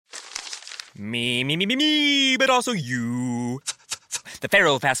Me, but also you. The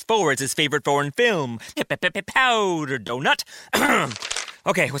Pharaoh fast forwards his favorite foreign film, Powder Donut.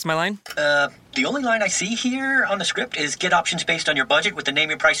 Okay, what's my line? The only line I see here on the script is get options based on your budget with the Name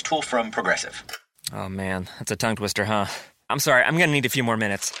Your Price tool from Progressive. Oh man, that's a tongue twister, huh? I'm sorry, I'm gonna need a few more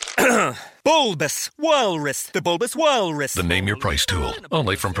minutes. Bulbous Walrus, the Bulbous Walrus. The Name Your Price tool,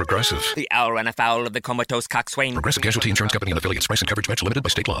 only from Progressive. The owl ran afoul of the comatose coxswain. Progressive Casualty Insurance Company and affiliates. Price and coverage match limited by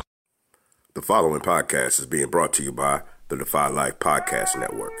state law. The following podcast is being brought to you by the Defy Life Podcast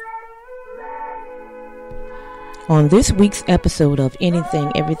Network. On this week's episode of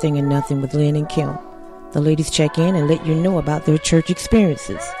Anything, Everything, and Nothing with Lynn and Kim, the ladies check in and let you know about their church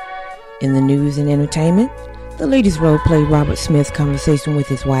experiences. In the news and entertainment, the ladies role-play Robert Smith's conversation with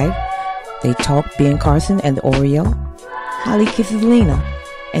his wife. They talk Ben Carson and the Oreo. Holly kisses Lena,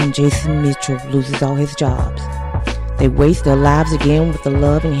 and Jason Mitchell loses all his jobs. They waste their lives again with the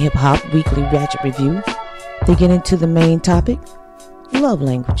Love and Hip Hop Weekly Ratchet Review. They get into the main topic, love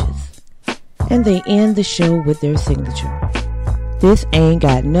languages. And they end the show with their signature. This ain't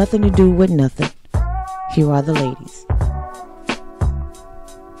got nothing to do with nothing. Here are the ladies.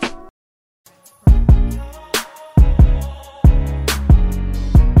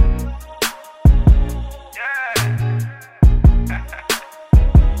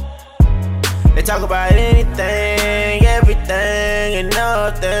 They talk about anything, everything, and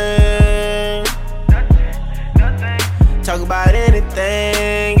nothing. Talk about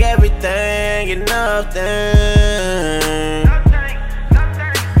anything, everything, and nothing.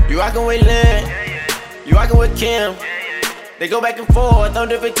 You rockin' with Lynn, you rockin' with Kim. They go back and forth on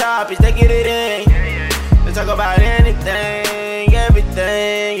different topics, they get it in. They talk about anything,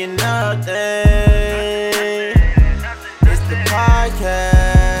 everything, and nothing. It's the podcast.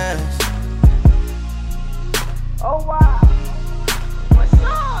 Oh wow, what's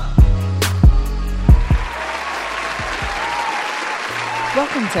up?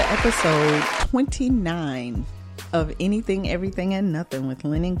 Welcome to episode 29 of Anything, Everything, and Nothing with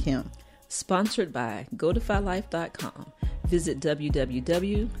Lynn and Kim. Sponsored by GoDefyLife.com. Visit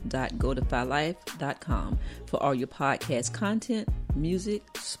www.godefylife.com for all your podcast content, music,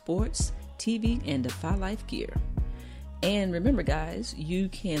 sports, TV, and Defy Life gear. And remember, guys, you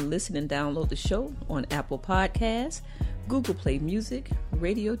can listen and download the show on Apple Podcasts, Google Play Music,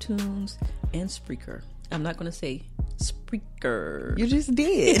 Radio Tunes, and Spreaker. I'm not going to say Spreaker. You just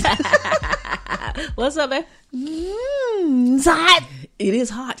did. What's up, man? It's hot. It is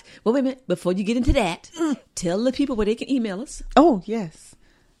hot. Well, wait a minute. Before you get into that, tell the people where they can email us. Oh, yes.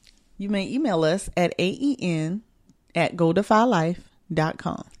 You may email us at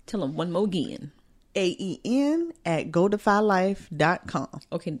aen@godefylife.com. Tell them one more again. aen@godefylife.com.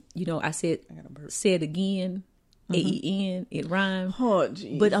 Okay, you know, I said it again. AEN, it rhymed. Oh,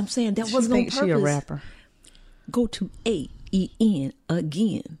 geez. But I'm saying that wasn't on purpose. She a rapper. Go to AEN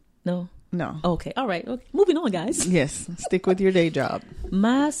again. No? No. Okay, all right. Okay. Moving on, guys. Yes, stick with your day job.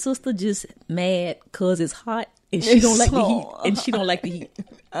 My sister just mad because it's hot and she don't like the heat. And she don't like the heat.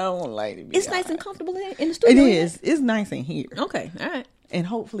 I don't like it. It's nice and comfortable in the studio. It is. It's nice in here. Okay, all right. And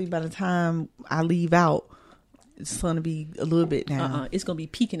hopefully by the time I leave out, it's going to be a little bit down. It's going to be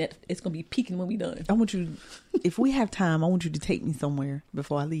peaking when we done. I want you, if we have time, I want you to take me somewhere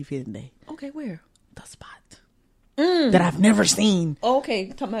before I leave here today. Okay, where? The spot that I've never seen. Okay,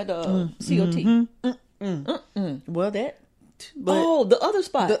 talking about COT. Well, that. But the other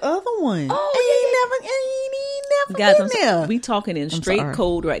spot. The other one. Oh, ain't never guys, been there. We talking in straight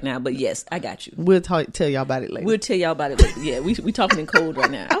code right now, but yes, I got you. We'll tell y'all about it later. We'll tell y'all about it later. Yeah, we talking in code right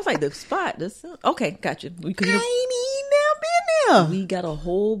now. I was like, the spot. Okay, got you. I ain't never been there. We got a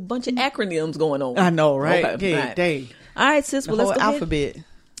whole bunch of acronyms going on. I know, right? Okay, Yeah, all right. dang. All right, sis. Well, The let's whole go alphabet. ahead.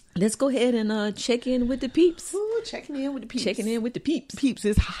 Let's go ahead and check in with the peeps. Ooh, checking in with the peeps. Checking in with the peeps. Peeps,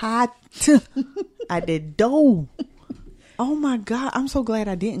 it's hot at the door. Oh my God, I'm so glad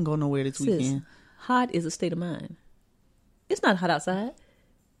I didn't go nowhere this weekend. Hot is a state of mind. It's not hot outside.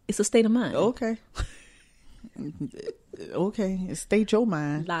 It's a state of mind. Okay. Okay, state your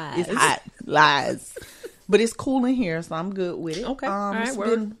mind. Lies. It's hot. Lies. But it's cool in here, so I'm good with it. Okay. All right, it's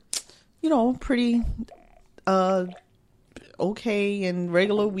word. been, pretty okay and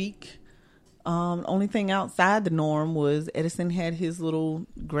regular week. Only thing outside the norm was Edison had his little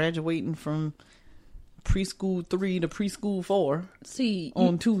graduating from preschool 3 to preschool 4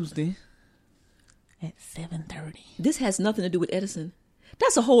 on Tuesday at 7:30. This has nothing to do with Edison.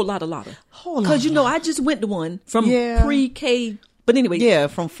 That's a whole lot. Whole lot. Because I just went to one from pre-K. But anyway,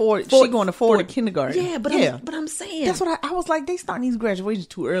 from 4. She going to 4 to kindergarten. Yeah, but I'm saying that's what I was like. They starting these graduations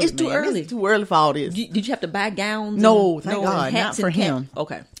too early. It's too early. It's too early for all this. Did you have to buy gowns? No, thank God, not for him.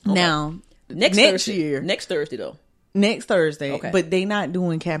 Okay. Now next Thursday. year. Next Thursday, though. Next Thursday. Okay. But they not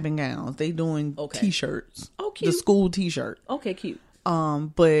doing cap and gowns. They doing T-shirts. Oh, cute. The school T-shirt. Okay, cute.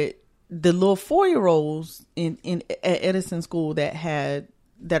 But the little 4-year-olds at Edison School that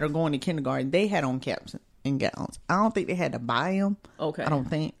are going to kindergarten, they had on caps and gowns. I don't think they had to buy them. Okay. I don't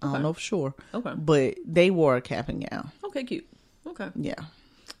think. I don't know for sure. Okay. But they wore a cap and gown. Okay, cute. Okay. Yeah.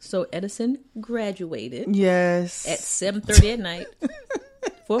 So Edison graduated. Yes. At 7:30 at night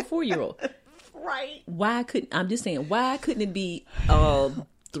for a 4-year-old. Right. Why couldn't it be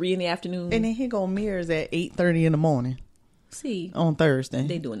 3 in the afternoon? And then he go mirrors at 8:30 in the morning. See, on Thursday.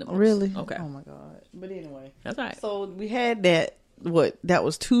 They doing the most. Really? Okay. Oh my God. But anyway. That's all right. So we had that. That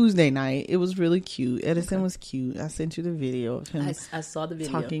was Tuesday night. It was really cute. Edison was cute. I sent you the video of him. I saw the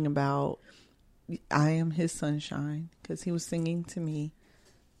video. Talking about I am his sunshine because he was singing to me.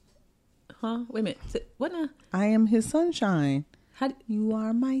 Huh? Wait a minute. What now? I am his sunshine. You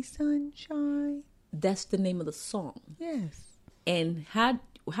are my sunshine. That's the name of the song. Yes. And how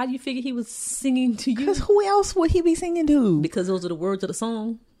do you figure he was singing to you? Because who else would he be singing to? Because those are the words of the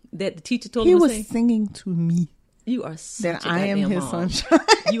song that the teacher told him to sing. He was singing to me. You are such a goddamn I am his mom. sunshine.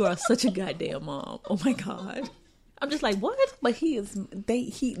 You are such a goddamn mom. Oh my God. I'm just like, what? But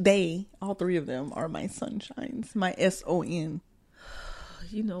they, all three of them are my sunshines. My SON.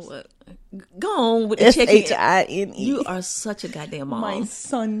 You know what? Go on with the checking. SHINE. You are such a goddamn mom. My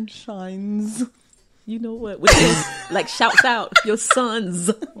sunshines. You know what? With S, like shouts out your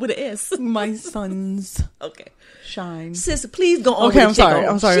sons with an S. My sons. Okay. Shine. Sis, please go on. Okay, I'm sorry.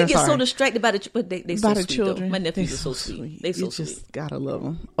 I'm She gets so distracted by but they so sweet, children. though. My nephews are so sweet. They so you sweet. just gotta love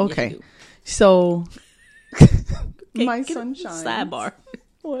them. Okay. So my sunshine. Sidebar.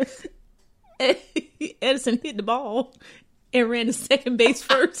 What? Edison hit the ball and ran to second base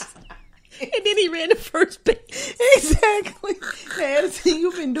first. And then he ran to first base. Exactly. Edison,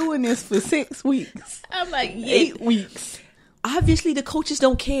 you've been doing this for 6 weeks. I'm like, 8 weeks. Obviously, the coaches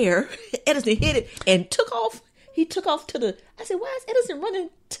don't care. Edison hit it and took off. He took off to the... I said, why is Edison running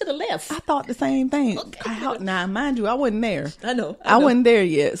to the left? I thought the same thing. Okay. Now, mind you, I wasn't there. I know. I wasn't there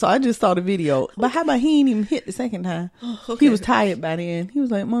yet, so I just saw the video. But how about he ain't even hit the second time? Okay. He was tired by then. He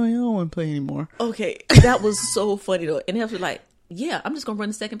was like, Mommy, I don't want to play anymore. Okay. That was so funny, though. And he was like, yeah, I'm just going to run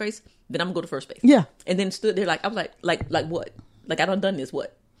to second base, then I'm going to go to first base. Yeah. And then stood there like, I was like what? Like, I done this,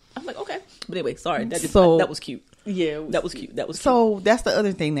 what? I'm like, okay. But anyway, sorry. That was cute. Yeah. That was cute. So that's the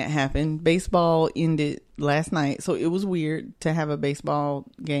other thing that happened. Baseball ended last night. So it was weird to have a baseball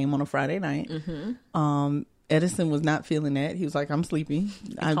game on a Friday night. Mm-hmm. Edison was not feeling that. He was like, I'm sleepy.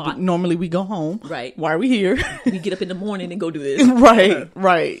 Normally we go home. Right. Why are we here? We get up in the morning and go do this.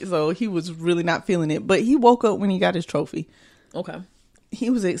 Right. So he was really not feeling it. But he woke up when he got his trophy. Okay. He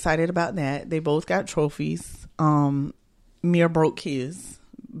was excited about that. They both got trophies. Mir broke his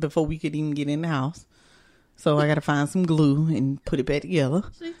before we could even get in the house. So I got to find some glue and put it back together.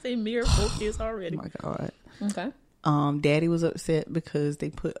 She say Mir broke his already. Oh my God. Okay. Daddy was upset because they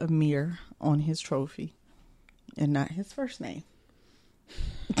put a mirror on his trophy and not his first name.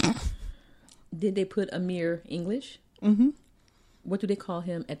 Did they put Amir English? Mm-hmm. What do they call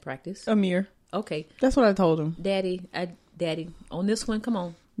him at practice? Amir. Okay. That's what I told him. Daddy, on this one, come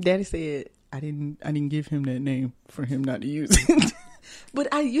on. Daddy said I didn't give him that name for him not to use it.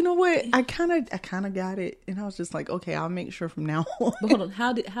 But you know what? I kind of got it, and I was just like, okay, I'll make sure from now on. But hold on,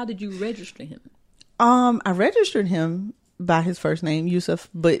 how did you register him? I registered him by his first name, Yusuf.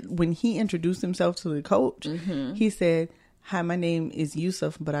 But when he introduced himself to the coach, he said, "Hi, my name is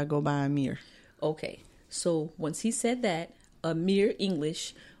Yusuf, but I go by Amir." Okay, so once he said that, Amir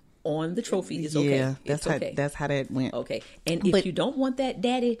English on the trophy is okay. Yeah, that's how that went. Okay, and if you don't want that,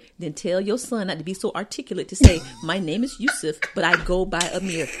 Daddy, then tell your son not to be so articulate to say, "My name is Yusuf, but I go by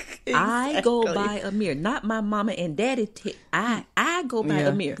Amir." Exactly. I go by Amir, not my mama and Daddy. I go by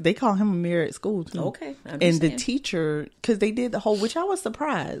Amir. They call him Amir at school too. Okay, and the teacher, because they did the whole, which I was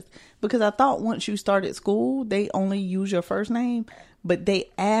surprised because I thought once you started school, they only use your first name. But they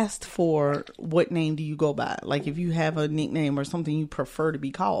asked for what name do you go by? Like if you have a nickname or something you prefer to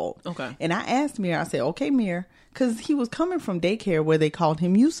be called. Okay. And I asked Mir, I said, okay, Mir, because he was coming from daycare where they called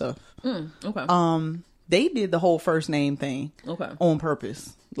him Yusuf. Okay. They did the whole first name thing on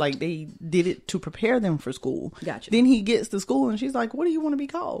purpose. Like they did it to prepare them for school. Gotcha. Then he gets to school and she's like, what do you want to be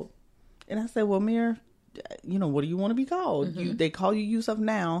called? And I said, well, Mir, what do you want to be called? Mm-hmm. They call you Yusuf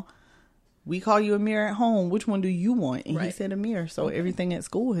now. We call you Amir at home. Which one do you want? And he said Amir. So everything at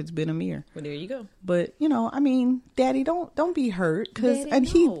school has been Amir. Well, there you go. But Daddy, don't be hurt because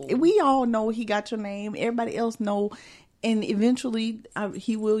we all know he got your name. Everybody else know. And eventually,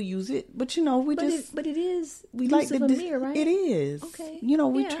 he will use it. But it is. We like use Amir, right? It is. Okay.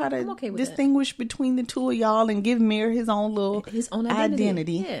 We try to distinguish between the two of y'all and give Mir his own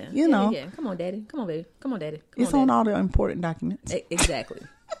identity. Yeah. Yeah. Come on, Daddy. Come on, baby. Come on, Daddy. It's on all the important documents. Exactly.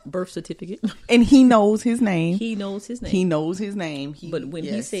 Birth certificate. And he knows his name. He knows his name. He knows his name. But when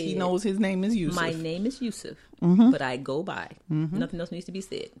he said, he knows his name is Yusuf. My name is Yusuf, but I go by. Nothing else needs to be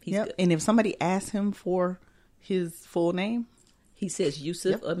said. He's good. And if somebody asks him for his full name, he says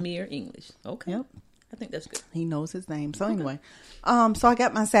Yusuf Amir English. Okay. Yep. I think that's good. He knows his name. So anyway, so I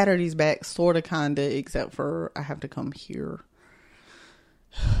got my Saturdays back, sort of, kinda, except for I have to come here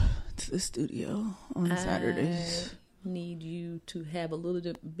to the studio on Saturdays. Need you to have a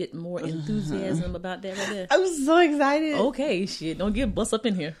little bit more enthusiasm about that right there. I'm so excited. Okay, shit. Don't get bust up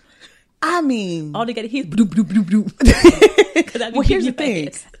in here. I mean, all they got to hear is bloop, bloop, bloop, bloop. Well, here's the thing.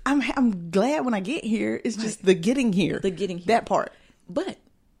 I'm glad when I get here. It's just the getting here. That part. But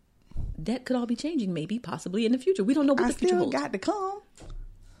that could all be changing, maybe, possibly in the future. We don't know what the future holds. I still got to come.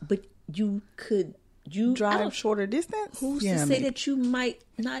 But you drive shorter distance? Who's to say that you might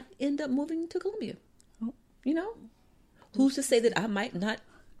not end up moving to Columbia? You know? Who's to say that I might not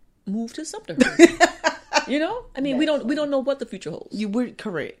move to Sumter? You know? I mean, we don't know what the future holds. You were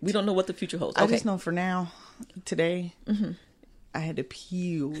correct. We don't know what the future holds. I just know for now, today, I had to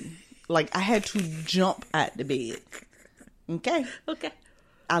peel. Like, I had to jump out the bed. Okay? Okay.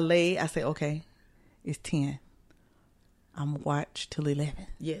 I say, okay, it's 10. I'm going to watch till 11.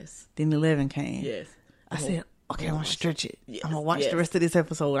 Yes. Then 11 came. Yes. I said, okay, I'm going to stretch it. Yes. I'm going to watch the rest of this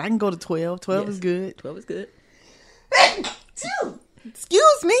episode. I can go to 12. 12 is good. 12 is good.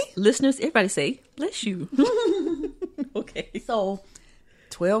 Excuse me. Listeners, everybody say, bless you. Okay. So,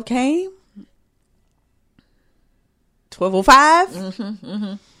 12 came.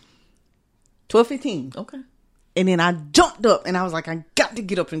 12:05. 12:15. Okay. And then I jumped up and I was like, I got to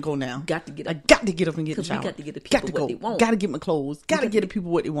get up and go now. Got to get up. I got to get up and get the shower. Got to get the people what they want. Got to get my clothes. Got to get the people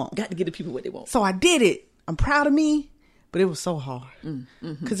what they want. Got to get the people what they want. So I did it. I'm proud of me. But it was so hard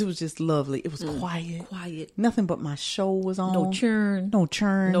because it was just lovely. It was quiet. Nothing but my show was on. No churn.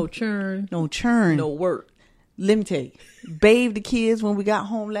 No work. Let me tell you, bathed the kids when we got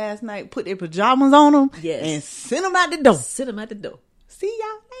home last night, put their pajamas on them, and sent them out the door. See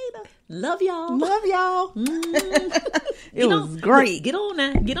y'all later. Love y'all. It was great. Get on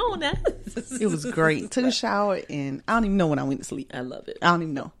now. It was great. Took a shower and I don't even know when I went to sleep. I love it. I don't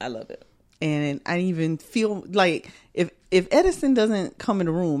even know. I love it. And I even feel like if Edison doesn't come in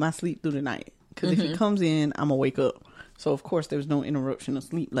the room, I sleep through the night. Because if he comes in, I'm going to wake up. So, of course, there was no interruption of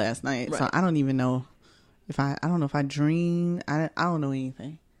sleep last night. Right. So, I don't even know I don't know if I dreamed. I don't know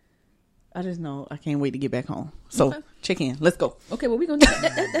anything. I just know I can't wait to get back home. So, check in. Let's go. Okay, well, we're going to do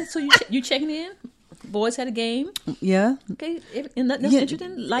that. So, you checking in? Boys had a game. Yeah. Okay. And nothing else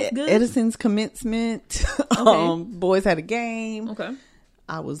interesting? Life good? Edison's commencement. Okay. Boys had a game. Okay.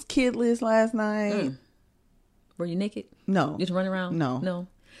 I was kidless last night. Were you naked? No. Just running around? No.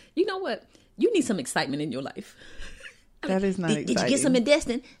 You know what? You need some excitement in your life. That is not exciting. Did you get some in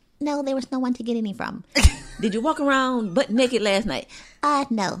Destin? No, there was no one to get any from. Did you walk around butt naked last night?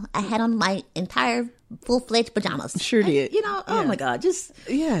 No. I had on my entire full-fledged pajamas. Sure did. You know, oh my God.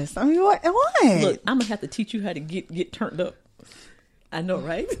 Yes. I mean, what? Look, I'm going to have to teach you how to get turned up. I know,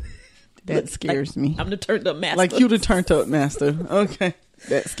 right? That scares me. I'm the turned up master. Like you the turned up master. Okay.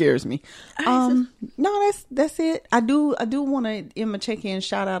 That scares me. No, that's it. I do want to in my check-in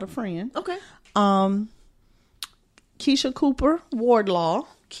shout out a friend. Okay. Keisha Cooper Wardlaw.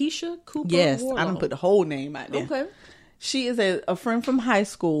 Keisha Cooper. Yes, Wardlaw. I done put the whole name out there. Okay. She is a friend from high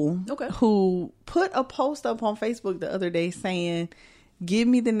school. Okay. Who put a post up on Facebook the other day saying, "Give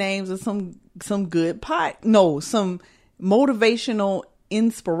me the names of some good some motivational,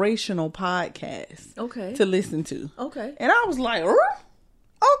 inspirational podcasts. Okay. To listen to." Okay. And I was like,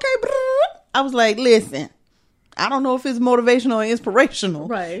 okay, I was like, listen, I don't know if it's motivational or inspirational.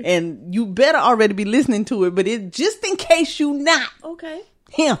 Right. And you better already be listening to it, but just in case you not. Okay.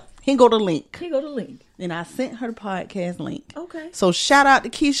 Here go the link. And I sent her the podcast link. Okay. So shout out to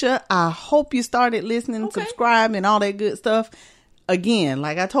Keisha. I hope you started listening, subscribe, and all that good stuff. Again,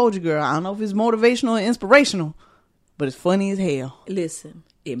 like I told you, girl, I don't know if it's motivational or inspirational, but it's funny as hell. Listen,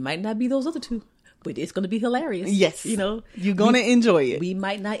 it might not be those other two, but it's going to be hilarious. Yes. You know, you're going to enjoy it. We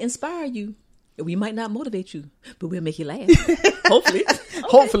might not inspire you. We might not motivate you, but we'll make you laugh. Hopefully. Okay.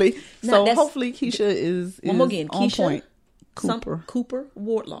 Hopefully. So hopefully Keisha is one more again. On Keisha point. Cooper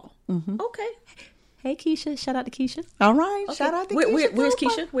Wardlaw. Mm-hmm. Okay. Hey Keisha, shout out to Keisha. All right, okay. Shout out to Keisha. Where's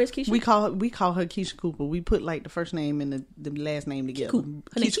Keisha? Where's Keisha? We call her Keisha Cooper. We put like the first name and the last name together. Kiku.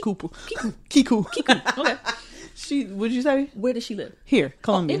 Keisha Cooper. Kiku. Okay. What'd you say? Where does she live? Here,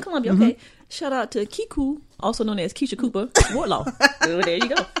 Columbia. In Columbia, okay. Shout out to Kiku, also known as Keisha Cooper Wardlaw. Well, there you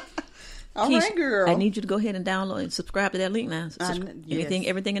go. All Keisha, right, girl. I need you to go ahead and download and subscribe to that link now. Anything,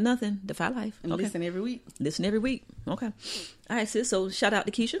 everything, and nothing. Defy Life. And listen every week. Listen every week. Okay. All right, sis. So shout out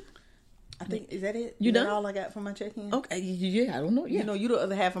to Keisha. I think, is that it? You done? All I got for my check-in? Okay. Yeah, I don't know. Yeah. You know, you the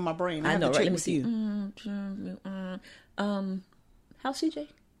other half of my brain. I know, right? Let me see. You. How's CJ?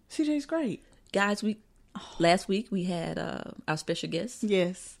 CJ's great. Guys, last week we had our special guest.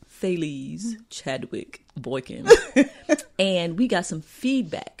 Yes. Thales Chadwick Boykin. And we got some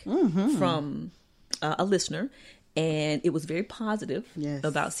feedback from a listener. And it was very positive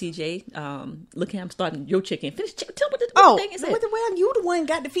about CJ. Look, I'm starting your check-in. Finish. Tell me what the thing is. Well, you the one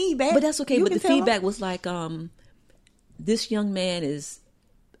got the feedback. But that's okay. But the feedback was like, this young man is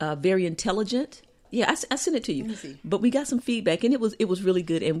very intelligent. Yeah, I sent it to you. But we got some feedback, and it was really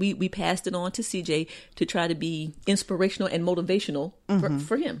good. And we passed it on to CJ to try to be inspirational and motivational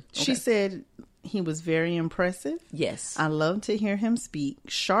for him. Okay. She said he was very impressive. Yes. I love to hear him speak.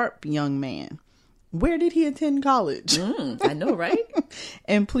 Sharp young man. Where did he attend college? I know, right?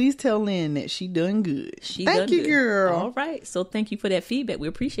 And please tell Lynn that she done good. Thank you, girl. All right. So thank you for that feedback. We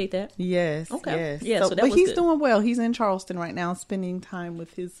appreciate that. Yes. Okay. Yes. Yeah. So that but was he's good. doing well. He's in Charleston right now, spending time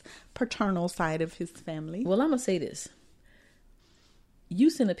with his paternal side of his family. Well, I'm gonna say this. You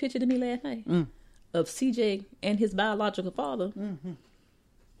sent a picture to me last night of CJ and his biological father.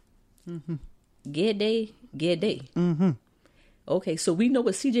 Get day. Okay, so we know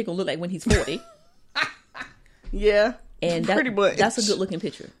what CJ gonna look like when he's 40. Yeah, and pretty much. That's a good looking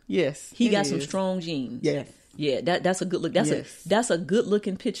picture. Yes, he got some strong genes. Yes, yeah, that's a good look. That's a good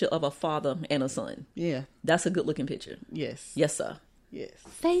looking picture of a father and a son. Yeah, that's a good looking picture. Yes, yes, sir. Yes.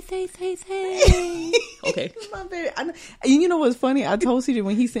 Say. Okay. My baby. And you know what's funny? I told CJ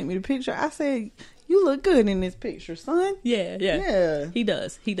when he sent me the picture, I said, "You look good in this picture, son." Yeah. He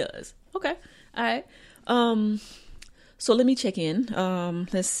does. Okay. All right. So let me check in.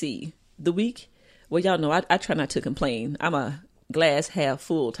 Let's see. The week. Well, y'all know I try not to complain. I'm a glass half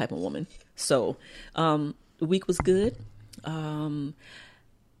full type of woman. So the week was good.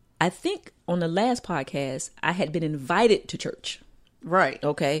 I think on the last podcast I had been invited to church. Right.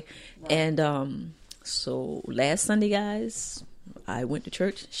 Okay. Right. And so last Sunday, guys, I went to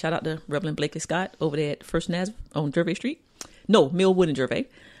church. Shout out to Reverend Blakely Scott over there at First Nazareth on Gervais Street. No, Millwood and Gervais.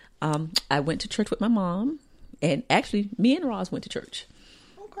 I went to church with my mom, and actually me and Roz went to church.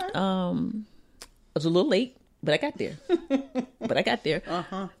 Okay. I was a little late, but I got there.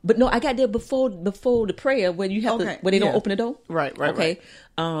 But no, I got there before the prayer where you have to, where they don't open the door. Right. Okay.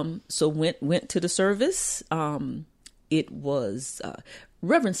 So went to the service. It was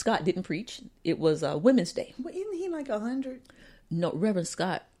Reverend Scott didn't preach. It was Women's Day. Well, isn't he like 100? No, Reverend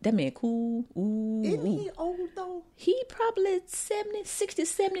Scott, that man cool. Ooh. Isn't he old though? He probably 60,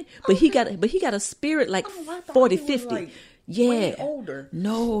 70. But he got a spirit like 40, 50. Like way older.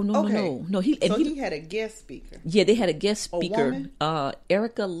 No. He had a guest speaker. Yeah, they had a guest speaker, a woman?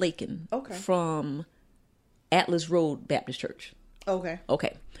 Erica Lakin, from Atlas Road Baptist Church. Okay.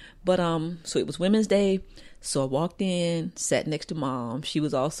 But so it was Women's Day. So I walked in, sat next to Mom. She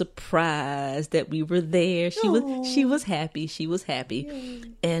was all surprised that we were there. She was happy. Yay.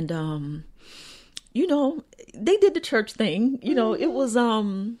 And you know, they did the church thing. You know, it was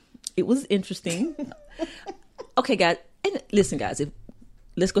interesting. Okay, guys. And listen, guys,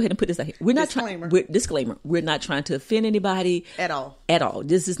 let's go ahead and put this out here. We're not disclaimer. We're not trying to offend anybody at all.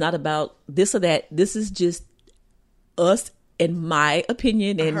 This is not about this or that. This is just us and my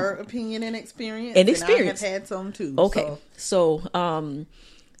opinion and her opinion and experience. And I have had some too. Okay, so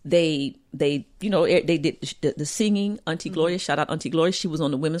they you know they did the singing. Auntie Gloria, shout out Auntie Gloria. She was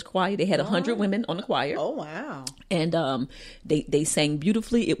on the women's choir. They had 100 women on the choir. Oh wow! And they sang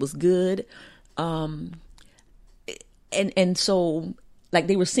beautifully. It was good. And so, like,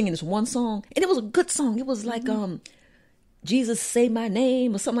 they were singing this one song, and it was a good song. It was like, Jesus say my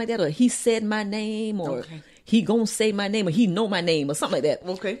name, or something like that, or he said my name, or he gonna say my name, or he know my name, or something like that.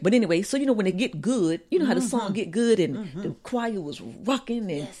 Okay. But anyway, so, you know, when they get good, you know how the song get good, and the choir was rocking,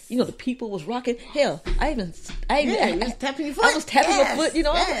 and, you know, the people was rocking. Hell, I was tapping your foot. I was tapping my foot, you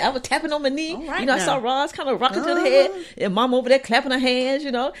know, I was tapping on my knee. You know, I saw Roz kind of rocking to the head, and Mom over there clapping her hands,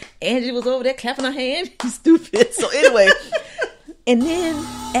 you know. Angie was over there clapping her hands. Stupid. So anyway, and then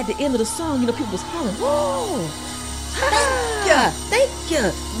at the end of the song, you know, people was hollering, whoa, thank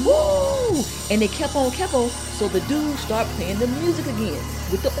you, woo. And they kept on. So the dude started playing the music again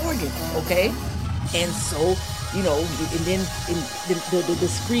with the organ, okay? And so, you know, and then the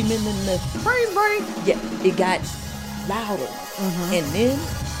screaming and the praise break, yeah, it got louder. And then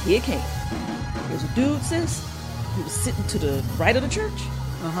here it came. There's a dude, sis, he was sitting to the right of the church.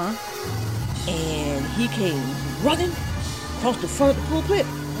 And he came running across the front of the pulpit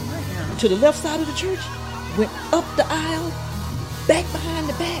to the left side of the church, went up the aisle, back behind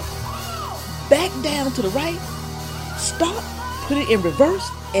the back down to the right, stopped, put it in reverse,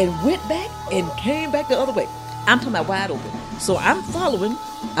 and went back and came back the other way. I'm talking about wide open. So I'm following.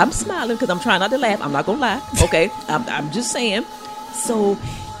 I'm smiling because I'm trying not to laugh. I'm not going to lie. Okay? I'm just saying. So,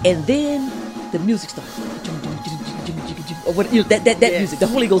 and then the music started. Or what, that music, the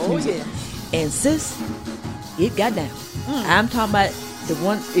Holy Ghost music. Yeah. And sis, it got down. I'm talking about the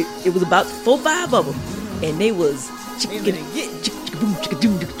one, it was about 4 or 5 of them. And they was, and they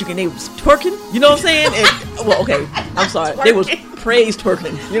was twerking. You know what I'm saying? And, well, okay. I'm sorry. They was praise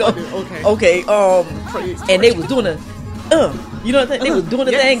twerking. You know? Okay. And they was doing a, you know what I'm saying? They was doing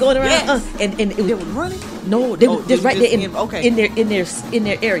the thing going around. And it was, they was running? No, they were just right there in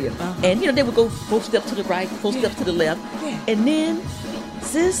their area. And, you know, they would go 4 steps to the right, 4 steps to the left. And then,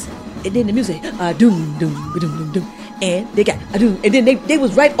 sis, and then the music, doom, doom, doom, doom. And they got, doom. And then they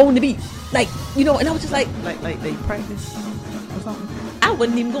was right on the beat. Like, you know, and I was just like they practiced or something? I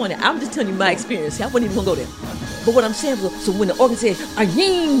wasn't even going there. I'm just telling you my experience. I wasn't even going to go there. But what I'm saying was, so when the organ said,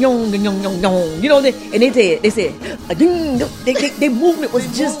 ying, yong, yong, yong, yong, you know, and they said, ding, their movement was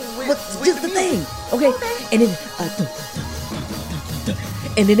just the thing. Okay? And then,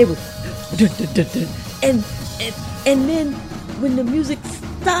 and then they was, and then when the music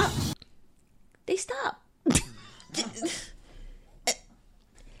stopped, they stopped.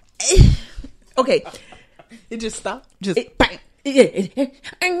 Okay. It just stopped? That's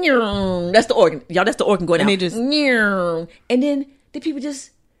the organ. Y'all, that's the organ going out. And they just... And then the people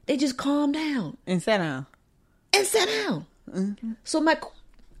just calmed down. And sat down. Mm-hmm. So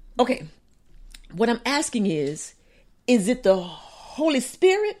okay. What I'm asking is it the Holy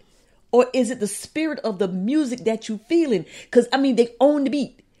Spirit or is it the spirit of the music that you feeling? Because, I mean, they own the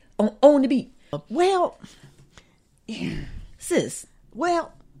beat. Own the beat. Well, sis.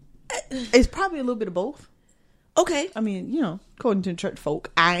 Well, it's probably a little bit of both. Okay. I mean, you know, according to church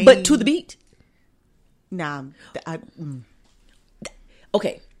folk. But to the beat? Nah.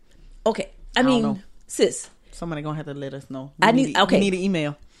 Okay. I mean, sis. Somebody gonna have to let us know. We need an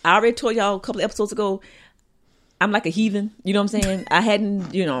email. I already told y'all a couple of episodes ago, I'm like a heathen. You know what I'm saying? I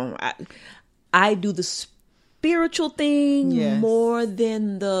hadn't, you know, I do the spiritual thing more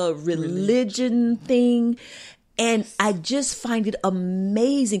than the religion thing. And I just find it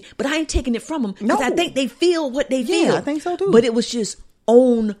amazing. But I ain't taking it from them. Because I think they feel what they feel. Yeah, I think so too. But it was just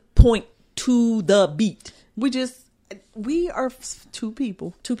on point to the beat. We are two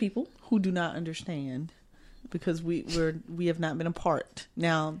people who do not understand because we have not been apart.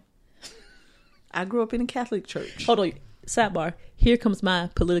 Now, I grew up in a Catholic church. Hold on. Sidebar. Here comes my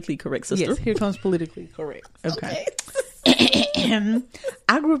politically correct sister. Yes, here comes politically correct. Okay.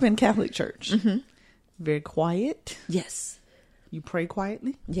 I grew up in Catholic church. Mm-hmm. Very quiet. Yes. You pray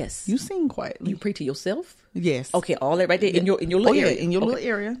quietly. Yes. You sing quietly. You pray to yourself. Yes. Okay. All that right there in your little area. In your little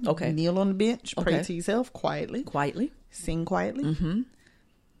area. Okay. Kneel on the bench. Pray to yourself quietly. Sing quietly. Mm-hmm.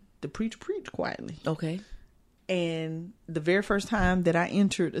 The preach quietly. Okay. And the very first time that I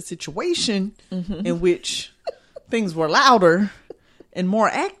entered a situation in which things were louder and more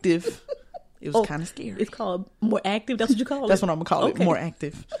active, it was kind of scary. It's called more active. That's what you call it. That's what I'm gonna call it. More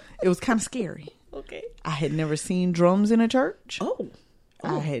active. It was kind of scary. Okay. I had never seen drums in a church. Oh.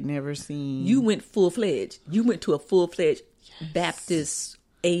 I had never seen. You went full-fledged. You went to a full-fledged Baptist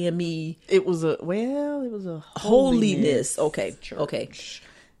AME. It was a holiness. Okay. Church. Okay.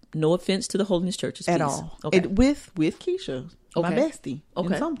 No offense to the Holiness Churches, please. At all. Okay. With Keisha, my bestie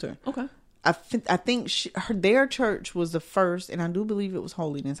in Sumter. Okay. I think their church was the first, and I do believe it was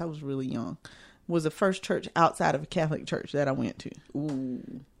Holiness. I was really young. Was the first church outside of a Catholic church that I went to.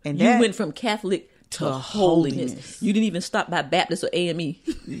 Ooh. And you went from Catholic to holiness. You didn't even stop by Baptist or AME.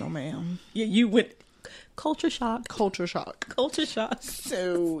 No, ma'am. Yeah, you went culture shock. So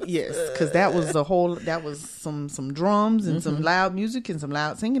yes, because that was some drums and some loud music and some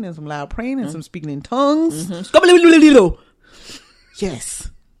loud singing and some loud praying and some speaking in tongues. Yes.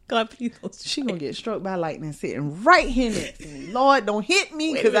 God, please. She gonna get struck by lightning sitting right here next to me. Lord, don't hit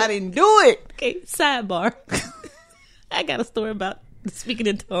me because I didn't do it. Okay, sidebar. I got a story about speaking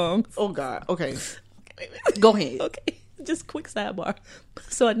in tongues. Oh God. Okay. Go ahead. Okay. Just quick sidebar.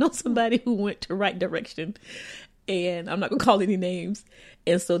 So I know somebody who went to Right Direction, and I'm not gonna call any names.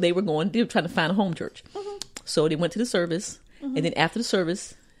 And so they were trying to find a home church. Mm-hmm. So they went to the service, and then after the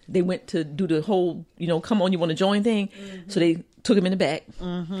service, they went to do the whole, come on, you want to join thing. Mm-hmm. So they took him in the back,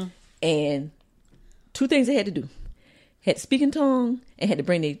 and 2 things they had to do: had to speak in tongue and had to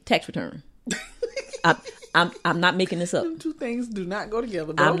bring their tax return. I'm not making this up. Them two things do not go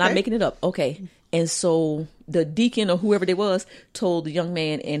together. I'm not making it up. Okay. And so the deacon or whoever they was told the young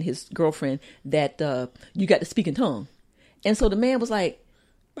man and his girlfriend that you got to speak in tongue. And so the man was like,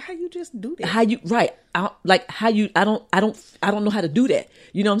 how you just do that? How you right? I don't know how to do that.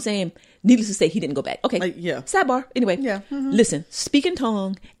 You know what I'm saying? Needless to say, he didn't go back. Okay, yeah. Sidebar. Anyway, yeah. Listen, speak in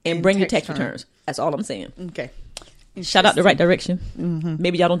tongue and bring your tax returns. That's all I'm saying. Okay. Shout out the Right Direction.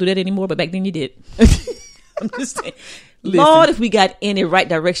 Maybe y'all don't do that anymore, but back then you did. I'm just saying. Lord, if we got any Right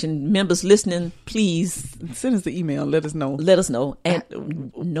Direction members listening, please send us the email. Let us know. Let us know.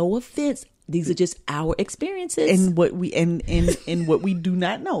 And no offense, these are just our experiences and what we and what we do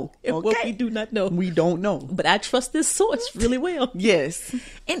not know. Okay? What we do not know, we don't know. But I trust this source really well. Yes.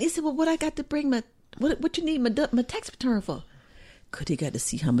 And he said, "Well, what I got to bring my what you need my tax return for?" Cause they got to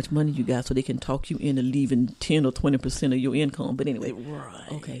see how much money you got so they can talk you into leaving 10 or 20% of your income. But anyway,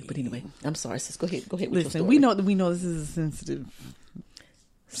 right. Okay. But anyway, I'm sorry, sis. Go ahead. Listen, we know this is a sensitive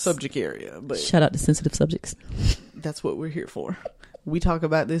subject area, but shout out to sensitive subjects. That's what we're here for. We talk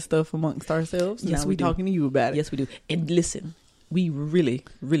about this stuff amongst ourselves. Yes, now we're talking to you about it. Yes, we do. And listen, we really,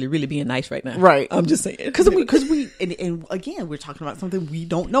 really, really being nice right now. Right. I'm just saying because we and again we're talking about something we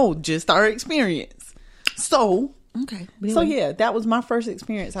don't know, just our experience. So. Okay. Anyway. So yeah, that was my first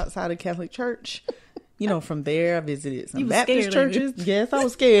experience outside of Catholic Church. You know, from there I visited some Baptist churches. Yes, I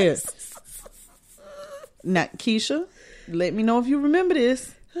was scared. Now, Keisha, let me know if you remember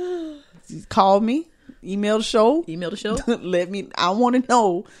this. Call me, email the show. I want to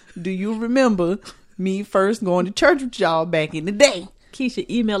know, do you remember me first going to church with y'all back in the day? Keisha,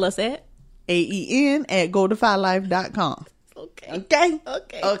 email us at aen@godefylife.com. Okay.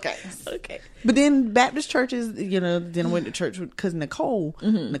 But then Baptist churches, then I went to church because Nicole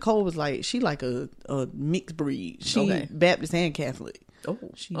was like, she like a mixed breed. She Baptist and Catholic. Oh,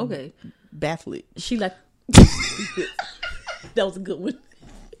 she Catholic. She like that was a good one.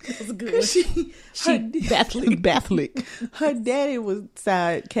 She Catholic. Her daddy was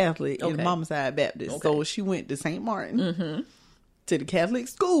side Catholic and mama side Baptist. Okay. So she went to St. Martin to the Catholic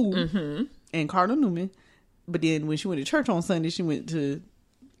school in Cardinal Newman. But then when she went to church on Sunday, she went to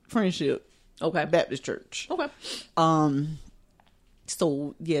Friendship Baptist Church. Okay.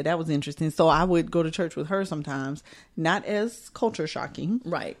 So yeah, that was interesting. So I would go to church with her sometimes, not as culture shocking,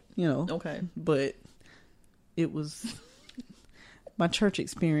 right? Okay. But it was my church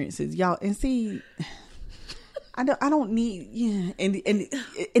experiences, y'all. And see, I don't need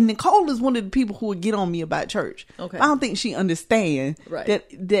And Nicole is one of the people who would get on me about church. Okay. I don't think she understands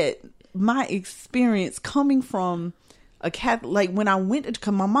that my experience coming from a Catholic, like when I went to,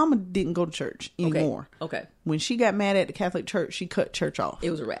 because my mama didn't go to church anymore. Okay. When she got mad at the Catholic Church, she cut church off.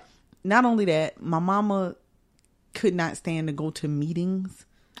 It was a wrap. Not only that, my mama could not stand to go to meetings,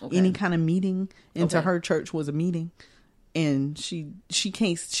 any kind of meeting, and to her church was a meeting. And she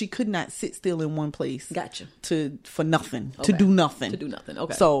could not sit still in one place. Gotcha. To do nothing. To do nothing.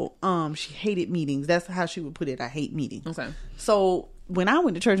 Okay. So, she hated meetings. That's how she would put it. I hate meetings. Okay. So when I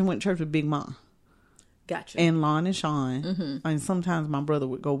went to church, with Big Mom. Gotcha. And Lon and Sean. And sometimes my brother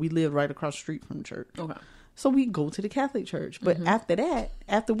would go. We lived right across the street from the church. Okay. So we go to the Catholic church. But after that,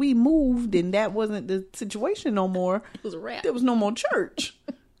 after we moved and that wasn't the situation no more. It was a wrap. There was no more church.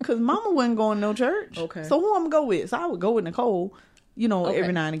 Because Mama wasn't going to no church. Okay. So who I'm going to go with? So I would go with Nicole,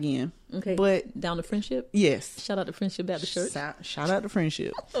 every now and again. Okay. But down to Friendship? Yes. Shout out to Friendship Baptist Church. Shout out to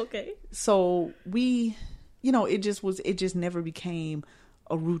Friendship. Okay. So we, it just never became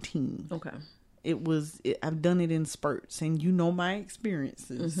a routine. Okay. I've done it in spurts, and my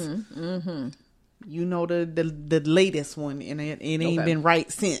experiences. You know the latest one, and it ain't been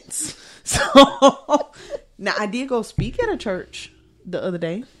right since. So now I did go speak at a church the other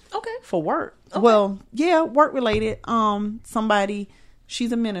day. Okay. For work. Okay. Well, yeah, work related. Somebody,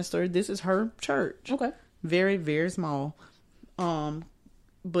 she's a minister. This is her church. Okay. Very, very small.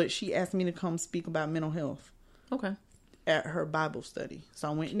 But she asked me to come speak about mental health. Okay. At her Bible study. So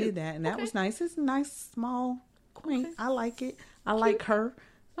I went and did that, and that was nice. It's a nice, small, quaint. I like it. I like her.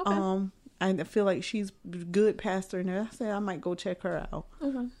 Okay. I feel like she's a good pastor, and I said I might go check her out.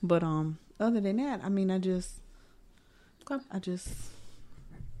 Okay. But other than that, I mean, I just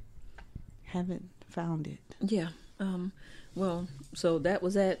haven't found it. Yeah. Well, so that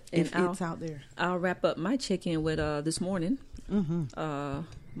was that. And it's out there. I'll wrap up my check-in with this morning. My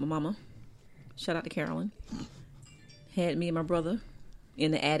mama, shout out to Carolyn, had me and my brother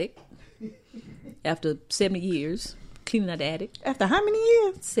in the attic after 70 years cleaning out the attic. After how many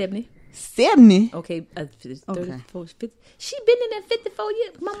years? 70. 70? Okay. 34, 50. She been in there 54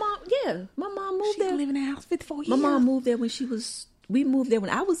 years. My mom moved there. She lived in that house 54 years. My mom moved there when we moved there when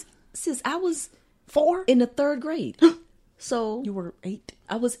I was 4? In the 3rd grade. So You were 8?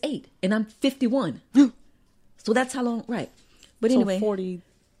 I was 8, and I'm 51. So that's how long, right? But So anyway,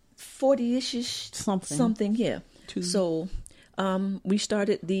 40-ish something, yeah. So we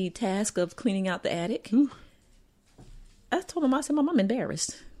started the task of cleaning out the attic. Ooh. I told him, I said, Mom, I'm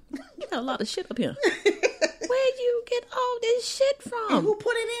embarrassed. You got a lot of shit up here. Where'd you get all this shit from? And who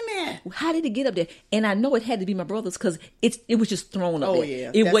put it in there? How did it get up there? And I know it had to be my brother's because it was just thrown up there.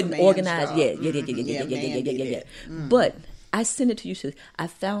 Yeah. It That's wasn't man's organized. job. Yeah. But I sent it to you. Sis. I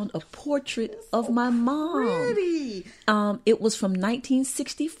found a portrait of my mom. Pretty. It was from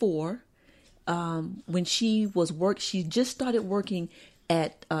 1964 when she just started working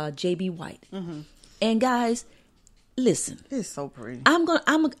at J.B. White. And guys, listen. It's so pretty. I'm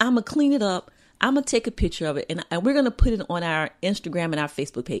gonna clean it up. I'm gonna take a picture of it, and we're gonna put it on our Instagram and our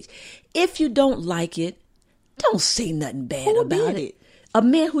Facebook page. If you don't like it, don't say nothing bad about it. A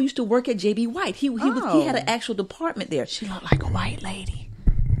man who used to work at J.B. White. He had an actual department there. She looked like a white lady.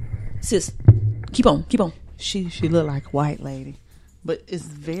 Sis, keep on. She looked like a white lady, but it's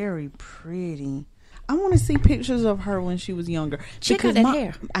very pretty. I want to see pictures of her when she was younger. Check out that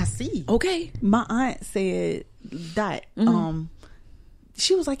hair. I see. Okay. My aunt said that.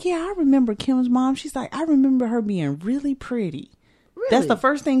 She was like, "Yeah, I remember Kim's mom." She's like, "I remember her being really pretty." Really? That's the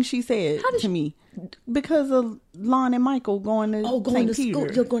first thing she said to me. Because of Lon and Michael going to St.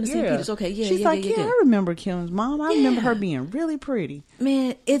 Peter. You're going to St. Peter's. Okay, yeah. She's like, I remember Kim's mom. I remember her being really pretty.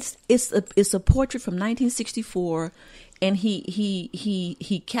 Man, it's a portrait from 1964, and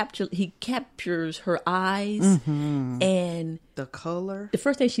he captures her eyes and the color. The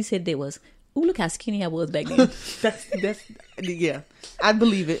first thing she said there was, "Ooh, look how skinny I was back then." that's yeah. I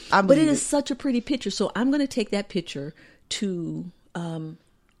believe it. But it is such a pretty picture. So I'm going to take that picture to.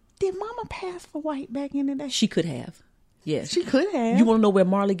 Did Mama pass for white back in the day? She could have. Yes. She could have. You want to know where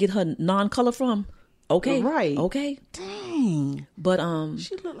Marley get her non-color from? Okay. Right. Okay. Dang. But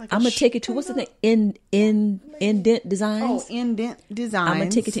she looked like I'm gonna take it to what's the name? Indent Designs. Oh, Indent Designs. I'm gonna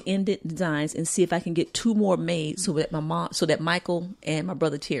take it to Indent Designs and see if I can get 2 more made so that Michael and my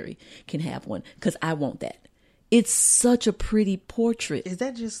brother Terry can have one, because I want that. It's such a pretty portrait. Is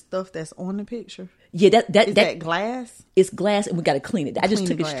that just stuff that's on the picture? Yeah, that glass? It's glass, and we got to clean it. I just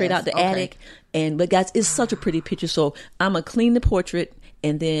took it straight out the attic, but guys, it's such a pretty picture. So I'm gonna clean the portrait,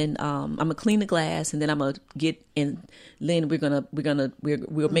 and then I'm gonna clean the glass, and then I'm gonna get in. Lynn,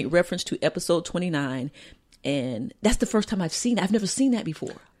 we'll make reference to episode 29, and that's the first time I've seen it. I've never seen that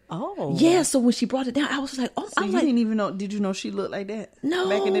before. Oh, yeah. So when she brought it down, I was like, "Oh, so you didn't even know? Did you know she looked like that? No,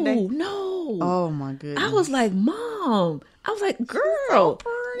 back in the day, no. Oh my goodness! I was like, Mom. I was like, girl,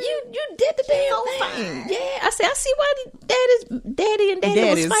 you did the damn thing. Yeah, I said, I see why Daddy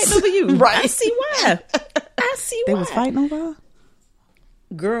was fighting over you. Right? I see why. They was fighting over her.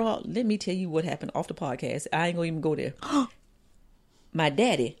 Girl, let me tell you what happened off the podcast. I ain't gonna even go there. My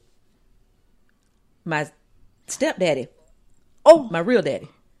daddy, my stepdaddy, my real daddy.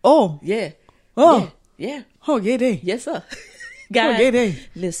 Oh, yeah. Oh, yeah. Oh, yeah, they. Yes, sir. Guys, oh, yeah, they.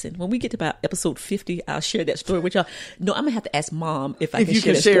 Listen, when we get to about episode 50, I'll share that story with y'all. No, I'm gonna have to ask Mom if I can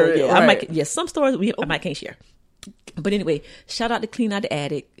share that story. It, yeah, right. I might. Yes, some stories I might can't share. But anyway, shout out to Clean Out the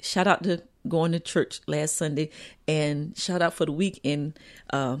Attic. Shout out to going to church last Sunday, and shout out for the week. And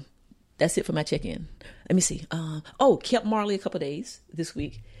that's it for my check-in. Let me see. Kept Marley a couple of days this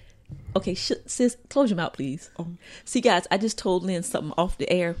week. Okay, sis, close your mouth, please. See, guys, I just told Lynn something off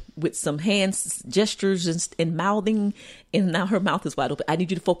the air with some hands gestures and mouthing, and now her mouth is wide open. I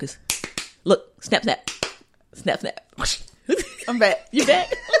need you to focus. Look, snap, snap. Snap, snap. I'm back. You back?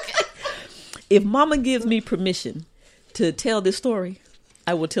 Okay. If Mama gives me permission to tell this story,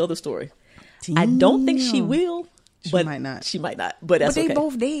 I will tell the story. Damn. I don't think she will. She might not. She might not. But that's okay. But they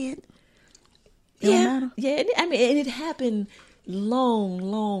both dead. Yeah. Yeah. I mean, and it happened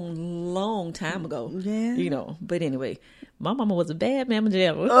long time ago. Yeah. You know, but anyway, my mama was a bad mamma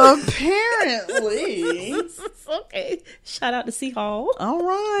jamma. Apparently. Okay. Shout out to C Hall. All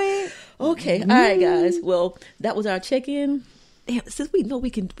right. Okay. All right, guys. Well, that was our check-in. Damn, since we know we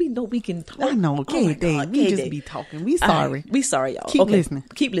can talk. I know. Okay, we just be talking. We sorry. Right. We sorry, y'all. Keep listening.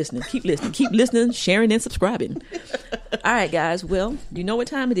 Keep listening. Keep listening, sharing, and subscribing. All right, guys. Well, you know what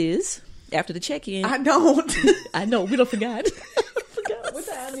time it is after the check-in. I don't. I know. We don't forgot. What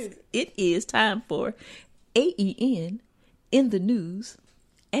time is it? It is time for AEN in the news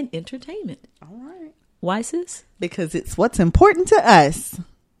and entertainment. All right. Why, sis? Because it's what's important to us,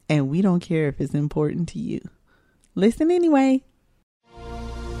 and we don't care if it's important to you. Listen anyway.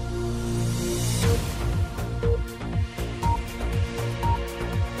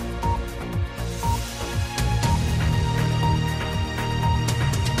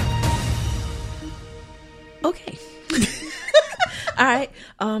 All right.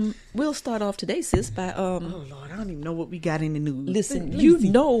 We'll start off today, sis, by oh Lord, I don't even know what we got in the news. Listen, you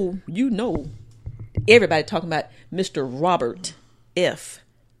know, everybody talking about Mr. Robert F.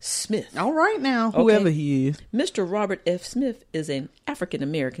 Smith. All right now, whoever he is. Mr. Robert F. Smith is an African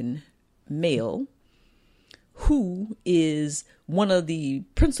American male who is one of the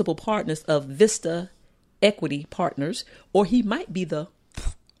principal partners of Vista Equity Partners, or he might be the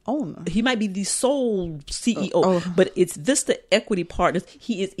owner. He might be the sole CEO, but it's Vista Equity Partners.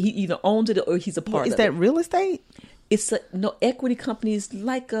 He either owns it or he's a part of it. Is that real estate? It's equity companies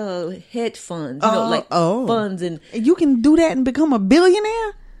like hedge funds, funds, and you can do that and become a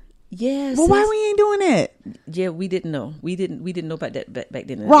billionaire. Yes. Well, why we ain't doing that? Yeah, we didn't know. We didn't know about that back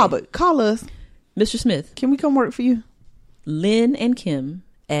then. Robert, call us, Mr. Smith. Can we come work for you? Lynn and Kim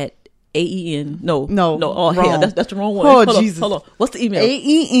at AEN. No. Oh, hell, that's the wrong one. Oh, Jesus. Hold on. What's the email?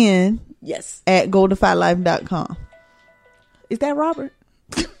 AEN. Yes. At goldifylife.com. Is that Robert?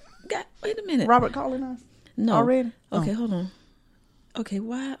 God, wait a minute. Robert calling us? No. Already? Okay, hold on. Okay,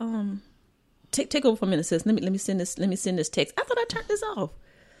 why? Take over for a minute, sis. Let me send this. Let me send this text. I thought I turned this off.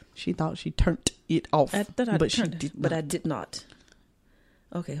 She thought she turned it off. I thought but I did not.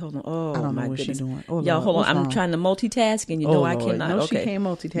 Okay, hold on. Oh, I don't know my what goodness. she's doing. Oh, y'all, hold on. I'm wrong? Trying to multitask, and I cannot. No, okay. she can't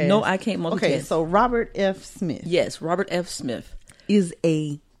multitask. No, I can't multitask. Okay, so Robert F. Smith. Yes, Robert F. Smith is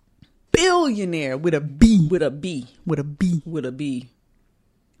a billionaire with a B. With a B. With a B. With a B.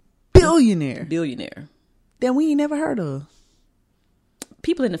 Billionaire. That we ain't never heard of.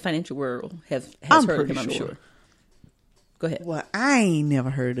 People in the financial world has heard of him, I'm sure. Go ahead. Well, I ain't never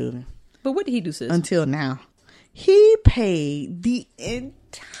heard of him. But what did he do, sis? Until now. He paid the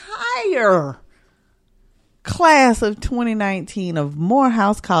entire class of 2019 of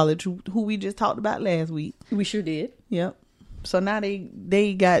Morehouse College, who we just talked about last week. We sure did. Yep. So now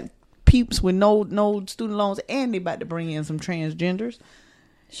they got peeps with no student loans, and they about to bring in some transgenders.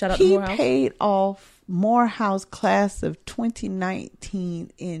 Shout out to Morehouse. He paid off Morehouse class of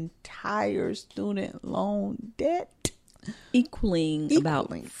 2019 entire student loan debt, equaling about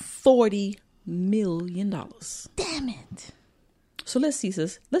 $40 million. Damn it! So let's see,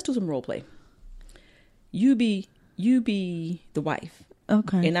 sis. Let's do some role play. You be the wife,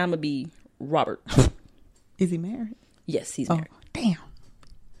 okay, and I'm gonna be Robert. Is he married? Yes, he's married. Damn,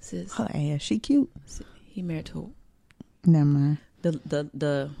 sis. Her ass, she cute. He married to. Never mind.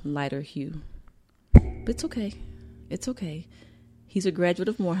 The lighter hue. But it's okay. It's okay. He's a graduate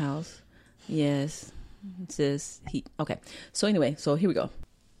of Morehouse. Yes. Sis. Okay. So anyway, so here we go.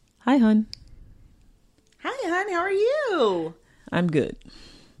 Hi, hun. Hi, hon. How are you? I'm good.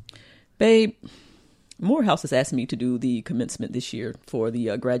 Babe, Morehouse has asked me to do the commencement this year for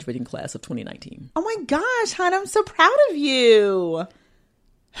the graduating class of 2019. Oh my gosh, hon. I'm so proud of you.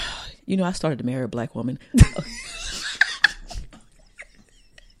 You know, I started to marry a black woman.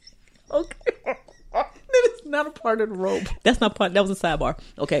 Okay. That is not a part of the rope. That's not part. That was a sidebar.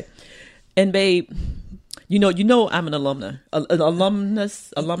 Okay. And babe, you know I'm an alumni.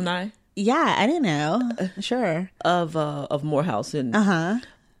 Alumni? Yeah, I didn't know. Sure. Of Morehouse, and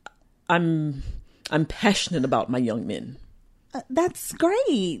I'm passionate about my young men. That's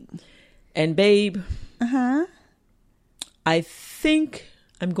great. And babe, I think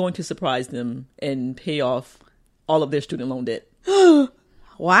I'm going to surprise them and pay off all of their student loan debt.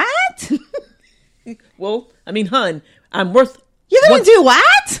 What? Well, I mean, hun, I'm worth. You're gonna do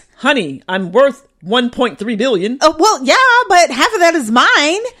what? Honey, I'm worth $1.3 billion. Oh, well, yeah, but half of that is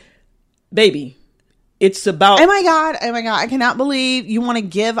mine. Baby, it's about. Oh my god! I cannot believe you want to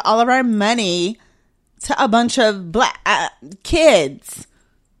give all of our money to a bunch of black kids.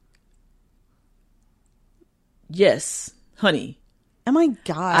 Yes, honey. Oh my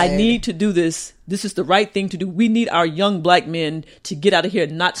god! I need to do this. This is the right thing to do. We need our young black men to get out of here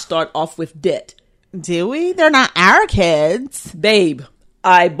and not start off with debt. Do we? They're not our kids. Babe,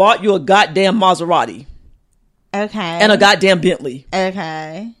 I bought you a goddamn Maserati. Okay. And a goddamn Bentley.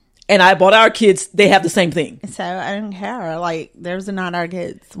 Okay. And I bought our kids, they have the same thing. So I don't care. Like, those are not our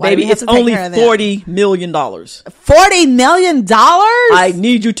kids. Why baby, it's only $40 million. $40 million? I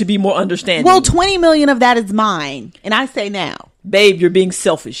need you to be more understanding. Well, $20 million of that is mine. And I say now. Babe, you're being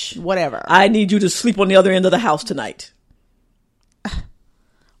selfish. Whatever. I need you to sleep on the other end of the house tonight.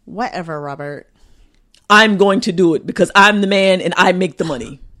 Whatever, Robert. I'm going to do it because I'm the man and I make the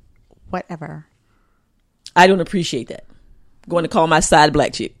money. Whatever. I don't appreciate that. I'm going to call my side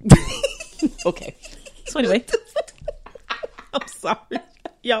black chick. Okay. So anyway. I'm sorry.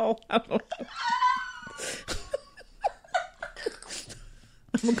 Y'all. I don't know.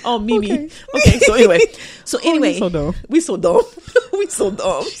 I'm going to call Mimi. Okay. So anyway. We so dumb. We so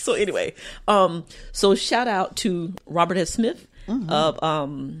dumb. So anyway. So shout out to Robert F. Smith of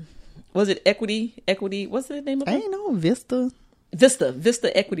was it Equity? What's the name of it? I ain't know. Vista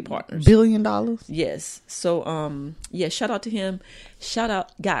Equity Partners. $1 billion. Yes. So yeah, shout out to him. Shout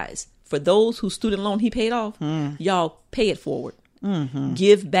out, guys, for those whose student loan he paid off. Y'all pay it forward.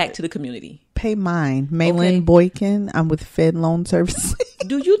 Give back to the community. Pay mine. Maylin Boykin. I'm with Fed Loan Services.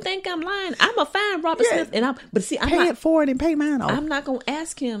 Do you think I'm lying? I'm a fine Robert Smith, and I'm pay it forward and pay mine off. I'm not gonna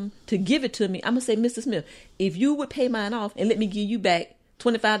ask him to give it to me. I'm gonna say, Mr. Smith, if you would pay mine off and let me give you back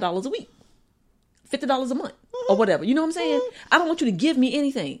 $25 a week, $50 a month, or whatever. You know what I'm saying? I don't want you to give me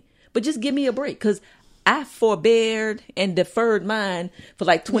anything, but just give me a break, because I forbeared and deferred mine for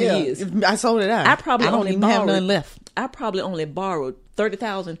like 20 years. I sold it out. I don't even have none left. I probably only borrowed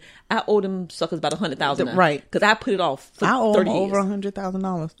 $30,000. I owe them suckers about $100,000. Right, because I put it off for I owe 30 them years. over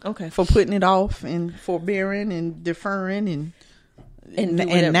 $100,000. Okay, for putting it off and forbearing and deferring and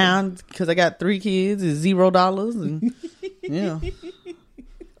now because I got 3 kids, it's $0 and yeah.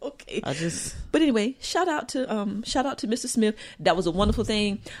 Okay. But anyway, shout out to Mr. Smith. That was a wonderful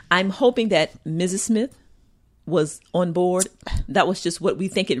thing. I'm hoping that Mrs. Smith was on board. That was just what we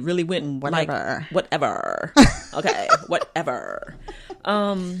think it really went. Whatever. Okay, whatever.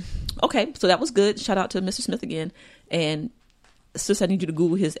 Okay, so that was good. Shout out to Mr. Smith again. And sis, I need you to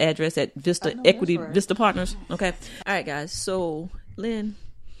Google his address at Vista Equity Vista Partners. Okay. All right, guys. So, Lynn,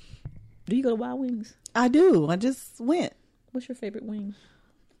 do you go to Wild Wings? I do. I just went. What's your favorite wing?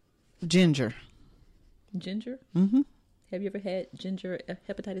 Ginger. Ginger? Mm-hmm. Have you ever had ginger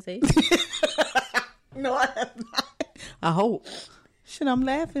hepatitis A? No, I have not. I hope. Shit, I'm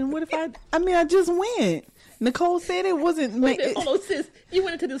laughing. What if I just went. Nicole said it wasn't. Hold on, sis. You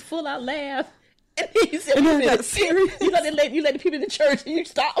went into this full out laugh. And you said, and then I got serious. You let the people in the church and you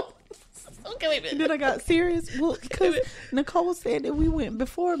stop. Okay, wait a minute. And then I got serious. Well, because Nicole said that we went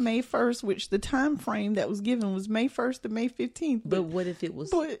before May 1st, which the time frame that was given was May 1st to May 15th. But what if it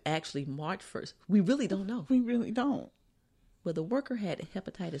was actually March 1st? We really don't know. We really don't. Well, the worker had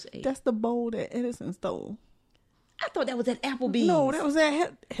hepatitis A. That's the bowl that Edison stole. I thought that was at Applebee's. No, that was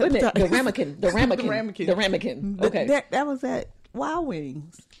at the Ramekin. The Ramekin. Okay. That was at Wild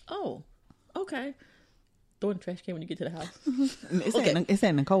Wings. Oh, okay. Throw in the trash can when you get to the house. It's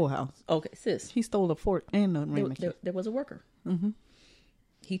at Nicole's house. Okay, sis. He stole a fork and a ramekin. There was a worker. Mm-hmm.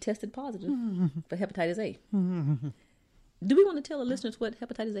 He tested positive for hepatitis A. Mm-hmm. Do we want to tell the listeners what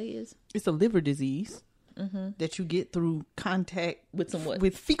hepatitis A is? It's a liver disease that you get through contact with some what?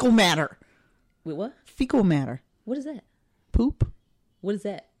 With fecal matter. With what? Fecal matter. What is that? Poop. What is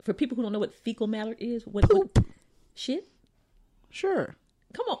that? For people who don't know what fecal matter is, poop. Shit? Sure.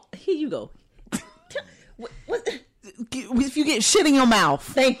 Come on. Here you go. What? If you get shit in your mouth.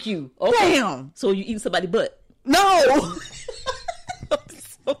 Thank you. Okay. Damn. So you eat somebody's butt? No.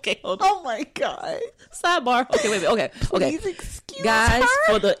 Okay, hold on. Oh my God. Sidebar. Okay, wait. Okay. Please excuse guys,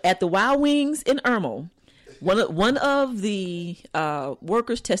 her. at the Wild Wings in Irmo, one of the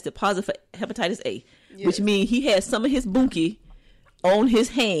workers tested positive for hepatitis A, which means he had some of his bunkie on his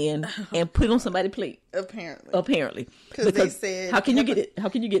hand and put it on somebody's plate. Apparently. Because they said... How can you get it?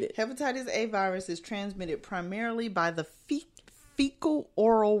 Hepatitis A virus is transmitted primarily by the fecal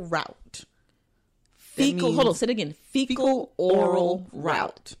oral route. Hold on, say it again. Fecal oral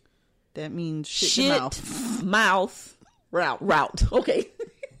route. That means shit mouth route. Okay.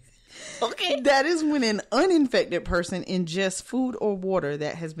 Okay. That is when an uninfected person ingests food or water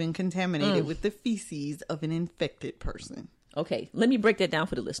that has been contaminated with the feces of an infected person. Okay, let me break that down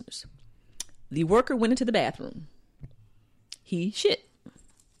for the listeners. The worker went into the bathroom. He shit.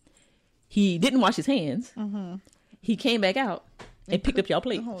 He didn't wash his hands. Mm-hmm. He came back out and picked up y'all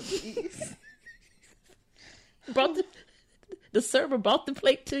plate. Oh, jeez. The server brought the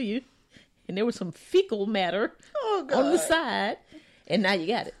plate to you, and there was some fecal matter on the side, and now you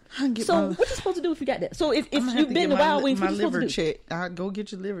got it. So what you supposed to do if you got that? So if you've been to Wild Wings, what you supposed to do? Check. I'll go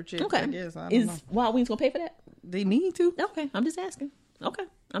get your liver check. Okay. I guess. I don't know. Wild Wings gonna pay for that? They need to. Okay, I'm just asking. Okay,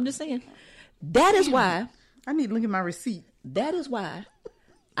 I'm just saying. That is why I need to look at my receipt. That is why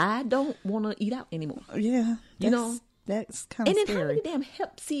I don't want to eat out anymore. Yeah, that's kind of scary. And then how many damn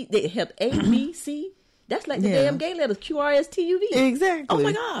hep A, B, C? That's like the damn gay letters, QRSTUV. Exactly. Oh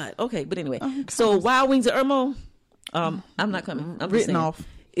my God. Okay, but anyway, so Wild Wings at Irmo, I'm not coming. I'm written off.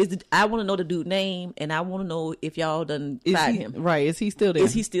 I want to know the dude's name, and I want to know if y'all done fired him. Right? Is he still there?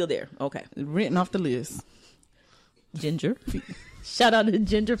 Is he still there? Okay, written off the list. Ginger. Shout out to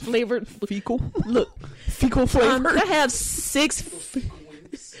ginger flavored fecal. Look, fecal flavor. Could I have 6?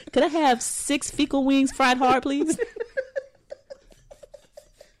 Could I have 6 fecal wings fried hard, please?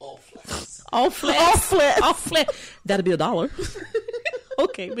 All flat. That'll be $1.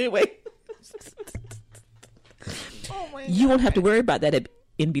 Okay, but anyway. You won't have to worry about that at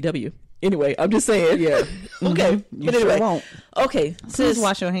NBW. Anyway, I'm just saying. Yeah. Okay. You But anyway. sure won't. Okay. Please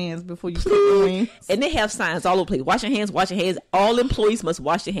wash your hands before you cook the wings. And they have signs all over the place. Wash your hands, wash your hands. All employees must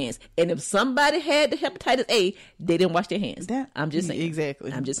wash their hands. And if somebody had the hepatitis A, they didn't wash their hands. I'm just saying.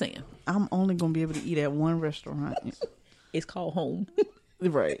 Exactly. I'm just saying. I'm only going to be able to eat at one restaurant. It's called home.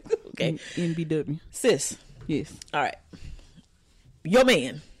 Right. Okay. NBW. Sis. Yes. All right. Your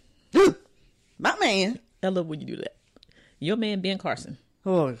man. My man. I love when you do that. Your man, Ben Carson.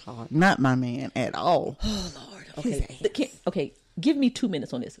 Oh, God. Not my man at all. Oh, Lord. Okay. Okay. Give me 2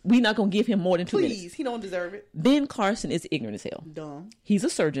 minutes on this. We're not going to give him more than 2 minutes. Please. He don't deserve it. Ben Carson is ignorant as hell. Dumb. He's a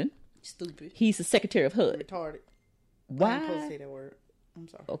surgeon. Stupid. He's the secretary of HUD. Retarded. Why? I'm supposed to say that word. I'm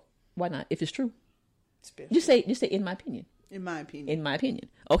sorry. Oh, why not? If it's true. Special. Just say, in my opinion. In my opinion. In my opinion.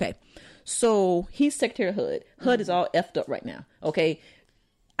 Okay. So he's secretary of HUD. HUD is all effed up right now. Okay.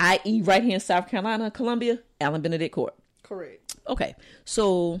 I.e. right here in South Carolina, Columbia, Allen Benedict Court. Correct. Okay.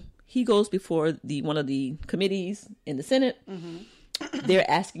 So he goes before one of the committees in the Senate. They're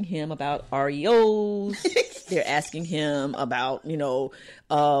asking him about REOs. They're asking him about,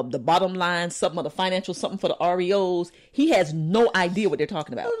 the bottom line, something of the financial, something for the REOs. He has no idea what they're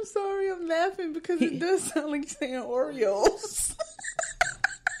talking about. I'm sorry, I'm laughing because it does sound like saying Oreos.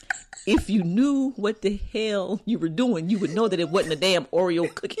 If you knew what the hell you were doing, you would know that it wasn't a damn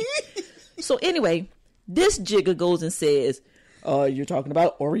Oreo cookie. So anyway, this jigger goes and says, you're talking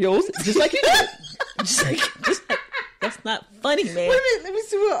about Oreos? Just like you did. Just like, that's not funny, man. Wait a minute, let me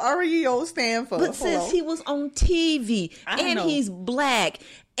see what REO stand for. But since he was on TV, and he's black,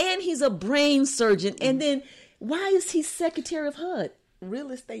 and he's a brain surgeon, and then why is he secretary of HUD?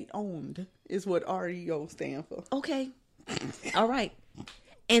 Real estate owned is what REO stand for. Okay. All right.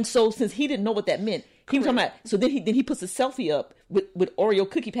 And so since he didn't know what that meant, he was talking about, so then he puts a selfie up with Oreo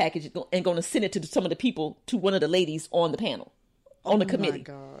cookie package and going to send it to some of the people, to one of the ladies on the panel, on the committee.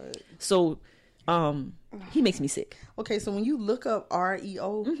 Oh my God. So he makes me sick. Okay, so when you look up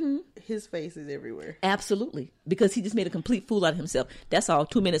REO, his face is everywhere. Absolutely. Because he just made a complete fool out of himself. That's all.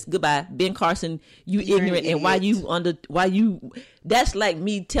 2 minutes. Goodbye. Ben Carson, you're ignorant. And that's like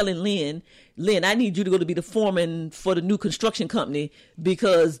me telling Lynn, I need you to go to be the foreman for the new construction company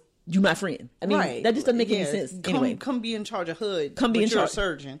because you my friend. I mean, that just doesn't make any sense. Anyway. Come be in charge of HUD. Come be in charge. A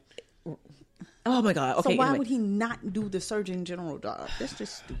surgeon. Oh my God. Okay. So why would he not do the surgeon general job? That's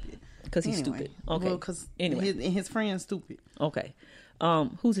just stupid. Because he's stupid. Okay. Well, because his friend's stupid. Okay.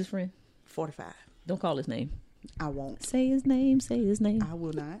 Who's his friend? 45. Don't call his name. I won't. Say his name. I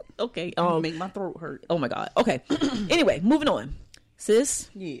will not. Okay. Make my throat hurt. Oh my God. Okay. Anyway, moving on. Sis.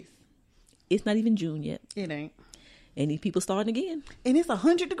 Yes. It's not even June yet. It ain't. And these people starting again. And it's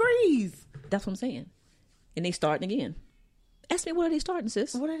 100 degrees. That's what I'm saying. And they starting again. Ask me, what are they starting,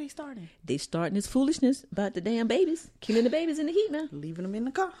 sis? What are they starting? They starting this foolishness about the damn babies. Killing the babies in the heat now. Leaving them in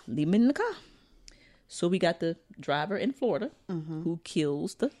the car. So we got the driver in Florida who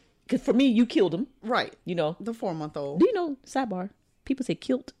kills because for me, you killed him. Right. You know. The 4-month-old. Do you know, sidebar, people say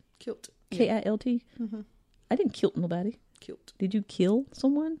kilt. Kilt. Kilt. I didn't kill nobody. Kilt. Did you kill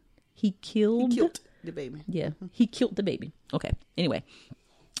someone? He killed the baby. Yeah. He killed the baby. Okay. Anyway.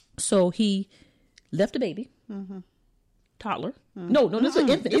 So he left the baby. Toddler. No, this was an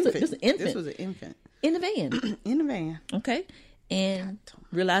infant. This was an infant. This was an infant. In the van. In the van. Okay. And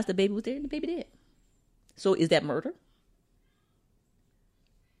realized the baby was there and the baby dead. So is that murder?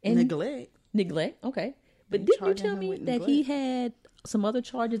 And Neglect. Okay. But didn't you tell me that he had some other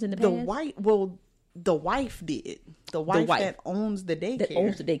charges in the past? The wife did. The wife that owns the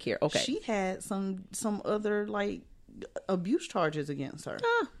daycare. Okay. She had some other abuse charges against her.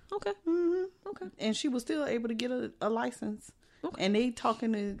 Ah, okay. Okay. And she was still able to get a license. Okay. And they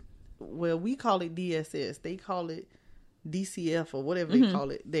talking to, we call it DSS. They call it DCF or whatever they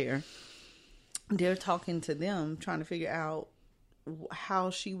call it there. They're talking to them, trying to figure out how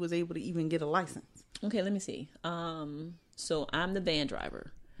she was able to even get a license. Okay, let me see. So I'm the van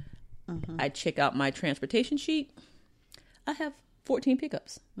driver. I check out my transportation sheet. I have 14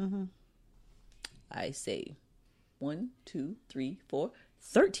 pickups. I say 1, 2, 3, 4,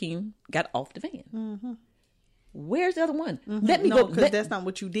 13 got off the van. Where's the other one? Let me go. Because that's not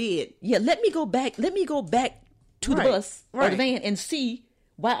what you did. Yeah, let me go back to the bus or the van and see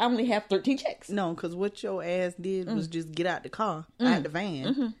why I only have 13 checks. No, because what your ass did was just get out the car, out the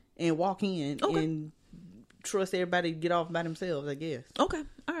van, and walk in and trust everybody to get off by themselves, I guess. Okay.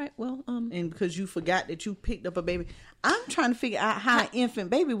 All right. Well, and because you forgot that you picked up a baby. I'm trying to figure out how an infant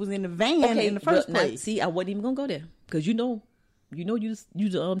baby was in the van in the first place. Now, see, I wasn't even going to go there because you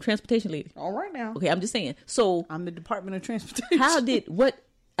the transportation lady. All right now. Okay, I'm just saying. So I'm the Department of Transportation.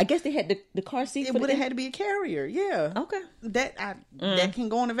 I I guess they had the car seat. It would have had to be a carrier. Yeah. Okay. That can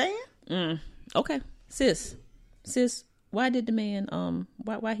go in a van. Okay, sis, why did the man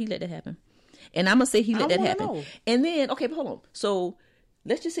why he let that happen? And I'm gonna say he let that happen. Know. And then okay, but hold on. So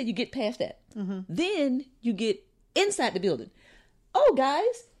let's just say you get past that. Then you get inside the building. Oh,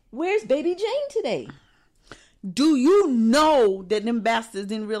 guys, where's baby Jane today? Do you know that them bastards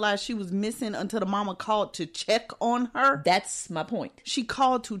didn't realize she was missing until the mama called to check on her? That's my point. She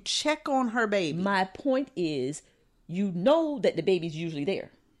called to check on her baby. My point is, you know that the baby's usually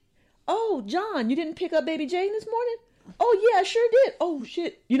there. Oh, John, you didn't pick up baby Jane this morning? Oh, yeah, I sure did. Oh,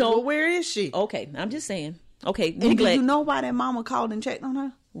 shit. You know. Well, where is she? Okay, I'm just saying. Okay, and do you know why that mama called and checked on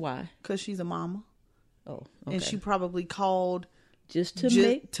her? Why? Because she's a mama. Oh, okay. And she probably called just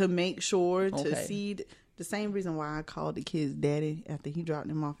to make sure, to see... The same reason why I called the kid's daddy after he dropped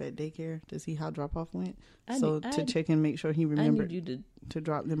him off at daycare to see how drop-off went. To check and make sure he remembered to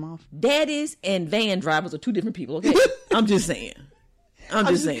drop them off. Daddies and van drivers are two different people, okay? I'm just saying.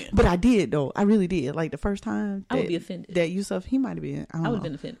 But I did, though. I really did. Like, the first time I would be offended. That Yusuf, he might have been. I would have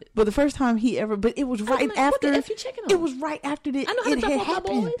been offended. But the first time but it was right after. What the F you checking on? It was right after it had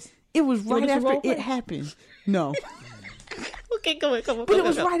happened. It was right after it happened. No. Okay, come on. But it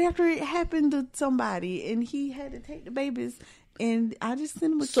was right after it happened to somebody, and he had to take the babies, and I just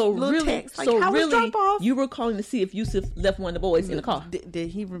sent him a little text. Like, how was drop off? You were calling to see if Yusuf left one of the boys in the car.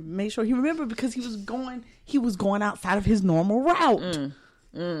 Did he make sure he remembered? Because he was going outside of his normal route.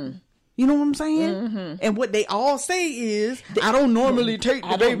 You know what I'm saying? Mm-hmm. And what they all say is, I don't normally take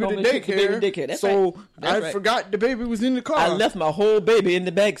the baby to daycare. That's so right. I forgot the baby was in the car. I left my whole baby in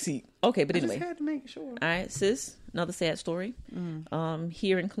the back seat. Okay, but anyway. I just had to make sure. All right, sis. Another sad story.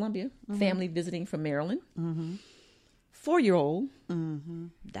 Here in Columbia, family visiting from Maryland. 4-year-old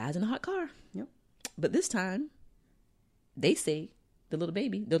dies in a hot car. Yep. But this time, they say the little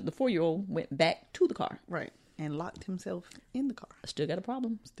baby, the 4-year-old, went back to the car. Right. And locked himself in the car. I still got a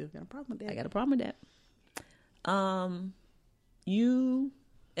problem. With that. I got a problem with that. You,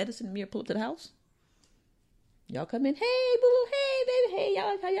 Edison and Mira, pull up to the house. Y'all come in. Hey, boo. Hey, baby. Hey,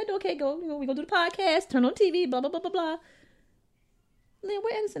 y'all. How y'all doing? Okay, go. We gonna do the podcast. Turn on TV. Blah blah blah blah blah. Then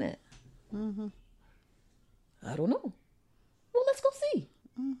where Edison at? I don't know. Well, let's go see.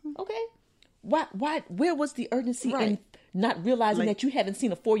 Okay. Why? Where was the urgency in not realizing that you haven't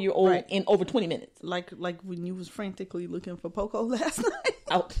seen a 4-year-old in over 20 minutes? Like when you was frantically looking for Poco last night.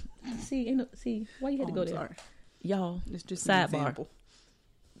 Oh, see, why you had to go there? Sorry. Y'all, it's just sidebar.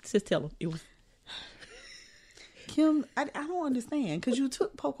 Just tell them it was. Kim, I don't understand because you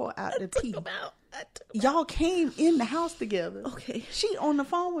took Poco out to tea. Y'all came in the house together. Okay. She on the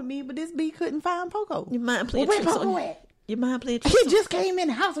phone with me, but this B couldn't find Poco. Your mind playing tricks on me. Your mind playing tricks. He just came in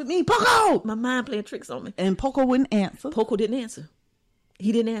the house with me. Poco! My mind playing tricks on me. And Poco wouldn't answer. Poco didn't answer.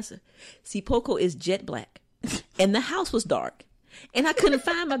 He didn't answer. See, Poco is jet black. And the house was dark. And I couldn't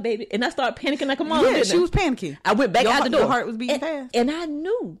find my baby. And I started panicking like a mom. Yeah, she was panicking. I went back out the door. Your heart was beating fast. And I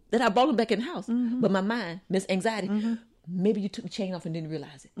knew that I brought him back in the house. But my mind, Miss Anxiety, maybe you took the chain off and didn't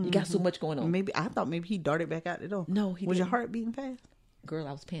realize it. You got so much going on. I thought maybe he darted back out the door. No, he was didn't. Your heart beating fast? Girl,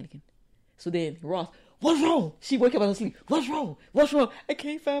 I was panicking. So then Ross, what's wrong? She woke up out of sleep. What's wrong? I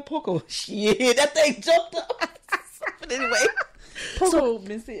can't find Poco. Shit, that thing jumped up. But anyway. Poco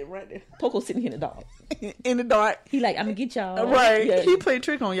been sitting right there. Poco sitting here in the dark. In the dark. He like, I'm gonna get y'all. Right. Yeah. He played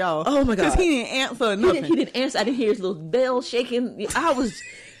trick on y'all. Oh my God. Because he didn't answer nothing. He didn't answer. I didn't hear his little bell shaking. I was,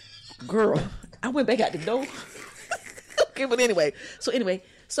 girl, I went back out the door. Okay, but anyway.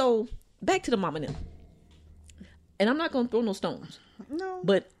 So back to the mama now. And I'm not gonna throw no stones. No.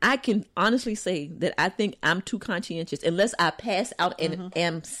 But I can honestly say that I think I'm too conscientious. Unless I pass out and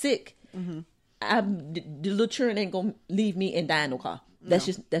am sick, the little children ain't gonna leave me and die in no car. That's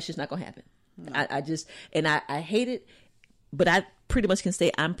just not gonna happen. No. I hate it, but I pretty much can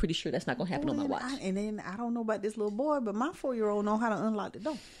say I'm pretty sure that's not gonna happen on my watch. And then I don't know about this little boy, but my 4-year-old know how to unlock the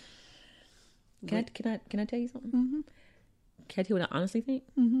door. Can I tell you something? Can I tell you what I honestly think?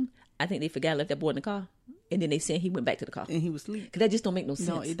 I think they forgot to let that boy in the car. And then they said he went back to the car. And he was asleep. Because that just don't make no sense.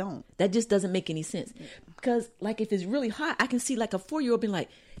 No, it don't. That just doesn't make any sense. Because, like, if it's really hot, I can see, like, a 4-year-old being like,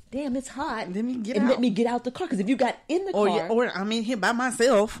 damn, it's hot. Let me get and out. Let me get out the car. Because if you got in the car. Or I'm in here by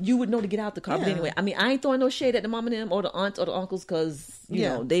myself. You would know to get out the car. Yeah. But anyway, I mean, I ain't throwing no shade at the mom and them or the aunts or the uncles because, you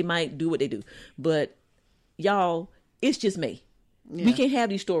know, they might do what they do. But, y'all, it's just me. Yeah. We can't have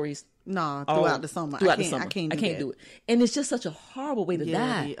these stories. No, throughout the summer. I can't do it. And it's just such a horrible way to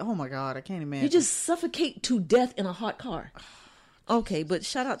die. Oh my God, I can't imagine. You just suffocate to death in a hot car. Okay, but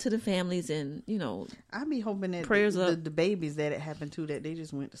shout out to the families and, you know. I be hoping that prayers the babies that it happened to, that they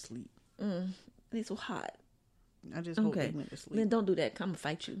just went to sleep. They so hot. hope they went to sleep. Then don't do that. I'm gonna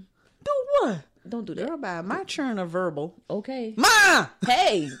fight you. Do what? Don't do that. Girl, by my churn of verbal. Okay. Ma!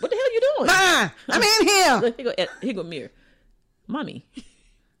 Hey, what the hell you doing? Ma! I'm in here. Here go Mir. Mommy.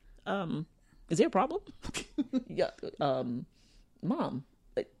 Is there a problem? Yeah. Mom,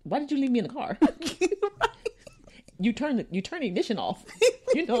 why did you leave me in the car? You turn the ignition off.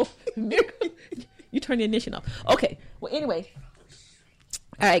 You know, you turn the ignition off. Okay. Well, anyway.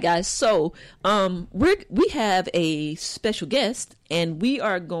 All right, guys. So, we have a special guest, and we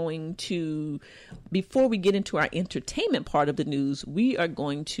are going to, before we get into our entertainment part of the news, we are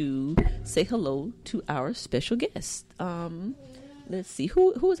going to say hello to our special guest. Let's see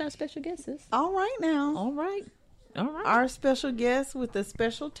who is our special guest. All right now. All right. Our special guest with a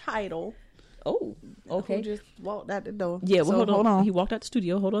special title. Oh, okay. Who just walked out the door. Yeah, well, hold on. He walked out the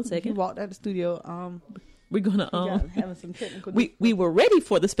studio. Hold on a second. He walked out the studio. We're gonna having some technical. We were ready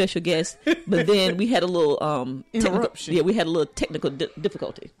for the special guest, but then we had a little interruption. We had a little technical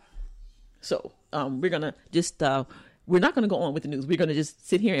difficulty. So we're gonna just we're not gonna go on with the news. We're gonna just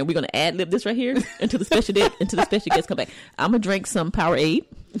sit here and we're gonna ad lib this right here until the special guest come back. I'm gonna drink some Powerade.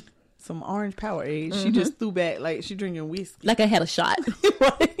 Some orange Powerade. She just threw back like she drinking whiskey. Like I had a shot.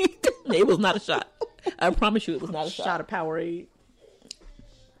 Right? It was not a shot. I promise you it was not a shot. Shot of Powerade.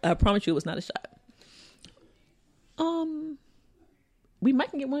 I promise you it was not a shot. We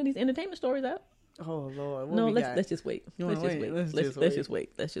might can get one of these entertainment stories out. Oh Lord! No, let's just wait. Let's just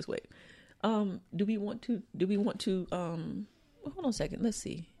wait. Do we want to? Hold on a second. Let's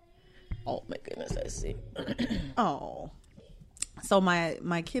see. Oh my goodness! Let's see. Oh, so my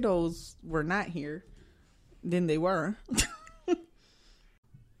kiddos were not here. Then they were.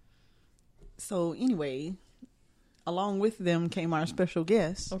 So anyway, along with them came our special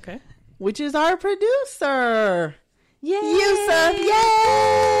guest. Okay. Which is our producer. Yay! Yusuf,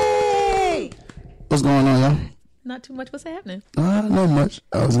 yay! What's going on, y'all? Not too much. What's happening? Not much.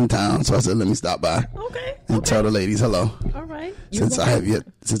 I was in town, so I said, let me stop by. Okay. And tell the ladies hello. All right. Since I have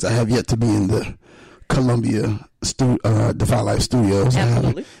yet to be in the Columbia Defy Life Studios.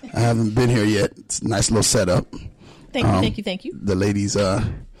 Absolutely. I haven't been here yet. It's a nice little setup. Thank you. The ladies,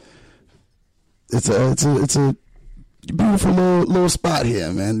 it's a beautiful little spot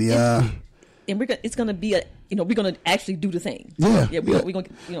here, man. And it's gonna be we're gonna actually do the thing. Yeah. We're gonna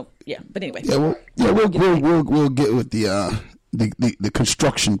But anyway. We'll get with the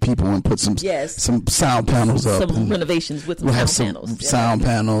construction people and put some sound panels up. Some renovations with we'll sound have panels. Sound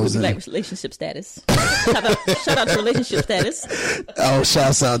panels. We'll be like relationship status. shout out to relationship status. Oh,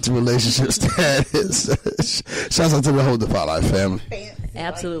 shouts out to relationship status. Shouts out to the whole Defy Life family.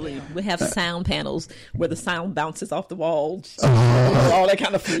 Absolutely. We have sound panels where the sound bounces off the walls. All that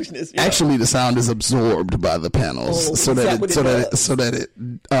kind of foolishness. Actually, the sound is absorbed by the panels so that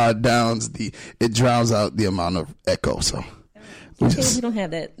it drowns out the amount of echo. So we don't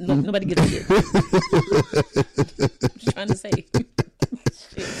have that. Nobody gets it. Just trying to say.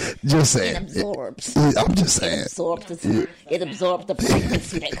 Just saying. It absorbs. I'm just saying. It absorbs the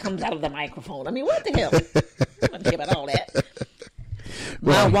frequency that comes out of the microphone. I mean, what the hell? I don't care about all that.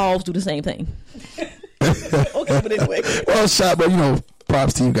 My walls do the same thing. Okay, but anyway. Well,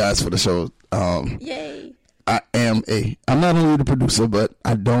 props to you guys for the show. Yay. I'm not only the producer, but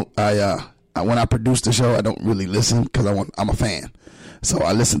when I produce the show, I don't really listen because I'm a fan. So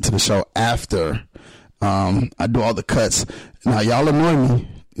I listen to the show after I do all the cuts. Now y'all annoy me,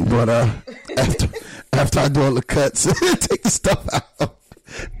 but after I do all the cuts, take the stuff out,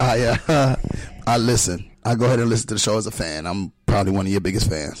 I listen. I go ahead and listen to the show as a fan. I'm probably one of your biggest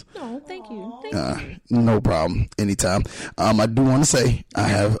fans. No, thank you. No problem. Anytime. I do want to say I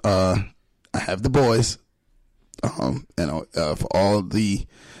have the boys. For all I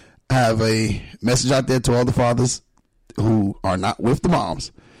have a message out there to all the fathers who are not with the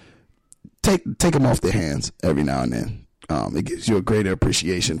moms. Take them off their hands every now and then. It gives you a greater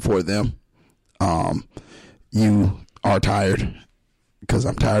appreciation for them. You are tired because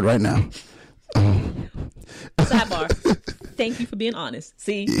I'm tired right now. Sidebar. Thank you for being honest.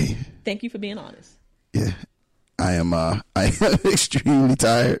 See, Thank you for being honest. Yeah, I am extremely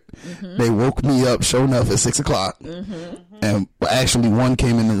tired. Mm-hmm. They woke me up, sure enough, at 6:00, and actually one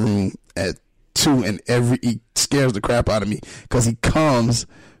came in the room at 2, and he scares the crap out of me because he comes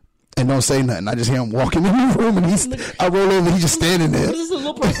and don't say nothing. I just hear him walking in the room, and I roll over, and he's just standing there. This is a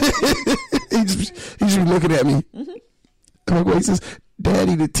little person. he's just looking at me. Mm-hmm. He says,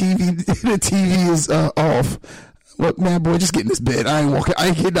 "Daddy, the TV is off." What, man, boy, just get in this bed. I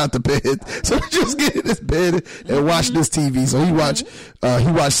ain't getting out the bed. So just get in this bed and watch this TV. So he watched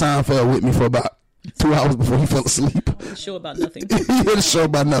Seinfeld with me for about 2 hours before he fell asleep. A show about nothing. He had a show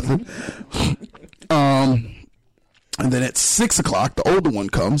about nothing. And then at 6 o'clock, the older one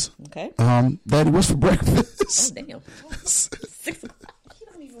comes. Okay. Daddy, what's for breakfast? Oh, damn. 6 o'clock. He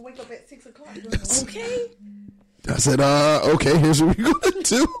don't even wake up at 6 o'clock. Okay. I said, okay, here's what we're going to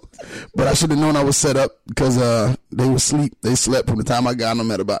do. But I should have known I was set up because they were asleep. They slept from the time I got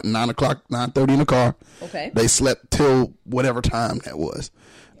them at about 9 o'clock, 9:30 in the car. Okay. They slept till whatever time that was.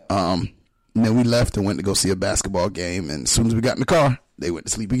 And then we left and went to go see a basketball game. And as soon as we got in the car, they went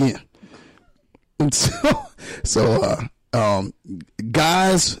to sleep again. And so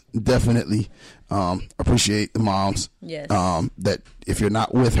guys definitely appreciate the moms. Yes. That if you're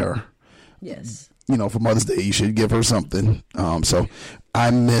not with her. Yes. You know, for Mother's Day, you should give her something. So I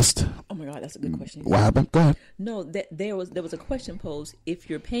missed. Oh my God, that's a good question. What happened? Go ahead. No, there was a question posed. If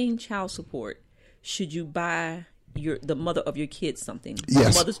you're paying child support, should you buy the mother of your kids something?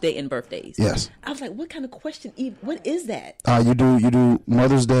 Yes. Mother's Day and birthdays. Yes. I was like, what kind of question? What is that? You do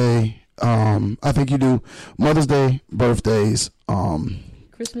Mother's Day. I think you do Mother's Day, birthdays,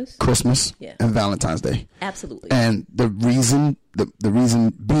 Christmas, yeah, and Valentine's Day. Absolutely. And the reason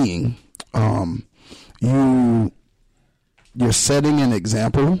being, you're setting an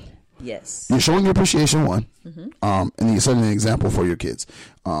example. Yes. You're showing your appreciation, one, and then you're setting an example for your kids,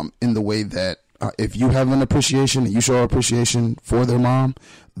 in the way that if you have an appreciation and you show appreciation for their mom,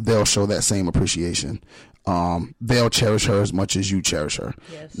 they'll show that same appreciation. They'll cherish her as much as you cherish her.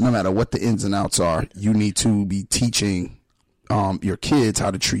 Yes. No matter what the ins and outs are, you need to be teaching your kids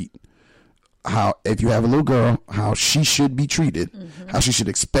how to treat. How, if you have a little girl, how she should be treated, how she should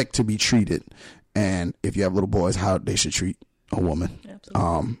expect to be treated, and if you have little boys, how they should treat a woman.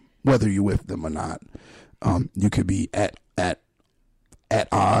 Absolutely. Whether you're with them or not, you could be at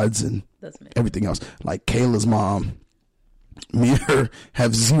odds and everything else. Like Kayla's mom, me and her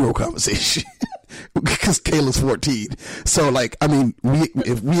have zero conversation because Kayla's 14. So like, I mean,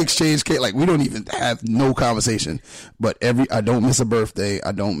 if we exchange Kayla, like we don't even have no conversation. But I don't miss a birthday.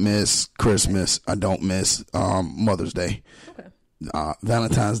 I don't miss Christmas. I don't miss Mother's Day. Okay.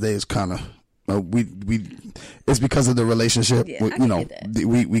 Valentine's Day is kind of it's because of the relationship. Yeah,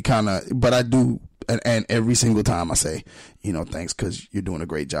 we kind of, but I do, and every single time I say, thanks because you're doing a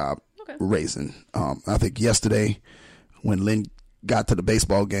great job raising. I think yesterday when Lynn got to the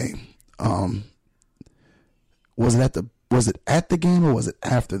baseball game, was it at the game or was it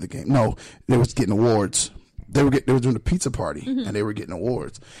after the game? No, they was getting awards. They were doing a pizza party and they were getting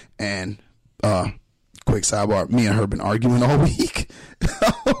awards. And quick sidebar, me and her been arguing all week.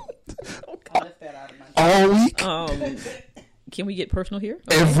 All week. Can we get personal here?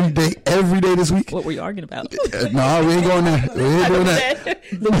 Okay. Every day this week. What were you arguing about? No, we ain't going there. We ain't doing that.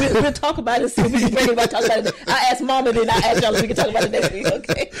 We'll talk about it. See if we can bring it back. Talk about it. I asked Mama, then I asked y'all if we can talk about it next week.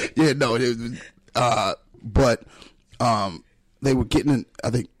 Okay. Yeah, no. But they were getting. I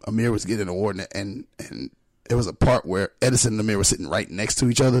think Amir was getting an award, and there was a part where Edison and Amir were sitting right next to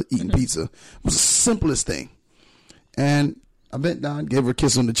each other eating pizza. It was the simplest thing, and I bent down, gave her a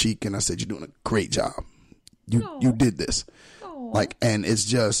kiss on the cheek, and I said, "You're doing a great job. You did this." Like, and it's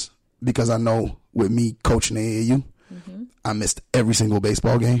just because I know with me coaching AAU, I missed every single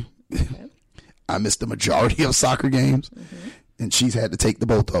baseball game. Okay. I missed the majority of soccer games, and she's had to take the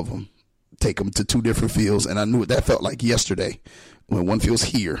both of them, take them to two different fields, and I knew what that felt like yesterday when one field's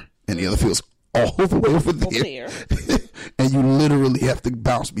here and the other field's all the way over there. And you literally have to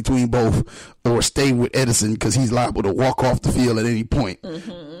bounce between both or stay with Edison because he's liable to walk off the field at any point.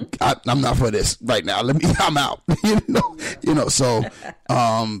 I'm not for this right now. I'm out. So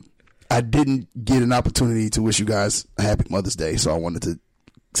I didn't get an opportunity to wish you guys a happy Mother's Day. So I wanted to,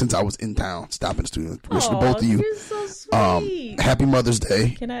 since I was in town, stop in the studio, wish to both of you. You're so sweet. Happy Mother's Day.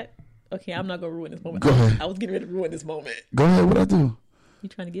 Can I? Okay, I'm not going to ruin this moment. Go ahead. I was getting ready to ruin this moment. Go ahead. What'd I do? You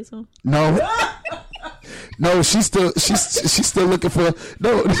trying to get some? No. No, she's still looking for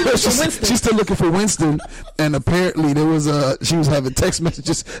she's still looking for Winston, and apparently she was having text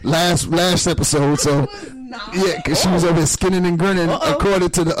messages last episode. So yeah, because she was over there skinning and grinning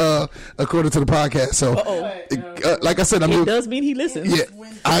according to the podcast. So like I said, it does mean he listens. Yeah,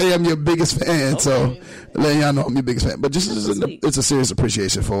 I am your biggest fan. So letting y'all know I'm your biggest fan. But just it's a serious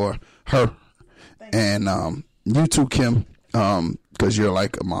appreciation for her and you too, Kim. Because you're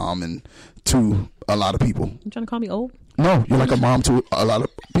like a mom and to a lot of people. You trying to call me old? No, you're like a mom to a lot of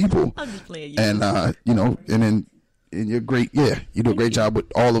people. I'm just playing you. And and you're great. Yeah, you do a great job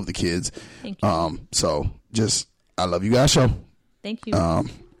with all of the kids. Thank you. So I love you guys' show. Thank you.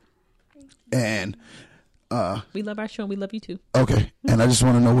 And we love our show and we love you too. Okay. And I just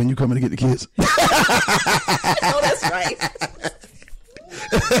want to know when you coming to get the kids. Oh, that's right.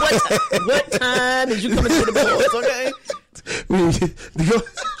 What time is you coming to the boys? Okay.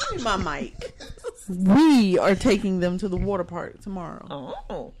 My mic. We are taking them to the water park tomorrow.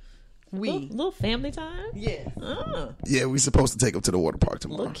 Oh. We. Little family time? Yeah. Yeah, we supposed to take them to the water park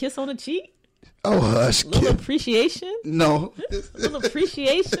tomorrow. Little kiss on the cheek? Oh, hush. Little Kim. appreciation? No. Little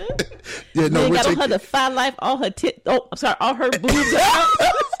appreciation? Yeah, no. Then We're got on taking... her the 5 Life, all her all her boobs out.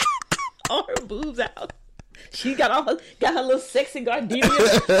 All her boobs out. She got her little sexy gardenia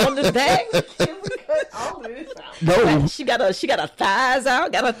on the back. No. She got her thighs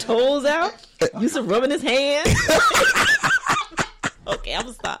out, got her toes out. Used to rubbing his hand. Okay, I'm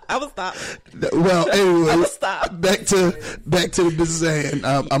gonna stop. Well, anyway, stop. Back to the business at hand.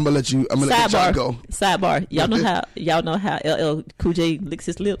 I'm gonna let y'all go. Sidebar. Y'all know how LL Cool J licks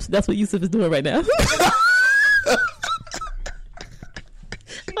his lips. That's what Yusuf is doing right now.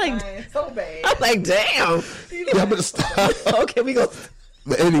 Like, so bad. I'm like, damn. Y'all better stop. Okay, we go.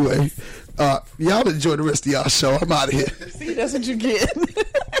 But anyway, y'all enjoy the rest of y'all show. I'm out of here. See, that's what you get.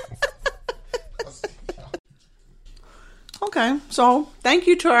 Okay, so thank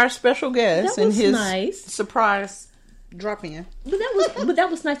you to our special guest That was and his nice. surprise drop in. But that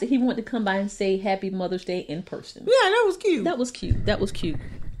was nice that he wanted to come by and say Happy Mother's Day in person. Yeah, that was cute. That was cute.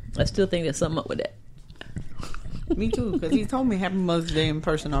 I still think there's something up with that. Me too, because he told me Happy Mother's Day in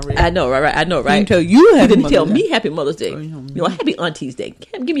person already. I know, right? I know, right? He didn't tell you He didn't Mother's tell Day. me Happy Mother's Day. Happy Auntie's Day.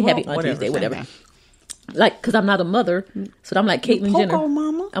 Give me Happy Auntie's Day, whatever. Like, because I'm not a mother, so I'm like Caitlyn Jenner. Poco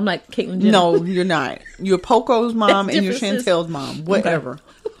mama? I'm like Caitlyn Jenner. No, you're not. You're Poco's mom and you're Differences. Chantel's mom. Whatever.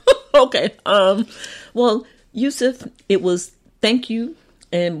 Okay. Well, Yusuf, it was thank you,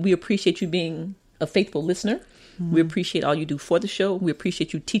 and we appreciate you being a faithful listener. Mm-hmm. We appreciate all you do for the show. We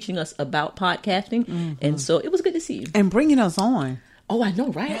appreciate you teaching us about podcasting, and so it was good to see you and bringing us on. Oh, I know,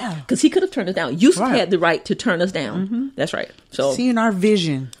 right? Because he could have turned us down. Yusuf had the right to turn us down. Mm-hmm. That's right. So seeing our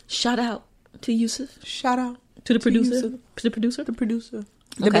vision. Shout out to Yusuf. Shout out to the producer. Yusuf. To the producer. The producer.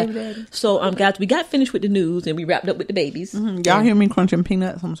 The Okay. baby daddy. So, guys, we got finished with the news and we wrapped up with the babies. Mm-hmm. Y'all hear me crunching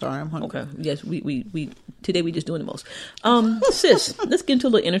peanuts? I'm sorry, I'm hungry. Okay. Yes, we today we just doing the most. Sis, let's get into a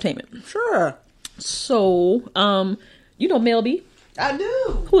little entertainment. Sure. So, you know Mel B? I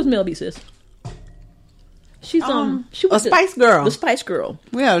do. Who is Mel B, sis? She's she was a Spice Girl. The Spice Girl.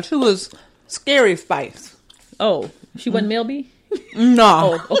 Yeah, she was Scary Spice. Oh, she wasn't Mel B?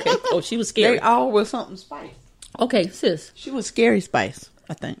 No. Oh, okay. Oh, she was scary. They all was something Spice. Okay, sis. She was Scary Spice,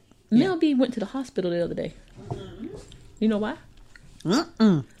 I think. Mel B went to the hospital the other day. You know why?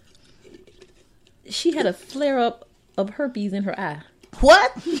 She had a flare up of herpes in her eye.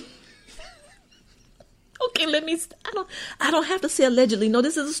 What? Okay, I don't have to say allegedly. No,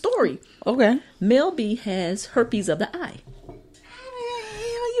 this is a story. Okay. Mel B has herpes of the eye.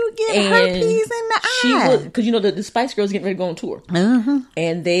 You get herpes in the eye. Because you know the Spice Girls getting ready to go on tour,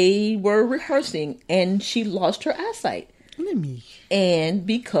 and they were rehearsing, and she lost her eyesight. And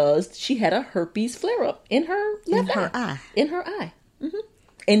because she had a herpes flare up in her left eye. In her eye. Mm-hmm.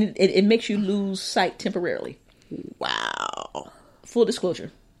 And it makes you lose sight temporarily. Wow. Full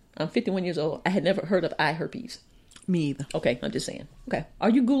disclosure, I'm 51 years old. I had never heard of eye herpes. Me either. Okay, I'm just saying. Okay,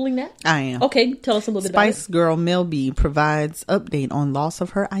 are you Googling that? I am. Okay, tell us a little bit about it. Spice Girl Mel B provides update on loss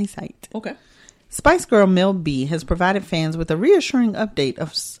of her eyesight. Okay. Spice Girl Mel B has provided fans with a reassuring update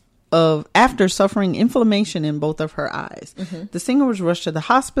of after suffering inflammation in both of her eyes. Mm-hmm. The singer was rushed to the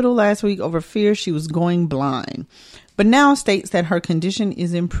hospital last week over fear she was going blind, but now states that her condition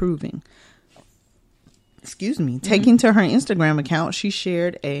is improving. Taking to her Instagram account, she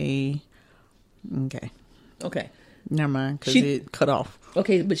shared a... Okay. Never mind, because it cut off.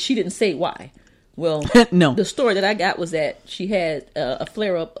 Okay, but she didn't say why. Well, no. The story that I got was that she had a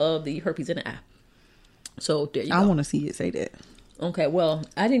flare-up of the herpes in the eye. So there you go. I want to see it say that. Okay, well,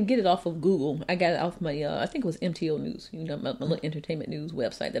 I didn't get it off of Google. I got it off my, I think it was MTO News. You know, my little entertainment news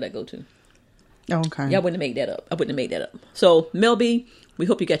website that I go to. Okay. Yeah, I wouldn't have made that up. So, Mel B, we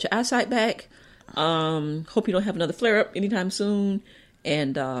hope you got your eyesight back. Hope you don't have another flare-up anytime soon.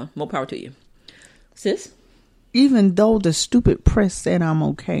 And more power to you. Sis? Even though the stupid press said I'm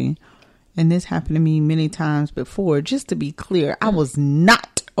okay, and this happened to me many times before, just to be clear, I was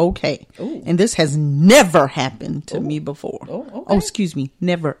not okay. Ooh. And this has never happened to me before. Oh, okay. Oh, excuse me.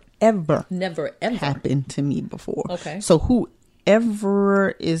 Never, ever. Never, ever. Happened to me before. Okay. So whoever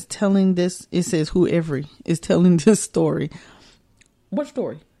is telling this, it says whoever is telling this story. What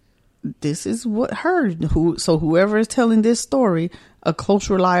story? This is what so whoever is telling this story, a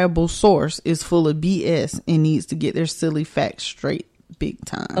close, reliable source, is full of BS and needs to get their silly facts straight big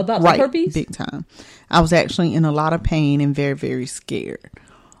time. About the herpes? Big time. I was actually in a lot of pain and very, very scared.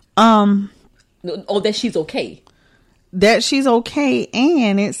 That she's okay. That she's okay.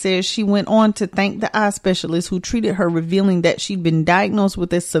 And it says she went on to thank the eye specialist who treated her, revealing that she'd been diagnosed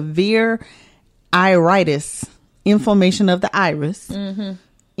with a severe iritis, inflammation of the iris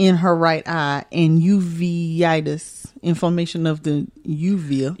in her right eye, and uveitis, inflammation of the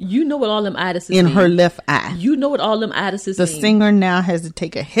uvea. You know what all them itises in mean. her left eye. You know what all them itises The mean. singer now has to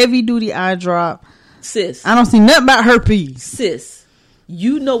take a heavy duty eye drop. Sis. I don't see nothing about herpes. Sis,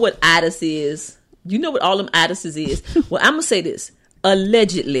 you know what itis is. You know what all them itises is. Well, I'm going to say this.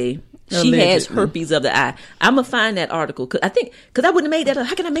 Allegedly, she has herpes of the eye. I'm going to find that article. Because I wouldn't have made that up.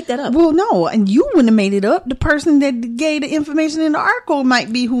 How can I make that up? Well, no, and you wouldn't have made it up. The person that gave the information in the article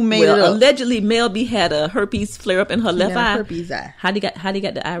might be who made it up. Allegedly, Mel B had a herpes flare up in her left eye. Herpes eye. How they got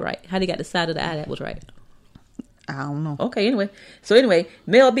the eye right? How they got the side of the eye that was right? I don't know. Okay, anyway,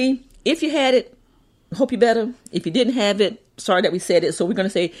 Mel B, if you had it, hope you better. If you didn't have it, sorry that we said it. So we're going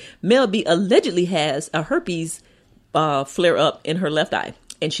to say Mel B allegedly has a herpes flare up in her left eye,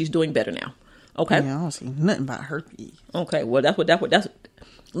 and she's doing better now. Okay. Yeah, I don't see nothing about herpes. Okay. Well, that's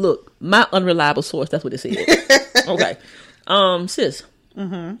look, my unreliable source. That's what it said. Okay. Sis,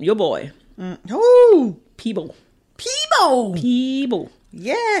 your boy. Who? Peeble. Peeble.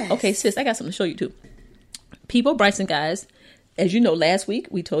 Yes. Okay, sis, I got something to show you too. Peeble Bryson, guys, as you know, last week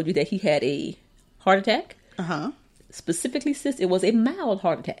we told you that he had a heart attack. Specifically, sis, it was a mild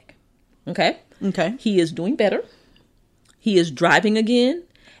heart attack. Okay. He is doing better. He is driving again,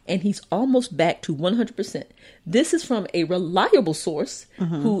 and he's almost back to 100%. This is from a reliable source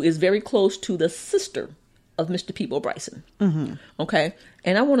who is very close to the sister of Mr. Peeble Bryson. Okay.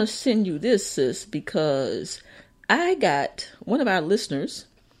 And I want to send you this, sis, because I got one of our listeners,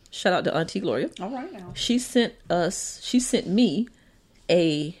 shout out to Auntie Gloria. All right now. She sent me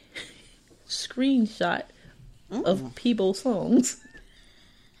a screenshot of Peeble songs.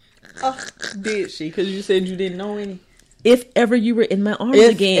 Did she? Because you said you didn't know any. If ever you were in my arms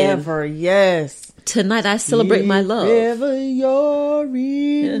again. If ever, yes. Tonight I celebrate my love. If ever you're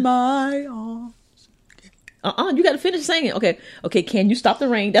in my arms. You got to finish singing. Okay. Can you stop the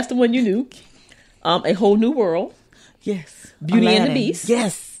rain? That's the one you knew. A Whole New World. Yes. Beauty Aladdin. and the Beast.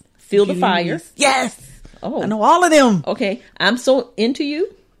 Yes. Feel the Fire. Yes. Oh, I know all of them. Okay. I'm So Into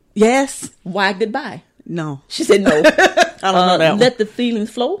You. Yes. Why Goodbye? No. She said no. I don't know that one. Let the Feelings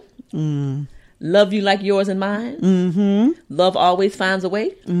Flow. Love You Like Yours and Mine. Love Always Finds a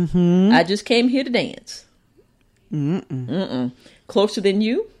Way. I Just Came Here to Dance. Closer Than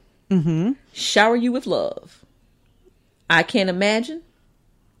You. Shower You with Love. I Can't Imagine.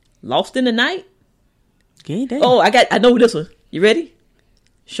 Lost in the Night. I know this one. You ready?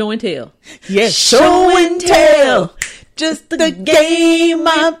 Show and Tell. Yes. Show and Tell. Just the game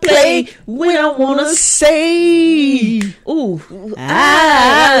I play when I want to say, ooh,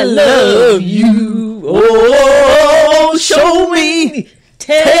 I love you. Oh, show me,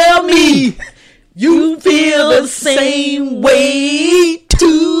 tell me, you feel the same way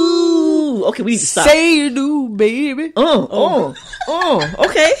too. Okay, we need to stop. Say you do, baby.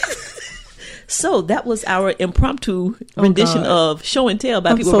 Okay. So that was our impromptu rendition of Show and Tell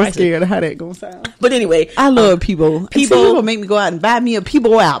by Peeble Bryson. I'm so scared of how that gonna sound. But anyway, I love Peeble. Peeble make me go out and buy me a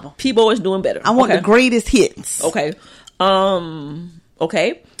Peeble album. Peeble is doing better. I want the greatest hits. Okay.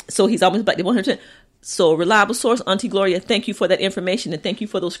 Okay. So he's almost back to 100%. So reliable source, Auntie Gloria, thank you for that information and thank you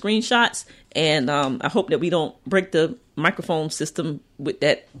for those screenshots. And I hope that we don't break the microphone system with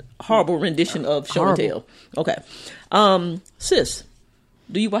that horrible rendition of Show and Tell. Okay. Sis,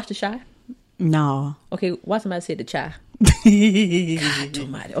 do you watch The Chi? No. Okay, why somebody said The Chi? God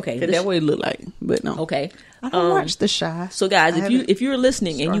almighty. Okay. That's what it look like, but no. Okay. I don't watch The Chi. So guys, if you're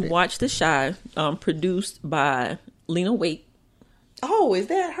listening and you watch The Chi, produced by Lena Waithe. Oh, is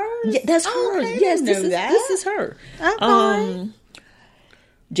that her? Yeah, that's her. Okay, Yes, this is her. Okay.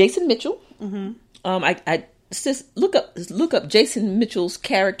 Jason Mitchell. I look up Jason Mitchell's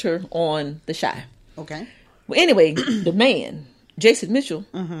character on The Chi. Okay. Well, anyway, the man, Jason Mitchell,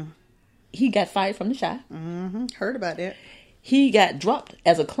 he got fired from The Chi. Heard about that. He got dropped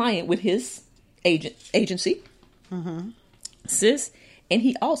as a client with his agency. Sis, and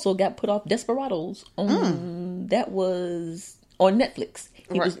he also got put off Desperados on that was on Netflix.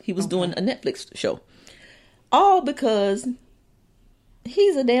 He was doing a Netflix show, all because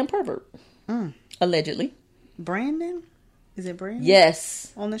he's a damn pervert, allegedly. Brandon, is it Brandon?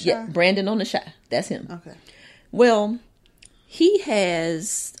 Yes, on The Chi. Yeah, Brandon on The Chi. That's him. Okay. Well, he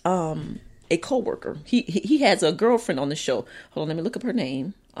has a coworker. He has a girlfriend on the show. Hold on, let me look up her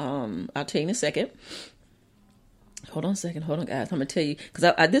name. I'll tell you in a second. Hold on a second. Hold on, guys. I'm gonna tell you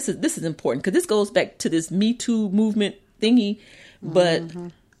because this is important because this goes back to this Me Too movement thingy. But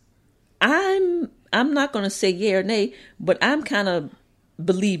I'm not gonna say yeah or nay, but I'm kind of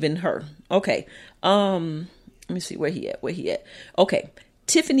believing her. Okay. Let me see where he at. Okay.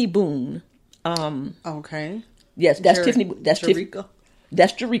 Tiffany Boone Okay. Yes, that's Tiffany. That's Jerrica.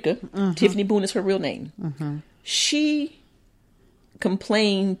 That's Jerrica. Tiffany Boone is her real name. She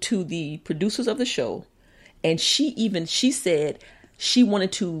complained to the producers of the show, and she said she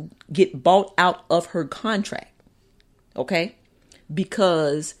wanted to get bought out of her contract. Okay,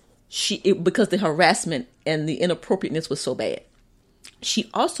 because because the harassment and the inappropriateness was so bad. She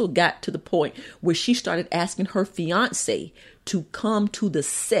also got to the point where she started asking her fiance to come to the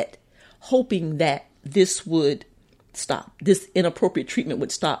set, hoping that this would stop. This inappropriate treatment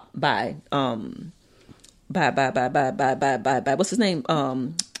would stop by what's his name?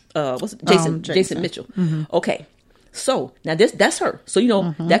 What's it? Jason Mitchell. Okay. So now that's her. So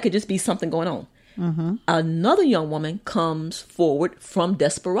that could just be something going on. Another young woman comes forward from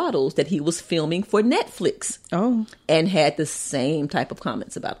Desperados that he was filming for Netflix. And had the same type of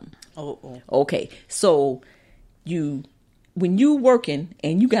comments about him. Okay. So when you working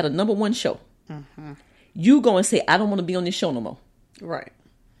and you got a #1 show, you go and say, I don't want to be on this show no more. Right.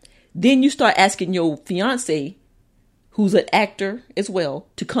 Then you start asking your fiance, who's an actor as well,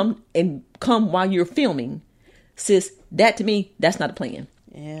 to come while you're filming. Sis, that to me, that's not a plan.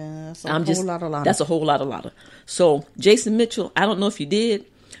 Yeah, that's a whole lot of. That's a whole lot of. So Jason Mitchell, I don't know if you did,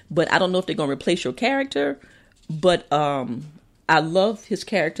 but I don't know if they're gonna replace your character. But I love his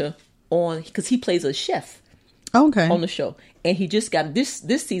character because he plays a chef. Okay. On the show, and he just got this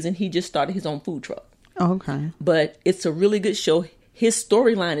season. He just started his own food truck. Okay. But it's a really good show. His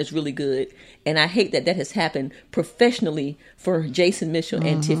storyline is really good, and I hate that has happened professionally for Jason Mitchell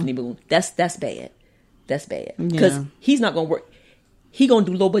and Tiffany Boone. That's bad. That's bad because he's not gonna work. He gonna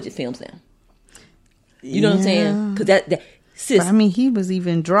do low budget films now. You know what I'm saying? Because sis, I mean, he was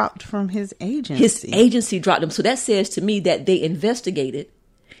even dropped from his agency. His agency dropped him, so that says to me that they investigated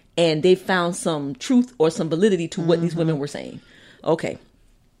and they found some truth or some validity to what these women were saying. Okay,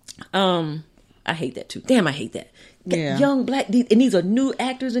 I hate that too. Damn, I hate that. Young black, and these are new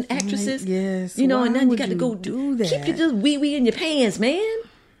actors and actresses. Yes, and then you got to go do that. Keep your just wee in your pants, man,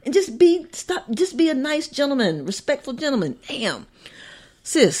 and just be a nice gentleman, respectful gentleman. Damn.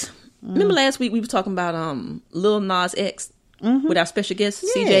 Sis, remember last week we was talking about Lil Nas X with our special guest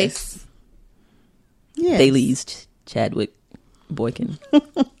CJ? Yes. Bailey's Chadwick Boykin,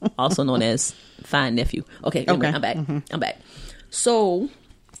 also known as Fine Nephew. Okay, anyway, I'm back. I'm back. So,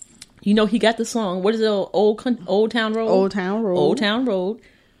 he got the song. What is it? Old Town Road. Old Town Road. Old Town Road.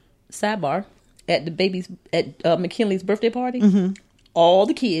 Sidebar at McKinley's birthday party. All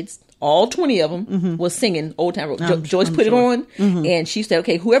the kids. All 20 of them was singing Old Town Road. Joyce put it on, and she said,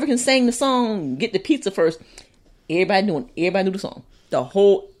 "Okay, whoever can sing the song, get the pizza first." Everybody knew the song.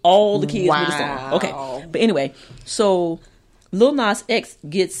 All the kids knew the song. Okay, but anyway, so Lil Nas X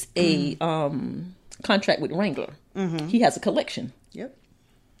gets a contract with Wrangler. He has a collection. Yep.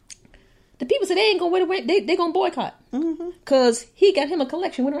 The people said they ain't gonna wear the they gonna boycott because he got him a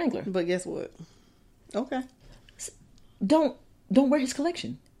collection with Wrangler. But guess what? Okay, don't wear his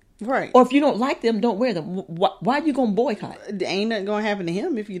collection. Right. Or if you don't like them, don't wear them. Why are you gonna boycott? Ain't nothing gonna happen to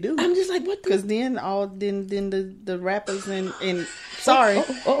him if you do. I'm just like, what? Because then the rappers and sorry,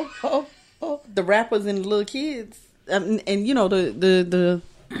 the rappers and the little kids, and the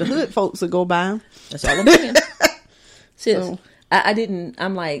hood folks will go by. That's all I'm saying. Sis, so, I didn't.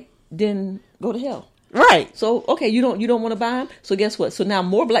 I'm like, then go to hell. Right. So okay, you don't want to buy them. So guess what? So now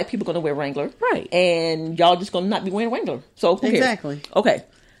more black people are gonna wear Wrangler. Right. And y'all just gonna not be wearing Wrangler. So who cares? Exactly. Okay.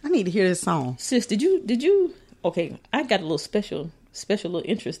 I need to hear this song. Sis, did you? Okay, I got a little special little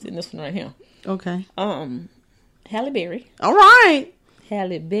interest in this one right here. Okay. Halle Berry. All right.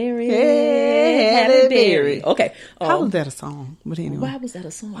 Halle Berry. Hey, Halle Berry. Okay. How was that a song? But anyway. Why was that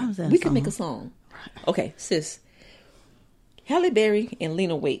a song? We could make a song. Okay, sis. Halle Berry and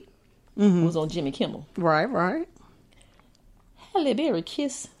Lena Waithe was on Jimmy Kimmel. Right. Halle Berry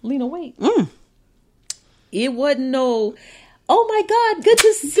kissed Lena Waithe. It wasn't no... Oh my God! Good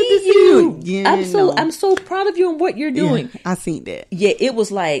to see you. Yeah, I'm so proud of you and what you're doing. Yeah, I seen that. Yeah, it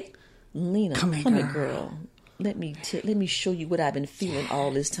was like, Lena, come here, girl. Let me show you what I've been feeling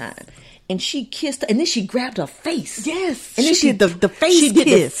all this time. And she kissed her, and then she grabbed her face. Yes, and then she did the face. She did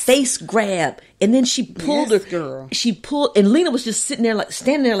the face grab, and then she pulled her. Girl. She pulled, and Lena was just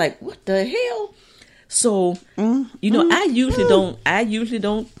standing there like, what the hell? So I usually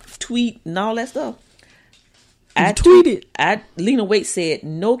don't tweet and all that stuff. I tweeted. Lena Waithe said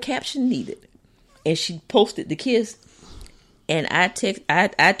no caption needed, and she posted the kiss. And I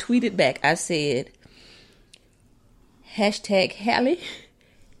tweeted back. I said, #Halle,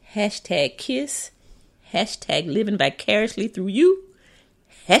 #kiss, #living vicariously through you,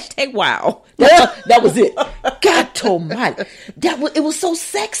 #wow. That was it. God almighty, it was so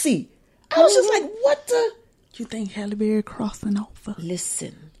sexy. I was just like, what the? You think Halle Berry crossing over?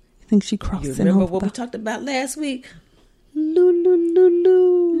 Listen. You think she crossing over? You remember what we talked about last week?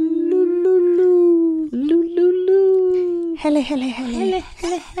 Halle.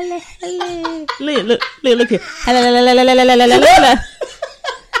 Look here.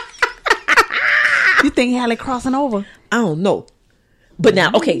 You think Halle crossing over? I don't know. But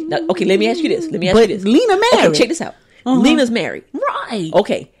now, okay, let me ask you this. Lena married. Okay, check this out. Lena's married. Right.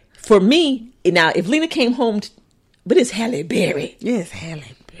 Okay. For me, now, if Lena came home, but it's Halle Berry. Yes, Halle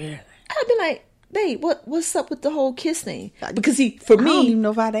Berry. I'd be like, babe, what's up with the whole kiss thing? Because for me, I don't even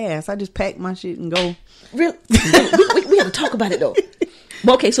know if I'd ask. I just pack my shit and go. Real, we have to talk about it though.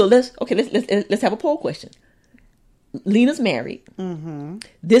 But okay, so let's have a poll question. Lena's married. Mm-hmm.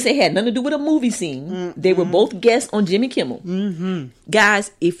 This ain't had nothing to do with a movie scene. Mm-hmm. They were both guests on Jimmy Kimmel. Mm-hmm.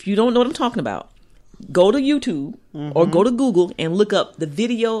 Guys, if you don't know what I'm talking about, go to YouTube or go to Google and look up the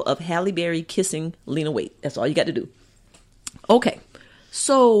video of Halle Berry kissing Lena Waithe. That's all you got to do. Okay,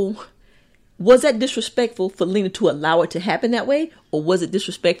 so was that disrespectful for Lena to allow it to happen that way, or was it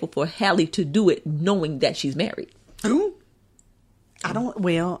disrespectful for Halle to do it knowing that she's married? I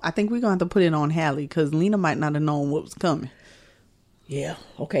think we're going to have to put it on Halle because Lena might not have known what was coming. Yeah,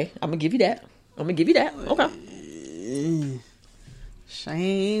 okay. I'm going to give you that. Okay.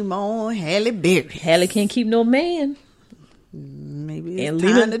 Shame on Halle Berry. Halle can't keep no man. Maybe it's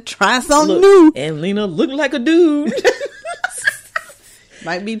time to try something new. And Lena looked like a dude.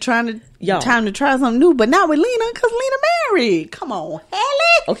 Might be time to try something new, but not with Lena because Lena married. Come on,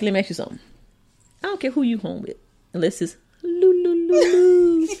 Halle. Okay, let me ask you something. I don't care who you home with, unless it's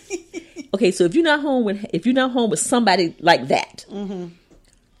Okay, so if you're not home with somebody like that, and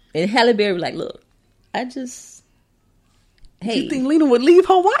Halle Berry like, look, hey, you think Lena would leave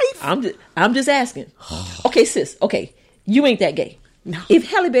her wife? I'm just asking. Okay, sis. Okay, you ain't that gay. No.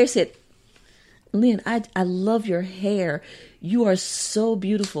 If Halle Berry said, Lynn, I love your hair. You are so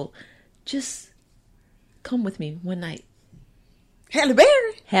beautiful. Just come with me one night. Halle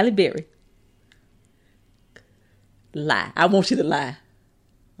Berry. Lie. I want you to lie.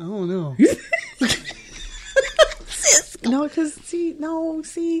 I don't know. No, because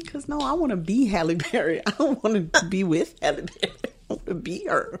I want to be Halle Berry. I don't want to be with Halle Berry. I want to be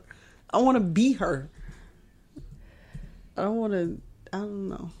her. I want to be her. I don't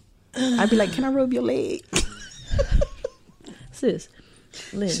know. I'd be like, can I rub your leg? Sis,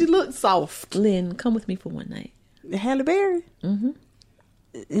 Lynn. She looked soft. Lynn, come with me for one night. Halle Berry? Mm-hmm.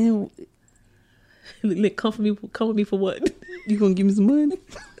 And Lynn, come with me for what? You gonna give me some money?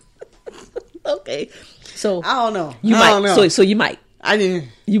 Okay. So I don't know. You might. So you might. I didn't.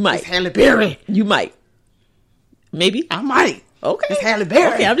 You might. It's Halle Berry. You might. Maybe. I might. Okay. It's Halle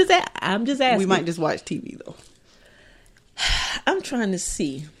Berry. Okay, I'm just asking. We might just watch TV though. I'm trying to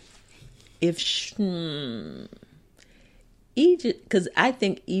see if Egypt, because I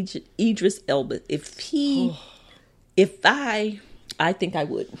think Idris Elba. I think I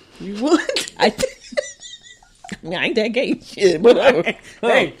would. You would? I ain't that gay. Shit, whatever.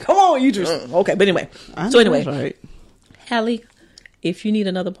 Hey, come on, Idris. Okay, but anyway. Right. Halle, if you need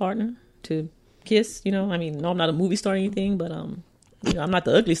another partner to kiss, no, I'm not a movie star or anything, but I'm not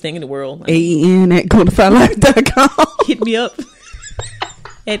the ugliest thing in the world. AEN@godifylife.com. Hit me up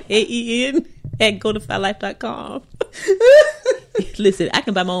at AEN@godifylife.com. Listen, I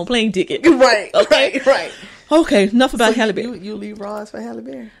can buy my own plane ticket. Right. Okay. Right. Okay, enough about Halle Berry. You leave Ross for Halle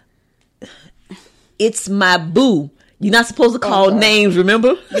Berry? It's my boo. You're not supposed to call names,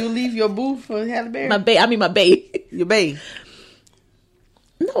 remember? You leave your boo for Halle Berry? My bae. Your bae?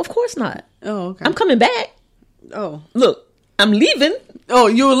 No, of course not. Oh, okay. I'm coming back. Oh. Look, I'm leaving. Oh,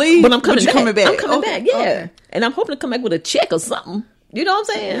 you'll leave? But I'm coming back. I'm coming back, yeah. Okay. And I'm hoping to come back with a check or something. You know what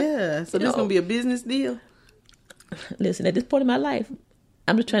I'm saying? Yeah. So this is going to be a business deal? Listen, at this point in my life,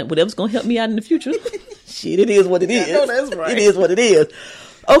 I'm just trying, whatever's going to help me out in the future. Shit, it is what it is. No, that's right. It is what it is.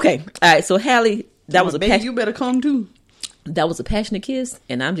 Okay. All right. So, Halle, that was a baby, you better come too. That was a passionate kiss,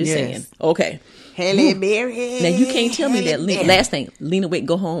 and I'm just saying, okay. Halle Berry. Now, you can't tell me that, last thing, Lena Waithe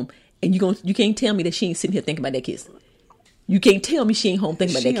go home, and you can't tell me that she ain't sitting here thinking about that kiss. You can't tell me she ain't home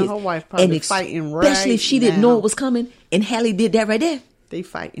thinking about that kiss. She and her wife probably fighting right now. Especially if she didn't know it was coming, and Halle did that right there. They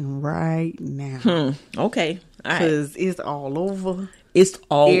fighting right now. Okay. All right. Because it's all over. It's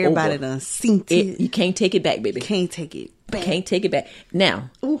all Everybody over. Done seen it. You can't take it back, baby. Can't take it back. Can't take it back. Now,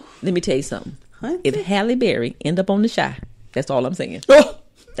 let me tell you something. Hunty? If Halle Berry end up on The Chi, that's all I'm saying.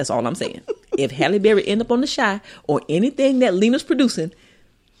 That's all I'm saying. If Halle Berry end up on The Chi or anything that Lena's producing,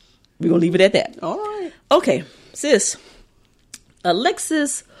 we're going to leave it at that. All right. Okay, sis.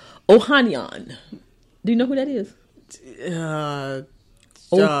 Alexis Ohanian. Do you know who that is?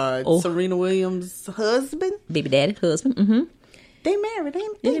 Serena Williams' husband, baby daddy, husband. Mm-hmm. They married.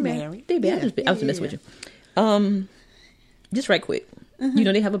 They married. They married. I was messing with you. Just right quick. You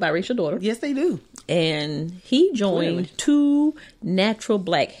know they have a biracial daughter. Yes, they do. And he joined 2 natural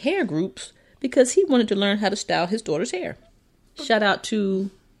black hair groups because he wanted to learn how to style his daughter's hair. Shout out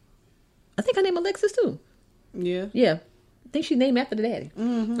to, I think her name Alexis too. Yeah. Yeah. I think she's named after the daddy.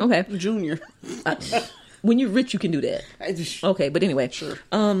 Mm-hmm. Okay. Junior. When you're rich, you can do that. Okay, but anyway. Sure.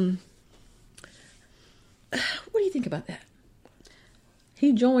 What do you think about that?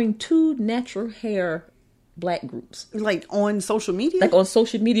 He joined 2 natural hair black groups, like on social media, or I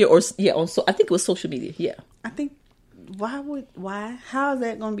think it was social media. Yeah, I think why? How is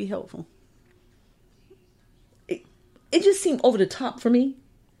that going to be helpful? It just seemed over the top for me.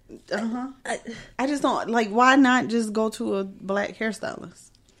 I just don't like. Why not just go to a black hairstylist?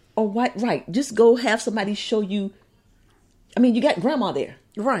 Or what? Right, just go have somebody show you. I mean, you got grandma there,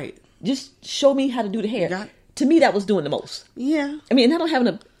 right? Just show me how to do the hair. To me, that was doing the most. Yeah. I mean, I don't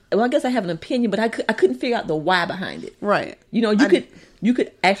have I guess I have an opinion, but I couldn't figure out the why behind it. Right. You know, you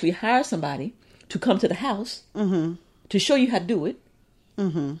could actually hire somebody to come to the house to show you how to do it.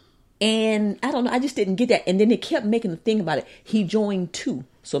 Mm-hmm. And I don't know, I just didn't get that. And then they kept making the thing about it. He joined 2,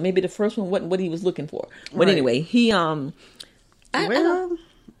 so maybe the first one wasn't what he was looking for. But anyway, he I'm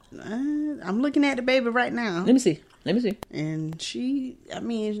looking at the baby right now. Let me see. And she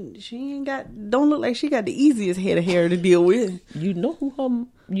ain't don't look like she got the easiest head of hair to deal with. You know who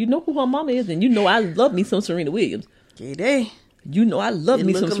her mama is, and you know I love me some Serena Williams. Gay. You know I love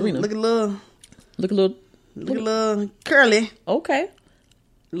me some Serena. Look a little curly. Okay.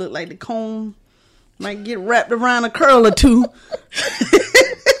 Look like the comb might get wrapped around a curl or 2.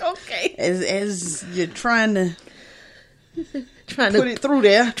 Okay. As you're trying to put it through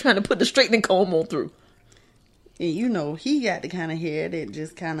there, trying to put the straightening comb on through. And you know, he got the kind of hair that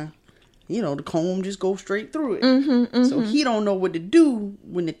just kind of, the comb just goes straight through it. So he don't know what to do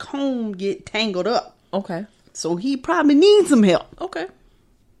when the comb get tangled up. Okay. So he probably needs some help. Okay.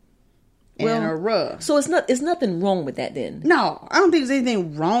 And a rub. So it's nothing wrong with that then? No, I don't think there's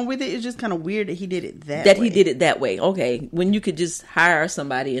anything wrong with it. It's just kind of weird that he did it he did it that way. Okay. When you could just hire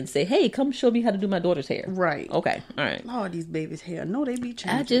somebody and say, hey, come show me how to do my daughter's hair. Right. Okay. All right. Lord, these babies' hair. No, they be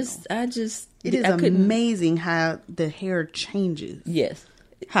changing. It is amazing how the hair changes. Yes.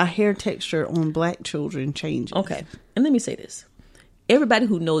 How hair texture on black children changes. Okay. And let me say this. Everybody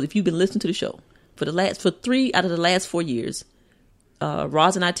who knows, if you've been listening to the show for 3 out of the last 4 years,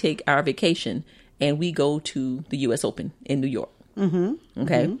 Roz and I take our vacation and we go to the U.S. Open in New York. Mm-hmm.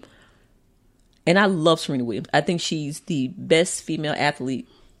 Okay. Mm-hmm. And I love Serena Williams. I think she's the best female athlete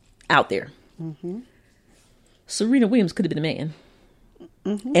out there. Mm-hmm. Serena Williams could have been a man.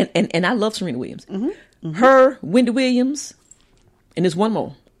 Mm-hmm. And I love Serena Williams. Mm-hmm. Mm-hmm. Her, Wendy Williams, and there's one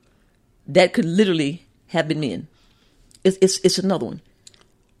more that could literally have been men. It's another one.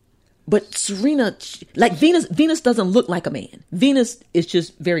 But Serena, like Venus doesn't look like a man. Venus is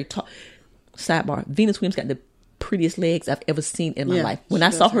just very tall. Sidebar, Venus Williams got the prettiest legs I've ever seen in my life. When I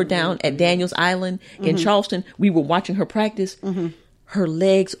saw her down at Daniels Island in Charleston, we were watching her practice. Mm-hmm. Her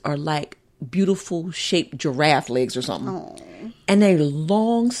legs are like beautiful shaped giraffe legs or something. Aww. And they're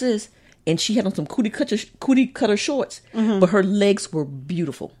long, sis. And she had on some cootie cutter shorts. Mm-hmm. But her legs were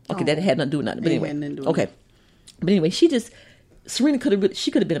beautiful. Okay, that had nothing to do with nothing. But anyway, okay. But anyway, Serena could have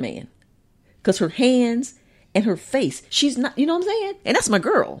been a man. Because her hands and her face, she's not, you know what I'm saying? And that's my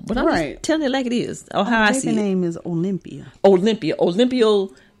girl. But I'm just telling it like it is. Or how I see it. Her name is Olympia. Olympia.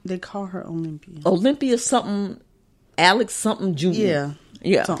 They call her Olympia. Olympia something, Alex something Jr.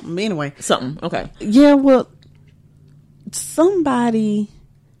 Yeah. Something. Anyway. Something. Okay. Yeah, well, somebody,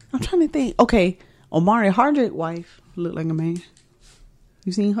 I'm trying to think. Okay. Omari Hardwick's wife looked like a man.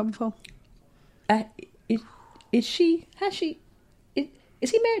 You seen her before? Is she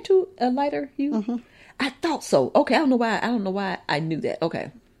he married to a lighter hue? Mm-hmm. I thought so. Okay, I don't know why I knew that.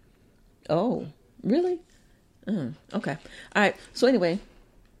 Okay. Oh, really? Okay. All right. So anyway.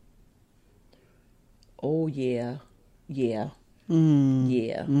 Oh yeah. Yeah.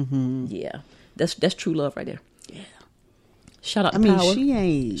 Yeah. Mm-hmm. Yeah. That's true love right there. Yeah. Shout out to Power. She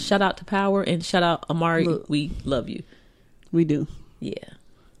ain't. Shout out to Power and shout out Amari. Look, we love you. We do. Yeah.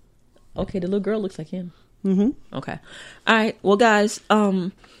 Okay, the little girl looks like him. Mm-hmm. Okay. All right. Well, guys,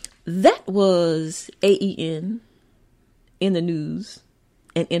 that was AEN in the news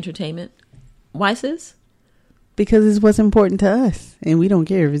and entertainment. Why, sis? Because it's what's important to us, and we don't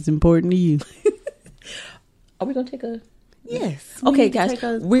care if it's important to you. Are we gonna take a? Yes. Okay, guys,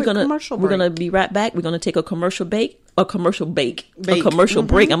 we're gonna be right back. We're gonna take a commercial break. I must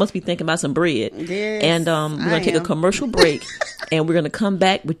be thinking about some bread. Yes, and we're gonna take a commercial break, and we're gonna come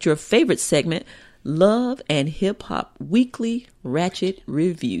back with your favorite segment, Love and Hip Hop Weekly Ratchet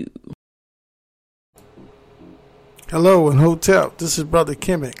Review. Hello and Hotep. This is Brother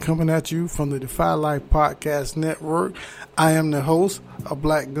Kemet coming at you from the Defy Life Podcast Network. I am the host of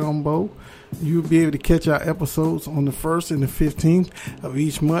Black Gumbo. You'll be able to catch our episodes on the 1st and the 15th of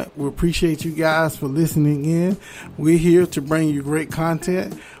each month. We appreciate you guys for listening in. We're here to bring you great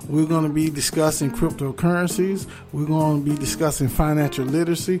content. We're going to be discussing cryptocurrencies. We're going to be discussing financial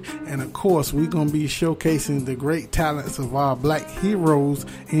literacy. And of course, we're going to be showcasing the great talents of our black heroes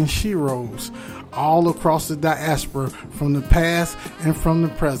and sheroes all across the diaspora, from the past and from the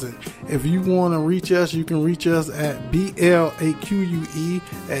present. If you want to reach us, you can reach us at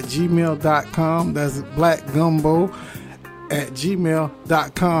blaqe@gmail.com. That's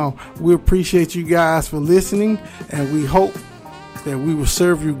blackgumbo@gmail.com. We appreciate you guys for listening, and we hope that we will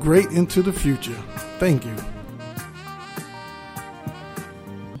serve you great into the future. Thank you.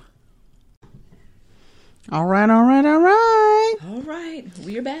 All right.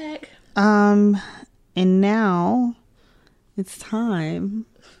 We're back. And now it's time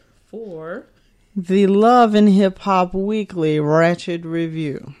for the Love and Hip Hop Weekly Ratchet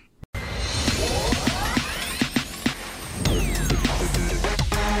Review.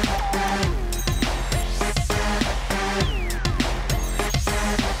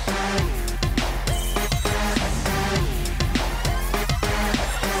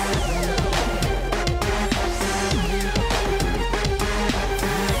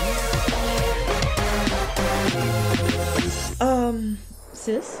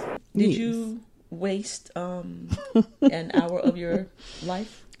 Sis, did you waste an hour of your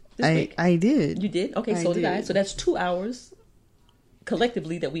life this week? I did. You did? Okay, so did I. So that's 2 hours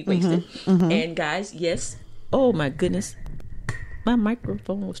collectively that we wasted. Mm-hmm. And guys, yes. Oh my goodness. My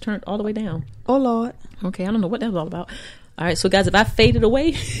microphone was turned all the way down. Oh Lord. Okay, I don't know what that was all about. All right, so guys, if I faded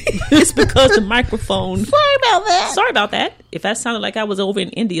away, it's because the microphone. Sorry about that. If that sounded like I was over in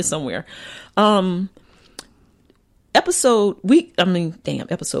India somewhere. Episode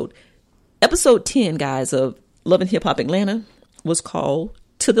 10, guys, of Love and Hip Hop Atlanta was called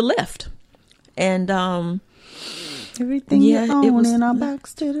To the Left. And everything you own in our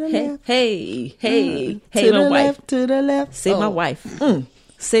box to the left. Hey, to my the wife. Left, to the left. Say my wife.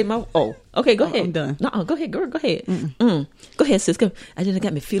 Say my okay, go ahead. I'm done. No, go ahead, girl. Go ahead. Go ahead, sis. Go. I just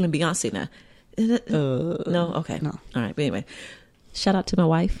got me feeling Beyonce now. No, okay. No. All right, but anyway. Shout out to my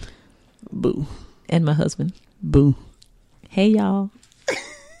wife. Boo. And my husband. Boo. Hey, y'all.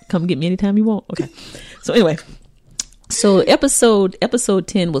 Come get me anytime you want. Okay. So anyway. So episode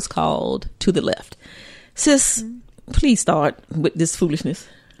 10 was called To the Left. Sis, please start with this foolishness.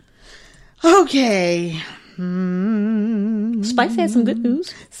 Okay. Spice had some good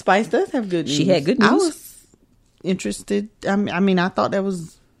news. Spice does have good news. She had good news. I was interested. I mean, I thought that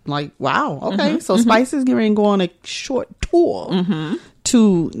was like, wow. Okay. So Spice is going to go on a short tour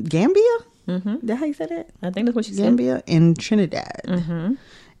to Gambia. Is that how you said it? I think that's what she said. Gambia and Trinidad.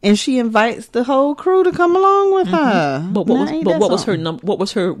 And she invites the whole crew to come along with her. But what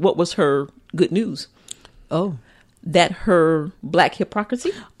was her good news? Oh, that her Black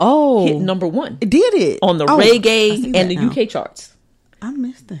Hypocrisy hit #1. Did it on the reggae and the UK charts? I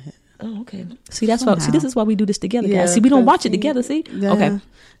missed that. Oh, okay. See, that's why. See, this is why we do this together, guys. See, we don't watch it together. See, okay.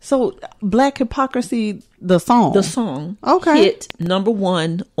 So, Black Hypocrisy, the song, hit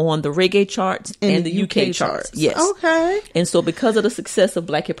 #1 on the reggae charts and the UK charts. Yes. Okay. And so, because of the success of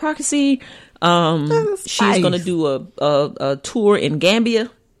Black Hypocrisy, she's going to do a tour in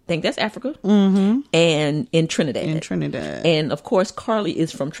Gambia. I think that's Africa. And in Trinidad. And of course, Carly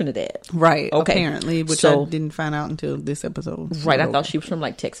is from Trinidad. Right. Okay. Apparently, which I didn't find out until this episode. Right. I thought she was from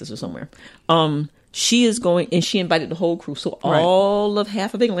like Texas or somewhere. She is going, and she invited the whole crew. So all of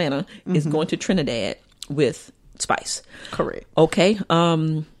half of Atlanta is going to Trinidad with Spice. Correct. Okay.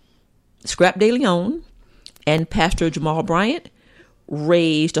 Scrap De Leon and Pastor Jamal Bryant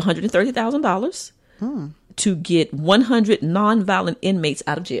raised $130,000 to get 100 nonviolent inmates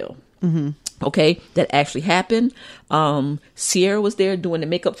out of jail. Okay, that actually happened. Sierra was there doing the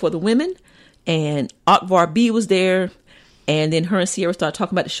makeup for the women, and Akbar B was there, and then her and Sierra started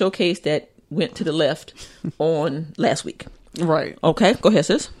talking about the showcase that went to the left on last week. Right. Okay, go ahead,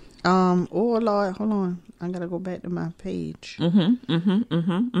 sis. Oh Lord, hold on. I gotta go back to my page. You want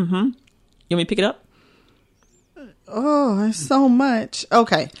me to pick it up? Oh, it's so much.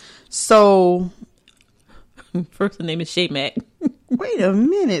 Okay, so first the name is Shay Mac. Wait a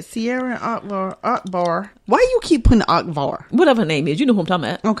minute, Sierra and Akbar. Why you keep putting Akbar? Whatever her name is, you know who I'm talking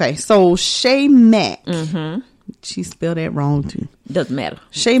about. Okay, so Shay Mack. She spelled that wrong too. Doesn't matter.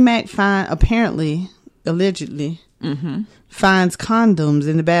 Shay Mack allegedly finds condoms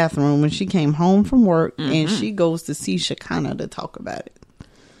in the bathroom when she came home from work, and she goes to see Shekinah to talk about it.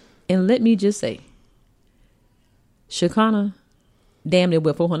 And let me just say, Shekinah damn near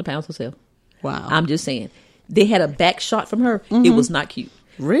weighed 400 pounds herself. Wow. I'm just saying. They had a back shot from her. It was not cute.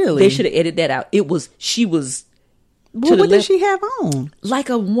 Really? They should have edited that out. She was. What did she have on? Like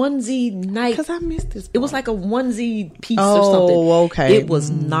a onesie night. Because I missed this part. It was like a onesie piece or something. Oh, okay. It was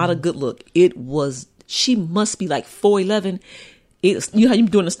not a good look. It was. She must be like 4'11". It's, you know how you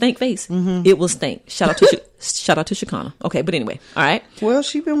doing a stank face? It was stank. Shout out to Shekinah. Okay, but anyway, all right. Well,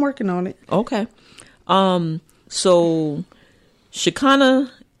 she's been working on it. Okay. So Shekinah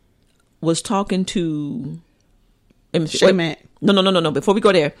was talking to Shay Mack. No. Before we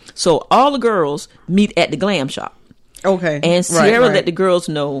go there, so all the girls meet at the glam shop. Okay. And Sierra let the girls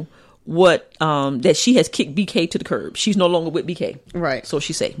know what that she has kicked BK to the curb. She's no longer with BK. Right. So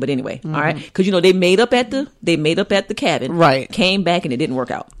she say. But anyway, all right, because they made up at the cabin. Right. Came back and it didn't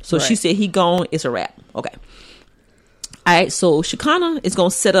work out. So she said he gone. It's a wrap. Okay. All right. So Shekinah is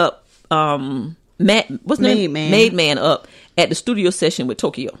gonna set up Made Man up at the studio session with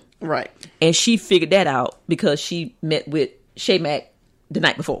Tokyo. Right. And she figured that out because she met with Shay Mack the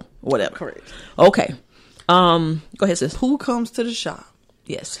night before or whatever. Correct. Okay. Go ahead, sis. Who comes to the shop?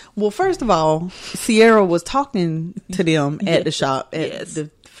 Yes. Well, first of all, Sierra was talking to them at the shop, at the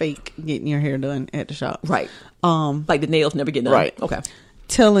fake getting your hair done at the shop. Right. Like the nails never get done. Right. Okay.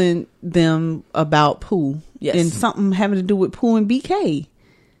 Telling them about Pooh. Yes. And something having to do with Pooh and BK.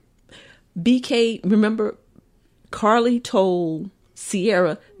 BK, remember, Carly told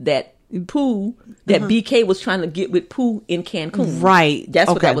Sierra that BK was trying to get with Pooh in Cancun. Right. That's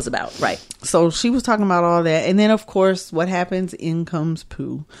what that was about. Right. So she was talking about all that. And then, of course, what happens? In comes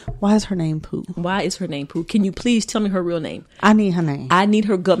Pooh. Why is her name Pooh? Why is her name Pooh? Can you please tell me her real name? I need her name. I need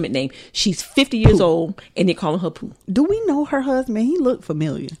her government name. She's 50 years old, and they're calling her Pooh. Do we know her husband? He looked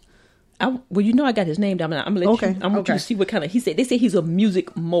familiar. Well, I got his name down. I'm gonna let you. I want you to see what kind of. They say he's a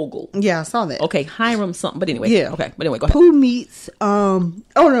music mogul. Yeah, I saw that. Okay, Hiram something. But anyway, yeah. Okay, but anyway, go ahead. Pooh meets. Oh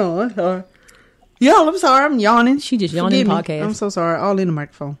no, I'm sorry. Y'all, I'm sorry. I'm yawning. She just yawned in the podcast. I'm so sorry. All in the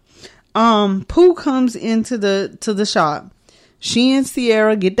microphone. Pooh comes into the shop. She and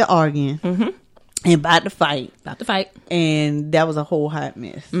Sierra get to arguing and about to fight. And that was a whole hot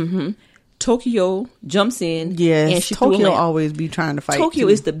mess. Tokyo jumps in. Yes, and she Tokyo always be trying to fight. Tokyo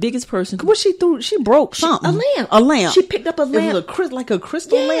is the biggest person. What she threw? She broke something. A lamp. She picked up a lamp. It was like a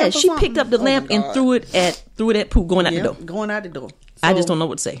crystal lamp. Yeah, she picked up the lamp and threw it at Pooh going out the door. Going out the door. So, I just don't know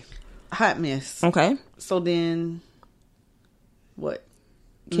what to say. Hot mess. Okay. So then, what?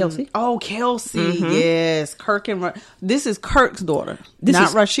 Kelsey. Oh, Kelsey. Yes, Kirk and this is Kirk's daughter,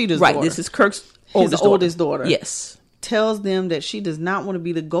 not Rashida's daughter. Right. This is Kirk's oldest daughter. Yes. Tells them that she does not want to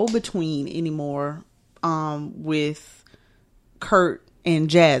be the go-between anymore with Kurt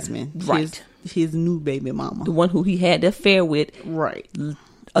and Jasmine, right? His new baby mama, the one who he had the affair with, right?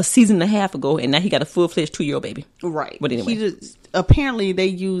 A season and a half ago, and now he got a full-fledged 2-year-old baby, right? But anyway, apparently they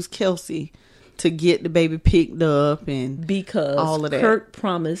used Kelsey to get the baby picked up, and because all of that, Kurt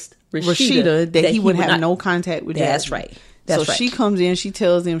promised Rashida that he would have no contact with Jasmine. That's right. So she comes in, she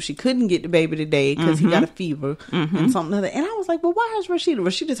tells him she couldn't get the baby today because he got a fever and something other. And I was like, well, why is Rashida?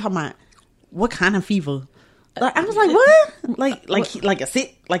 Rashida's talking about what kind of fever? Like, I was like, what?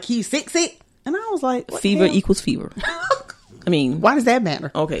 Like he's sick? And I was like, fever equals fever. I mean, why does that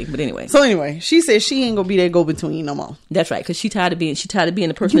matter? Okay, but anyway. So anyway, she said she ain't gonna be that go between no more. That's right, because she tired of being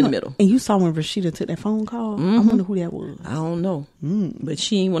the person in the middle. And you saw when Rashida took that phone call. I wonder who that was. I don't know, but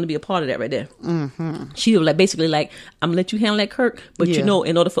she ain't want to be a part of that right there. She was basically like, I'm gonna let you handle that, Kirk, but in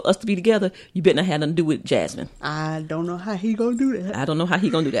order for us to be together, you better not have nothing to do with Jasmine. I don't know how he gonna do that. I don't know how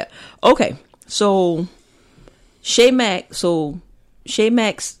he gonna do that. Okay, so Shay Mack's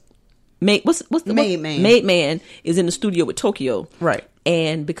Made Man is in the studio with Tokyo, right?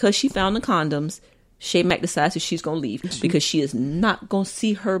 And because she found the condoms, Shay Mack decides that she's gonna leave because she is not gonna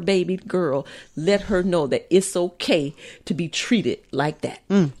see her baby girl. Let her know that it's okay to be treated like that.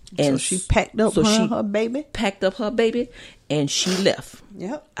 And so she packed up her baby. Packed up her baby, and she left.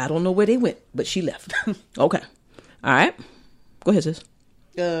 Yep. I don't know where they went, but she left. Okay. All right. Go ahead, sis.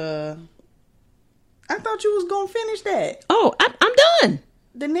 I thought you was gonna finish that. Oh, I'm done.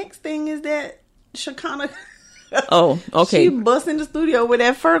 The next thing is that Shekinah. Oh, okay. She busts in the studio with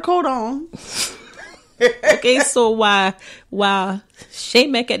that fur coat on. Okay, so while Shay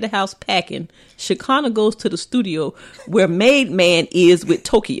Mack at the house packing, Shekinah goes to the studio where Made Man is with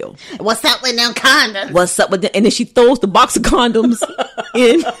Tokyo. What's up with them condoms? What's up with them? And then she throws the box of condoms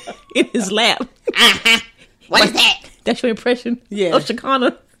in his lap. What is that? That's your impression of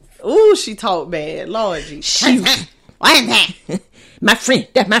Shekinah? Ooh, she talked bad. Lord Jesus. What is that? My friend.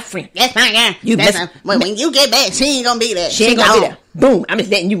 That's my friend. That's my girl. When you get back, she ain't gonna be there. She ain't gonna be there. Boom. I'm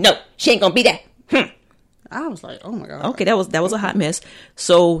just letting you know. She ain't gonna be there. I was like, oh my God. Okay, that was a hot mess.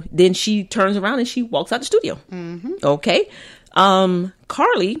 So then she turns around and she walks out the studio. Mm-hmm. Okay.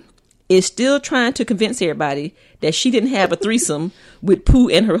 Carly is still trying to convince everybody that she didn't have a threesome with Pooh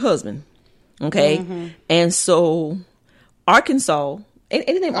and her husband. Okay. Mm-hmm. And so Arkansas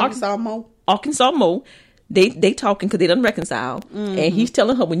Mo, they talking because they done reconcile. Mm-hmm. And he's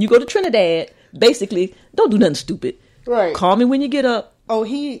telling her, when you go to Trinidad, basically, don't do nothing stupid. Right. Call me when you get up. Oh,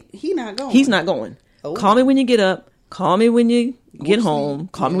 he not going. He's not going. Oh. Call me when you get up. Call me when you get home.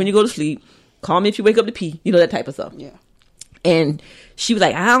 Call me when you go to sleep. Call me if you wake up to pee. You know, that type of stuff. Yeah. And she was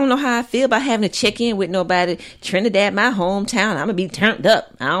like, I don't know how I feel about having to check in with nobody. Trinidad, my hometown. I'm going to be turned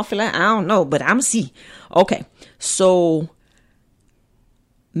up. I don't know, but I'm going to see. Okay. So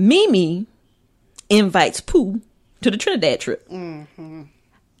Mimi invites Pooh to the Trinidad trip. Mm-hmm.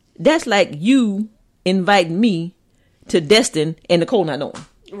 That's like you inviting me to Destin and Nicole not knowing.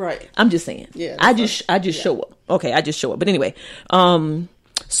 Right. I'm just saying. Yeah. I just show up. Okay, I just show up. But anyway,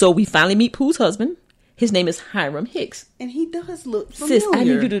 so we finally meet Pooh's husband. His name is Hiram Hicks. And he does look familiar. Sis, I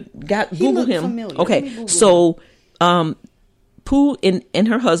need you to Google him. Familiar. Okay. So Pooh and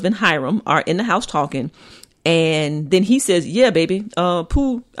her husband Hiram are in the house talking, and then he says, "Yeah, baby,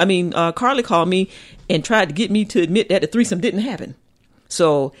 Carly called me and tried to get me to admit that the threesome didn't happen."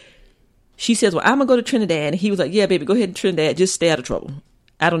 So she says, "Well, I'm gonna go to Trinidad," and he was like, "Yeah, baby, go ahead to Trinidad. Just stay out of trouble."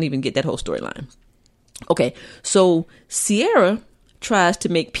 I don't even get that whole storyline. Okay, so Sierra tries to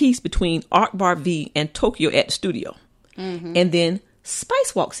make peace between Akbar V and Tokyo at the studio. Mm-hmm. And then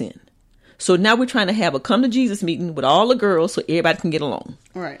Spice walks in. So now we're trying to have a come to Jesus meeting with all the girls so everybody can get along.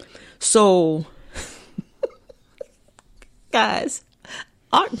 Right. So, guys,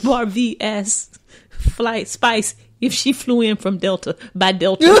 Akbar V asks Spice if she flew in from Delta by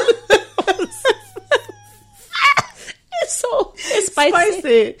Delta. So Spice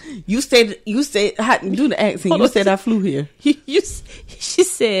said, "You said, how, do the accent. You said I flew here." She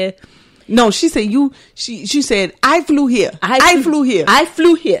said, "No." She said, She said, "I flew here. I flew here. I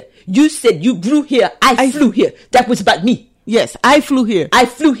flew here. You said you grew here. I flew here. That was about me. Yes, I flew here. I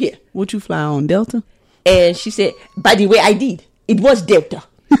flew here. Would you fly on Delta?" And she said, "By the way, I did. It was Delta."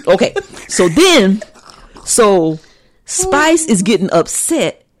 Okay. So Spice is getting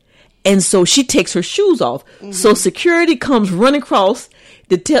upset. And so she takes her shoes off. Mm-hmm. So security comes running across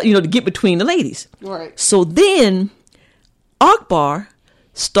to to get between the ladies. Right. So then Akbar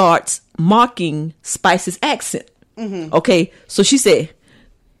starts mocking Spice's accent. Mm-hmm. Okay. So she said,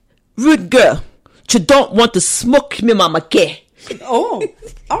 "Rude girl, you don't want to smoke me, mama care." Oh,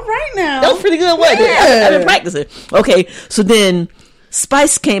 all right now. That was pretty good, wasn't it? I've been practicing. Okay. So then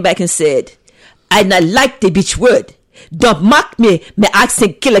Spice came back and said, "I not like the bitch word. Don't mock me, my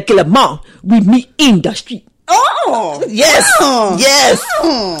accent killer man with me in the street." Oh, yes, yes.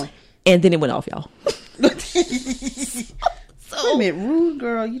 Oh. And then it went off, y'all. So, wait a minute, rude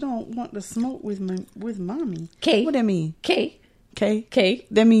girl, you don't want to smoke with mommy. K. What that mean? K.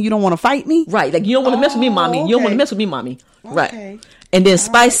 That mean you don't want to fight me? Right, like you don't want to mess with me, mommy. Okay. You don't want to mess with me, mommy. Okay. Right. And then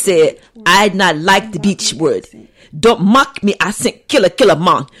Spice said, "I not like the beach word. Don't mock me, I said killer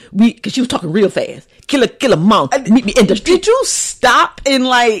man." Because she was talking real fast. Killer man, meet me in the street. Did you stop and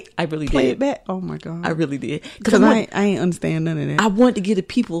I really play did. It back? Oh my God. I really did. Because I ain't understand none of that. I wanted to give the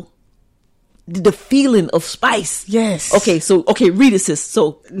people the feeling of Spice. Yes. Okay, read it, sis.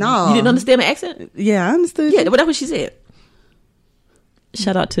 So, no. You didn't understand my accent? Yeah, I understood. Yeah, that's what she said.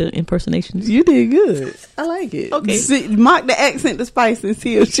 Shout out to impersonations. You did good. I like it. Okay. See, mock the accent to Spice and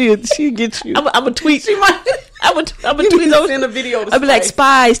see if she'll get you. I'm a tweet. She might. I'm a tweet those. Send a video to I'll be like,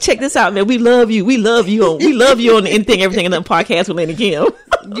 Spice, check this out, man. We love you. We love you on Anything, Everything, and Nothing podcast with Lynn and Kim.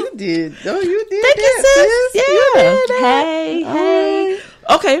 You did. Oh, you did. Thank you, sis. Yeah. You did. Hey.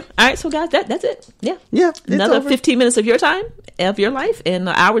 Okay. All right. So, guys, that's it. Yeah. Yeah. Another over. 15 minutes of your time, of your life, and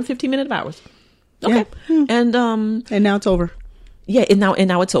an hour and 15 minutes of ours. Okay. Yeah. And now it's over. Yeah, and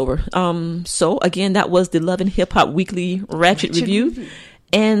now it's over. So again, that was the Love and Hip Hop Weekly Ratchet Review.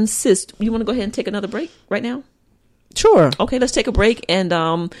 And sis, you want to go ahead and take another break right now? Sure. Okay, let's take a break, and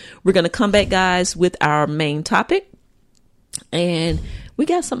we're gonna come back, guys, with our main topic. And we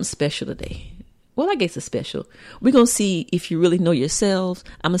got something special today. Well, I guess it's special. We're gonna see if you really know yourselves.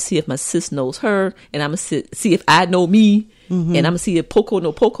 I'm gonna see if my sis knows her, and I'm gonna see if I know me, and I'm gonna see if Poco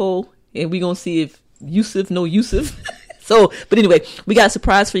know Poco. and we're going to see if Yusuf know Yusuf. So, but anyway, we got a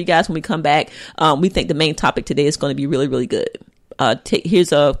surprise for you guys when we come back. We think the main topic today is going to be really, really good.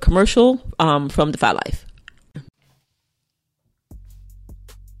 Here's a commercial from Defy Life.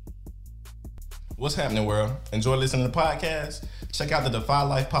 What's happening, world? Enjoy listening to the podcast? Check out the Defy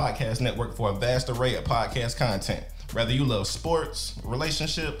Life Podcast Network for a vast array of podcast content. Whether you love sports,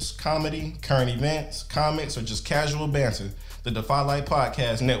 relationships, comedy, current events, comics, or just casual banter, the Defy Life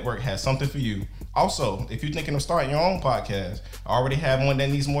Podcast Network has something for you. Also, if you're thinking of starting your own podcast, or already have one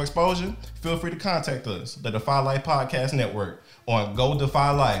that needs more exposure, feel free to contact us, the Defy Life Podcast Network, on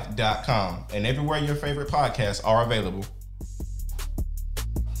GoDefyLife.com and everywhere your favorite podcasts are available.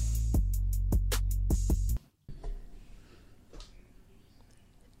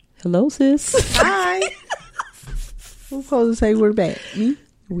 Hello, sis. Hi. Who's supposed to say we're back? Me?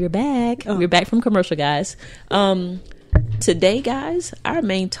 We're back. We're back from commercial, guys. Today, guys, our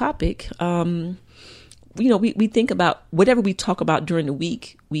main topic, we think about whatever we talk about during the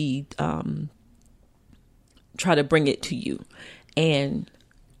week, we try to bring it to you. And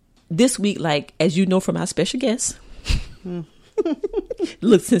this week, like, as you know from our special guest,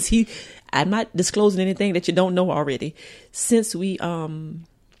 look, I'm not disclosing anything that you don't know already. Since we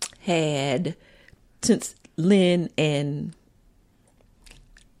since Lynn and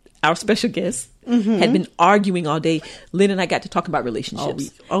our special guest had been arguing all day, Lynn and I got to talk about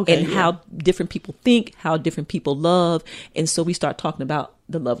relationships how different people think, how different people love. And so we start talking about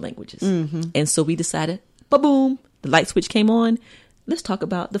the love languages. And so we decided, ba-boom, the light switch came on. Let's talk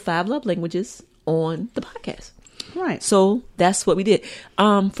about the 5 love languages on the podcast. Right. So that's what we did.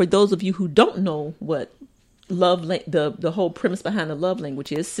 For those of you who don't know what the whole premise behind the love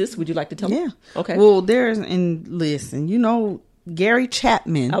language is, sis, would you like to tell me? Okay. Well, listen, Gary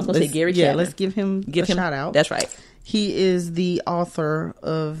Chapman. I was going to say Gary Chapman. Yeah, let's give him a shout out. That's right. He is the author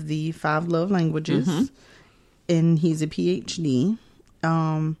of the 5 love languages, and he's a PhD.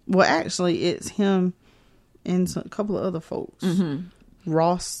 Well, actually, it's him and a couple of other folks.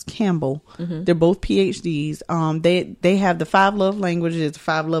 Ross Campbell. They're both PhDs. They have the 5 love languages.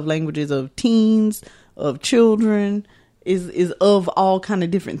 5 love languages of teens, of children, is of all kind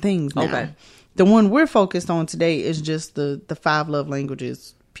of different things now. Okay. The one we're focused on today is just the 5 love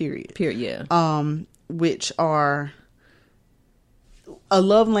languages, period. Yeah. Which are a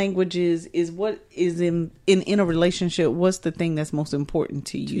love language is what is in a relationship. What's the thing that's most important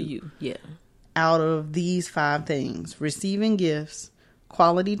to you? Yeah. Out of these 5 things: receiving gifts,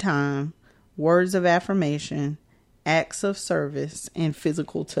 quality time, words of affirmation, acts of service, and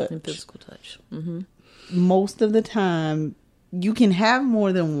physical touch. Most of the time, you can have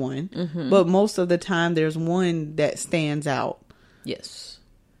more than one, but most of the time there's one that stands out. Yes.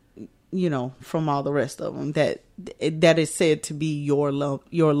 From all the rest of them that is said to be your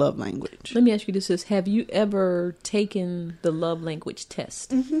love language. Let me ask you this: have you ever taken the love language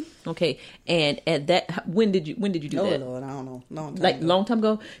test? Okay, and at that, when did you do that? Lord, I don't know. Long time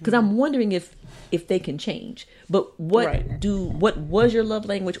ago. Because I'm wondering if they can change. But what was your love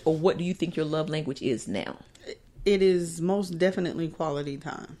language, or what do you think your love language is now? It is most definitely quality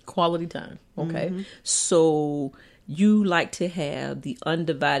time. Quality time. Okay, so you like to have the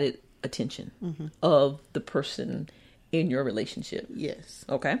undivided attention of the person in your relationship. Yes.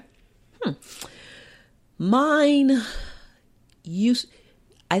 Okay. Mine,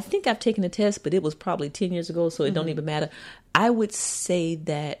 I think I've taken a test, but it was probably 10 years ago, so it don't even matter. I would say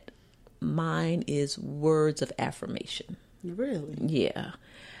that mine is words of affirmation. Really? Yeah.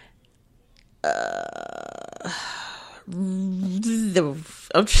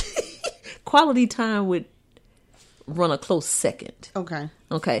 Quality time would run a close second. Okay.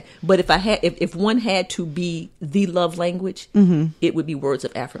 But if one had to be the love language, it would be words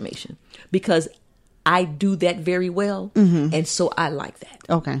of affirmation, because I do that very well, and so I like that.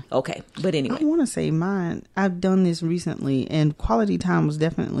 Okay. But anyway, I want to say mine. I've done this recently, and quality time was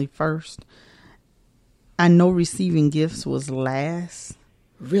definitely first. I know receiving gifts was last.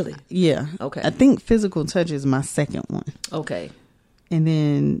 Really? Yeah. Okay. I think physical touch is my second one. Okay. And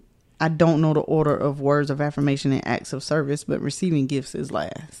then I don't know the order of words of affirmation and acts of service, but receiving gifts is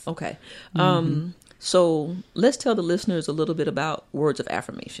last. Okay. So let's tell the listeners a little bit about words of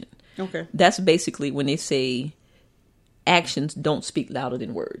affirmation. Okay. That's basically when they say actions don't speak louder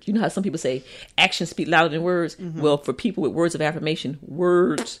than words. You know how some people say actions speak louder than words? Well, for people with words of affirmation,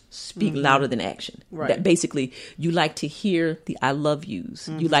 words speak louder than action. Right. That basically, you like to hear the I love yous.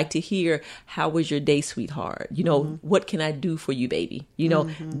 You like to hear, how was your day, sweetheart? What can I do for you, baby?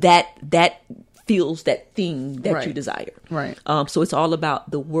 That feels that thing that you desire. Right. So it's all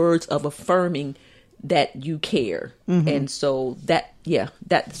about the words of affirming that you care. And so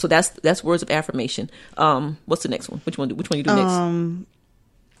that's words of affirmation. What's the next one? Which one you do next?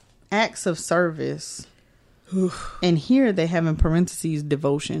 Acts of service. And here they have in parentheses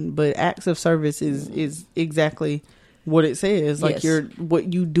devotion, but acts of service is exactly what it says. Like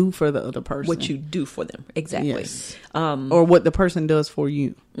what you do for the other person. What you do for them. Exactly. Yes. Or what the person does for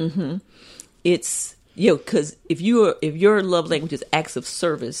you. It's, because if your love language is acts of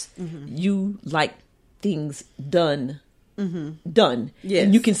service, you like things done. Yes.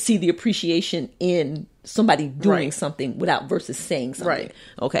 And you can see the appreciation in somebody doing something without versus saying something. Right.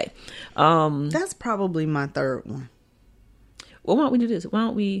 Okay. That's probably my third one. Well, why don't we do this?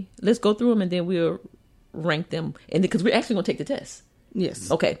 Let's go through them and then we'll rank them. And because we're actually going to take the test.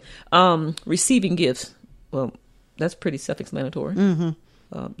 Yes. Okay. Receiving gifts. Well, that's pretty self-explanatory.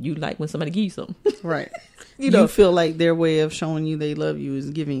 You like when somebody gives you something. Right. You feel like their way of showing you they love you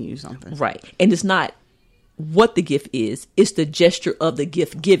is giving you something. Right. And it's not what the gift is, it's the gesture of the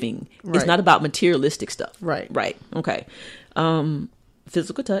gift giving. Right. It's not about materialistic stuff. Right. Right. Okay.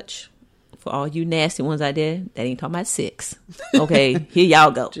 Physical touch. For all you nasty ones out there, that ain't talking about sex. Okay. Here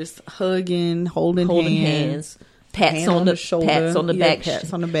y'all go. Just hugging, holding hands. Pats on the shoulder. Pats on the back.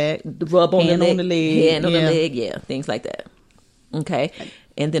 Pats on the back. Rub on the leg. Hand on the leg. Yeah. Things like that. Okay.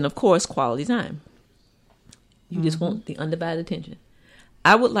 And then, of course, quality time. You just want the undivided attention.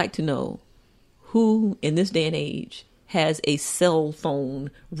 I would like to know who in this day and age has a cell phone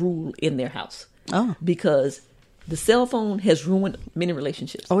rule in their house. Oh. Because the cell phone has ruined many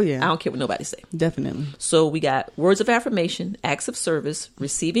relationships. Oh, yeah. I don't care what nobody say. Definitely. So we got words of affirmation, acts of service,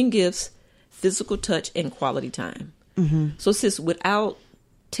 receiving gifts, physical touch, and quality time. So sis, without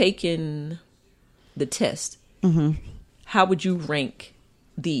taking the test, how would you rank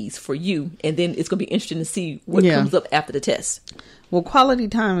these for you? And then it's going to be interesting to see what comes up after the test. Well, quality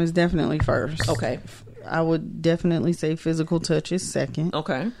time is definitely first. Okay. I would definitely say physical touch is second.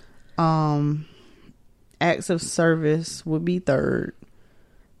 Okay. Acts of service would be third.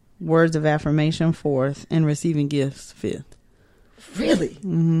 Words of affirmation fourth. And receiving gifts fifth. Really?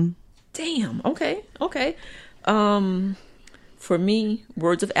 Damn. Okay. Okay. For me,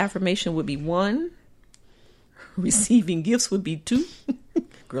 words of affirmation would be 1. Receiving gifts would be 2.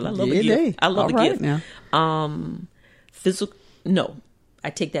 Girl, I love a gift. I love a gift. Now. Physical. No, I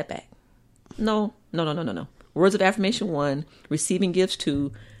take that back. No. Words of affirmation 1, receiving gifts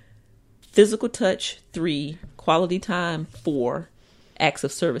 2, physical touch 3, quality time 4, acts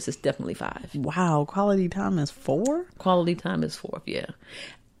of service is definitely 5. Wow, quality time is 4? Quality time is 4, yeah.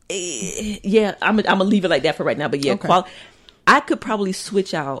 Yeah, I'm gonna leave it like that for right now. But yeah, okay. I could probably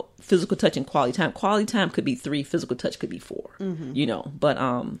switch out physical touch and quality time. Quality time could be 3, physical touch could be 4.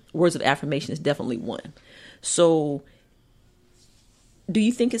 But words of affirmation is definitely 1. So do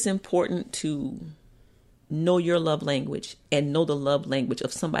you think it's important to know your love language and know the love language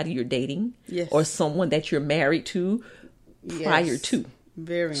of somebody you're dating? Yes. Or someone that you're married to prior to?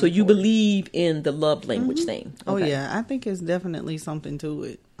 Very so important. You believe in the love language thing? Okay. Oh yeah, I think it's definitely something to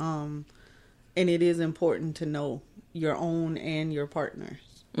it. And it is important to know your own and your partner's.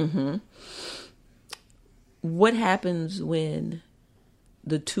 What happens when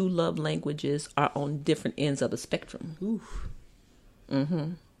the two love languages are on different ends of the spectrum? Oof.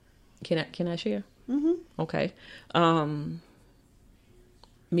 Can I share? Okay. Me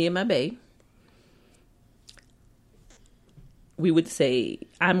and my babe, we would say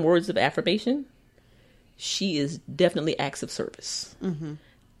I'm words of affirmation. She is definitely acts of service.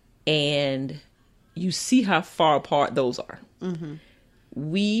 And you see how far apart those are.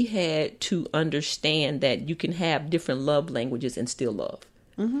 We had to understand that you can have different love languages and still love.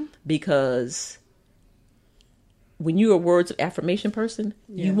 Because when you're a words of affirmation person,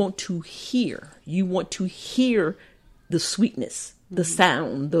 you want to hear. You want to hear the sweetness, the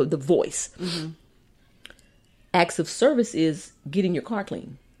sound, the voice. Acts of service is getting your car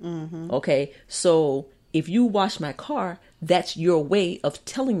clean. Okay, so if you wash my car, that's your way of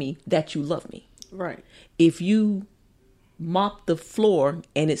telling me that you love me. Right. If you mop the floor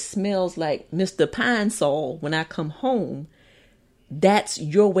and it smells like Mr. Pine Sol when I come home, that's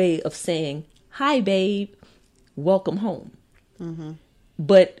your way of saying, hi, babe, welcome home.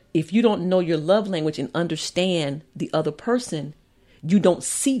 But if you don't know your love language and understand the other person, you don't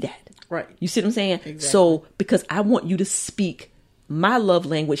see that. Right. You see what I'm saying? Exactly. So, because I want you to speak my love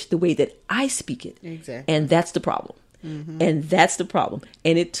language the way that I speak it. Exactly. And that's the problem. And that's the problem.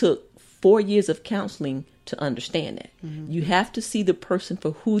 And it took 4 years of counseling to understand that. You have to see the person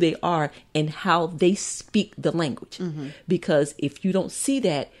for who they are and how they speak the language. Because if you don't see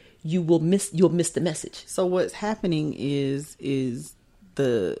that, you'll miss the message. So what's happening is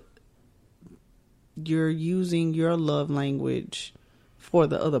the you're using your love language for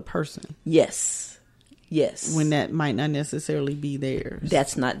the other person. Yes. When that might not necessarily be theirs.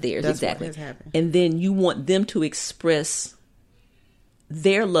 That's not theirs. That's exactly. what has happened. And then you want them to express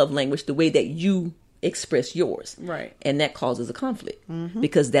their love language the way that you express yours. Right. And that causes a conflict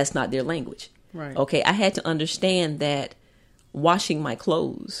because that's not their language. Right. Okay. I had to understand that washing my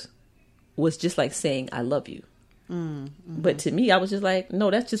clothes was just like saying, I love you. But to me, I was just like,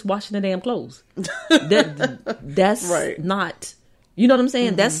 no, that's just washing the damn clothes. That's right. Not, you know what I'm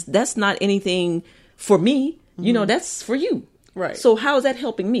saying? That's not anything for me. You know, that's for you. Right. So how is that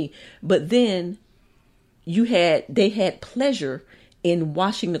helping me? But then they had pleasure in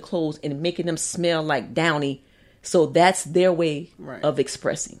washing the clothes and making them smell like Downy. So that's their way of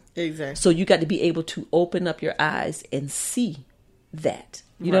expressing. Exactly. So you got to be able to open up your eyes and see that.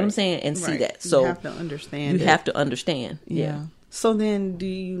 You know what I'm saying? And see that. So you have to understand. You have to understand. Yeah. So then, do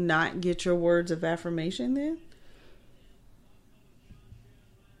you not get your words of affirmation then?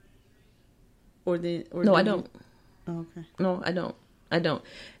 No, I don't. Oh, okay. No, I don't.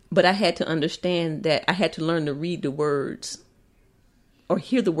 But I had to understand that I had to learn to read the words or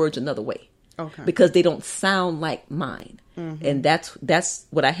hear the words another way. Okay. Because they don't sound like mine. And that's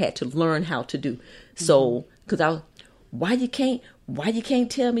what I had to learn how to do. So, because why you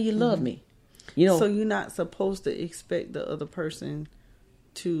can't tell me you love me? You know. So you're not supposed to expect the other person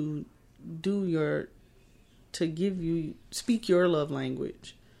to speak your love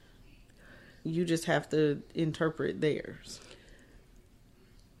language. You just have to interpret theirs.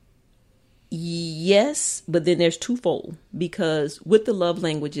 Yes, but then there's twofold, because with the love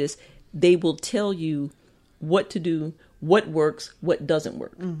languages, they will tell you what to do, what works, what doesn't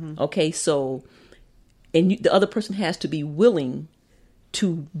work. Okay, so, and the other person has to be willing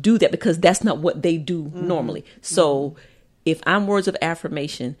to do that because that's not what they do normally. So if I'm words of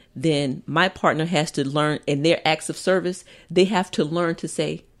affirmation, then my partner has to learn, in their acts of service, they have to learn to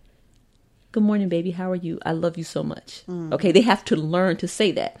say, good morning, baby. How are you? I love you so much. Okay. They have to learn to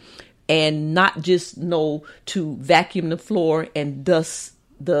say that and not just know to vacuum the floor and dust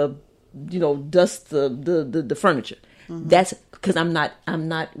the furniture. That's because I'm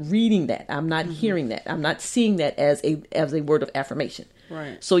not reading that. I'm not hearing that. I'm not seeing that as a word of affirmation.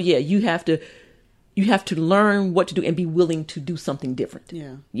 Right. So yeah, you have to learn what to do and be willing to do something different.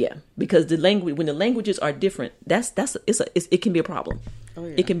 Yeah. Yeah. Because when the languages are different, it can be a problem. Oh,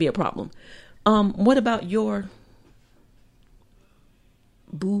 yeah. It can be a problem. What about your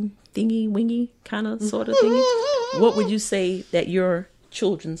boo thingy wingy kind of sort of thingy? What would you say that your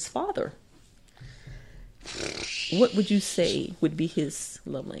children's father? What would you say would be his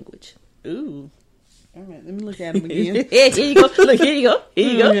love language? Ooh. All right, let me look at him again. Here you go. Look, here you go. Here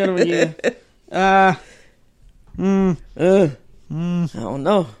you go. Look at him again. I don't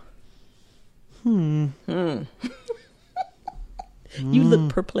know. You look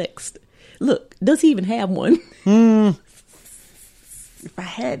perplexed. Look, does he even have one? If I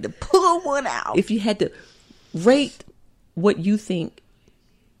had to pull one out. If you had to rate what you think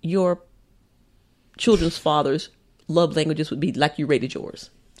your children's father's love languages would be, like you rated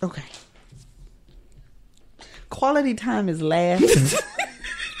yours. Okay. Quality time is last.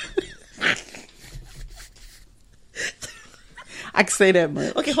 I can say that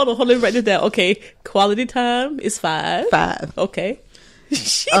much. Okay, hold on, let me write this down. Okay, quality time is 5. 5. Okay.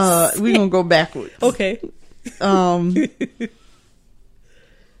 We're gonna go backwards. Okay.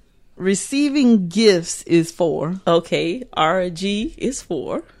 Receiving gifts is 4. Okay. RG is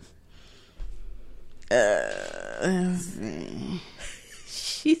 4.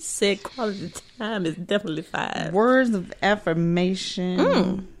 She said quality time is definitely 5. Words of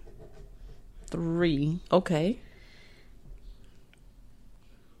affirmation 3. Okay.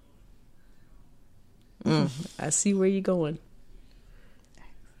 I see where you're going.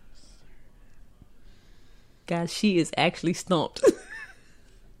 Guys, she is actually stumped.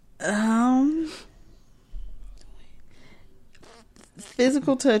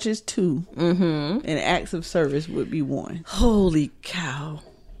 Physical touch is 2. And acts of service would be 1. Holy cow.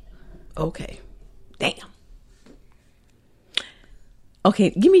 Okay. Damn. Okay,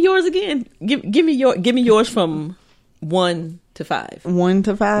 give me yours again. Give me yours from 1 to 5. 1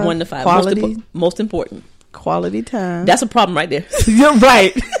 to 5. 1 to 5. Quality. Most important. Quality time. That's a problem right there. You're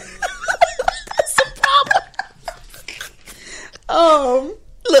right. That's a problem.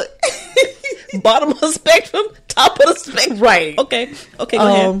 Look. Bottom of the spectrum, top of the spectrum. Right. Okay, go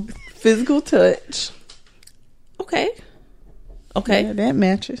ahead. Physical touch. Okay. Yeah, that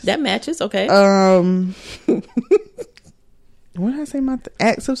matches. Okay. What did I say?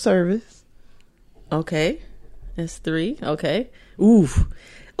 Acts of service. Okay. That's 3. Okay. Ooh,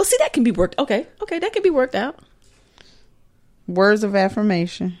 Well, see, that can be worked. Okay, that can be worked out. Words of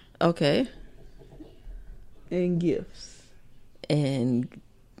affirmation. Okay. And gifts. And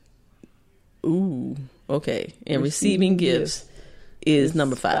okay. And receiving gifts is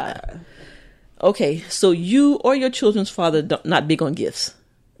number 5. Okay, so you or your children's father not big on gifts.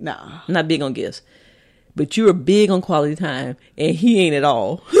 Nah. Not big on gifts. But you're big on quality time, and he ain't at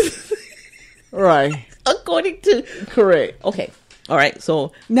all. Right. According to... Correct. Okay. All right,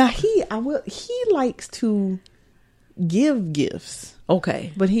 so... Now, he likes to give gifts.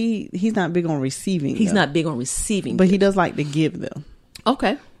 Okay. But he's not big on receiving He's them. not big on receiving. But he does like to give them.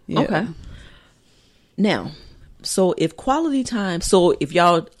 Okay. Yeah. Okay. Now, so if quality time... So if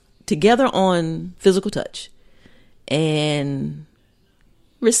y'all together on physical touch and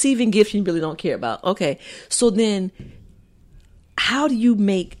receiving gifts you really don't care about. Okay. So then how do you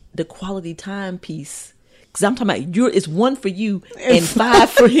make the quality time piece? Because I'm talking about it's 1 for you and 5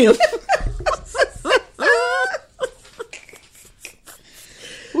 for him.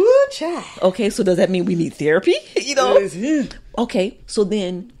 Woo, child. Okay, so does that mean we need therapy? You know? Okay, so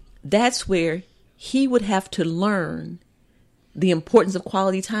then that's where he would have to learn the importance of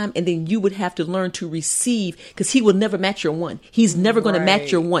quality time, and then you would have to learn to receive, because he will never match your 1. He's never going to match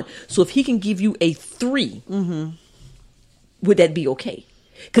your 1. So if he can give you a 3, would that be okay?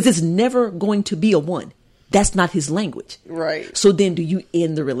 Because it's never going to be a 1. That's not his language. Right. So then do you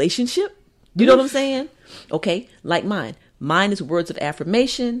end the relationship? You know what I'm saying? Okay, like mine. Mine is words of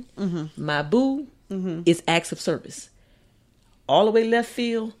affirmation. My boo is acts of service. All the way left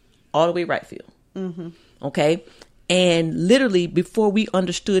field, all the way right field. Okay? And literally, before we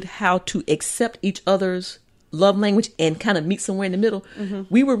understood how to accept each other's love language and kind of meet somewhere in the middle,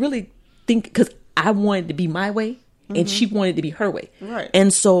 we were really thinking, because I wanted to be my way and she wanted to be her way. Right.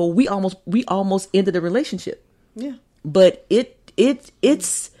 And so we almost ended the relationship. Yeah. But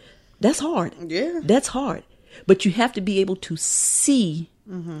it's that's hard. Yeah. That's hard. But you have to be able to see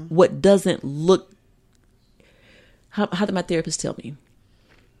what doesn't look. How did my therapist tell me?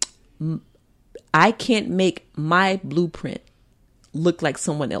 I can't make my blueprint look like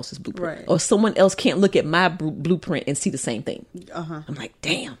someone else's blueprint. Right. Or someone else can't look at my blueprint and see the same thing. I'm like,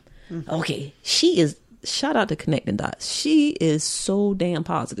 damn. Okay. She is, shout out to Connecting Dots. She is so damn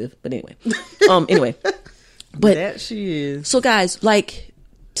positive. But anyway. But that she is. So guys, like,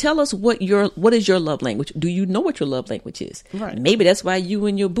 tell us what is your love language? Do you know what your love language is? Right. Maybe that's why you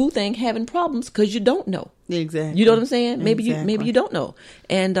and your boo thing having problems, because you don't know. Exactly. You know what I'm saying? Maybe you don't know.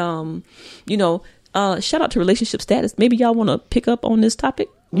 And shout out to relationship status. Maybe y'all want to pick up on this topic.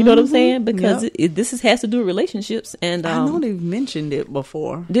 You know what I'm saying? Because this has to do with relationships. And I know they've mentioned it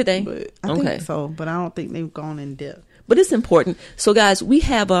before. Did they? But I think so, but I don't think they've gone in depth. But it's important. So guys, we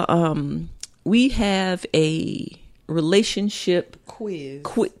have a relationship quiz.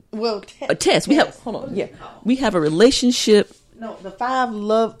 A test. We have a relationship. No, the 5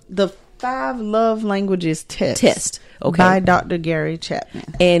 love languages test. Okay. By Dr. Gary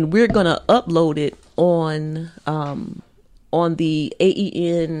Chapman. And we're gonna upload it on the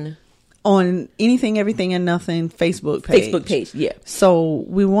AEN, on Anything, Everything, and Nothing Facebook page. Yeah. So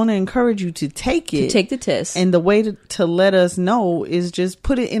we want to encourage you to take it. To take the test. And the way to let us know is just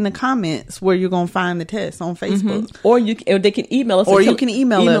put it in the comments where you're going to find the test on Facebook. Or they can email us. Or you can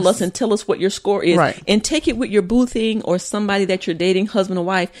email us and tell us what your score is. Right. And take it with your boo thing or somebody that you're dating, husband or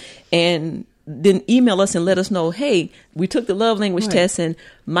wife, and then email us and let us know, hey, we took the love language test and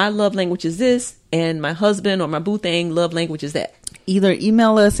my love language is this, and my husband or my boo thing love language is that. Either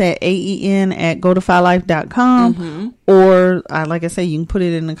email us at aen@godefylife.com or like I say, you can put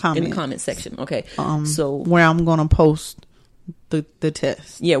it in the comments. In the comment section. Okay. So where I'm going to post the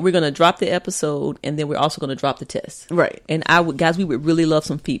test. Yeah, we're going to drop the episode and then we're also going to drop the test. Right. And guys, we would really love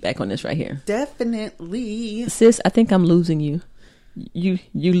some feedback on this right here. Definitely. Sis, I think I'm losing you. You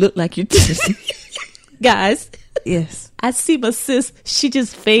look like you're guys. Yes. I see my sis. She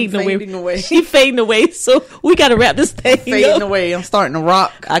just fading away. She fading away. So we got to wrap this thing fading away. I'm starting to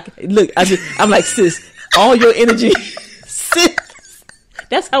rock. I'm like, sis, all your energy. Sis.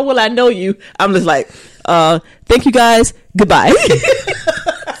 That's how well I know you. I'm just like, thank you guys. Goodbye.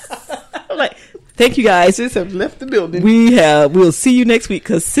 I'm like, thank you guys. Sis have left the building. We'll see you next week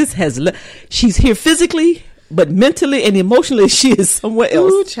because sis has she's here physically, but mentally and emotionally, she is somewhere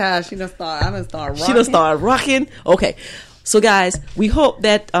else. Ooh, child, I done start rocking. She done started rocking. Okay. So, guys, we hope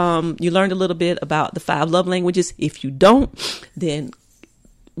that you learned a little bit about the 5 love languages. If you don't, then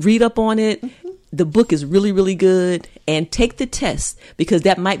read up on it. the book is really, really good, and take the test, because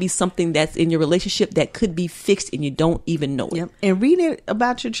that might be something that's in your relationship that could be fixed and you don't even know it. Yep. And read it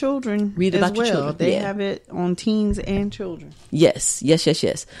about your children. Read as about your well. children. They Yeah. have it on teens and children. Yes.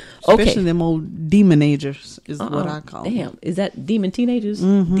 Especially Okay. them old demonagers is what I call them. Damn, is that demon teenagers?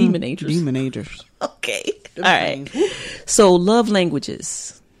 Mhm. Demonagers. Demonagers. Okay. All right. So, love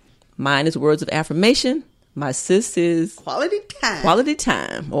languages. Mine is words of affirmation. My sis is quality time. Quality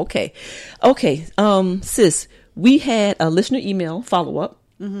time. Okay. Sis, we had a listener email follow up,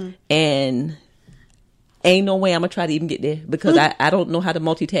 and ain't no way I'm gonna try to even get there, because I don't know how to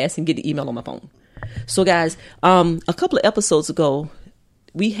multitask and get the email on my phone. So, guys, a couple of episodes ago,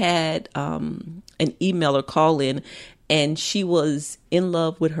 we had an emailer call in, and she was in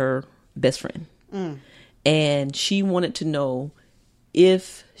love with her best friend, and she wanted to know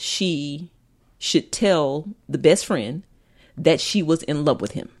if she should tell the best friend that she was in love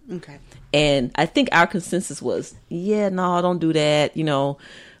with him. Okay. And I think our consensus was, yeah, no, don't do that,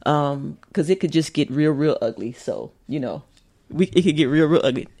 because it could just get real ugly. So, it could get real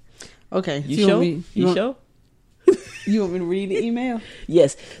ugly. Okay. You sure? You sure? You want me to read the email?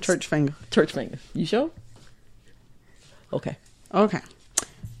 Yes. Church finger. You sure? Okay.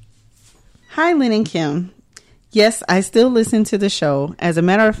 Hi, Lynn and Kim. Yes, I still listen to the show. As a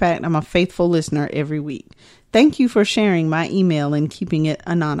matter of fact, I'm a faithful listener every week. Thank you for sharing my email and keeping it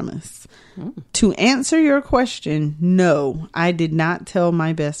anonymous. To answer your question, no, I did not tell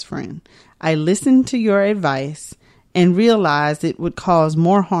my best friend. I listened to your advice and realized it would cause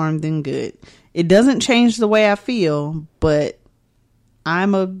more harm than good. It doesn't change the way I feel, but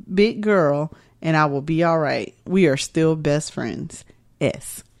I'm a big girl and I will be all right. We are still best friends.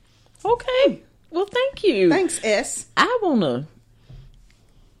 S. Okay. Well, thank you. Thanks, S. I wanna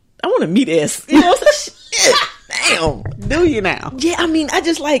meet S. You know, shit. Damn. Do you now? Yeah, I mean, I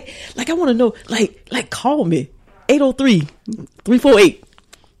just like I want to know, like call me 803-348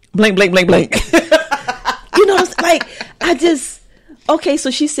 blank blank blank blank. Okay.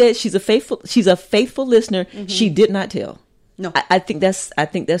 So she said she's a faithful listener. She did not tell. No, I think that's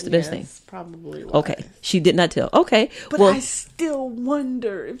the best thing. Probably wise. Okay, she did not tell. Okay, but well, I still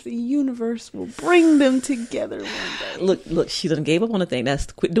wonder if the universe will bring them together one day. Look, she done gave up on the thing. That's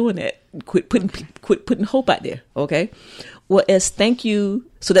quit doing that. Quit putting hope out there. Okay. Well, S, thank you.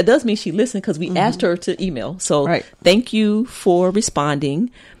 So that does mean she listened, because we asked her to email. So Thank you for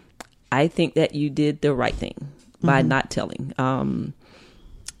responding. I think that you did the right thing by not telling.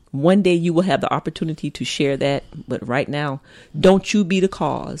 One day you will have the opportunity to share that, but right now, don't you be the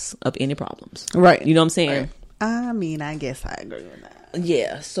cause of any problems. Right. You know what I'm saying? Right. I mean, I guess I agree with that.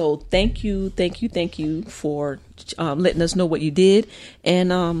 Yeah. So thank you for letting us know what you did.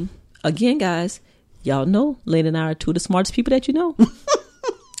 And again, guys, y'all know Lynn and I are two of the smartest people that you know.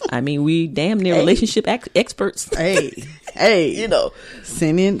 I mean, we damn near relationship experts. Hey,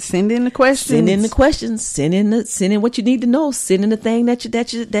 send in the questions. Send in the questions. Send in what you need to know. Send in the thing that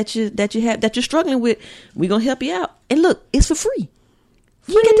you're struggling with. We're gonna help you out. And look, it's for free.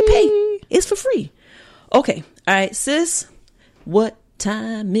 You get to pay. It's for free. Okay. All right, sis. What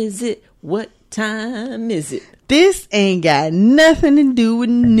time is it? This ain't got nothing to do with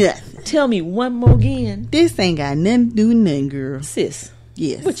nothing. Tell me one more again. This ain't got nothing to do with nothing, girl. Sis.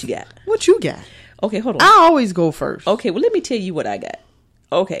 Yes. What you got? What you got? Okay, hold on. I always go first. Okay, well, let me tell you what I got.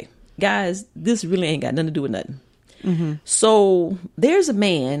 Okay, guys, this really ain't got nothing to do with nothing. So there's a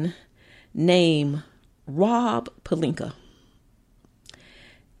man named Rob Pelinka.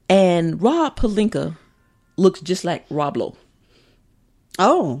 And Rob Pelinka looks just like Rob Lowe.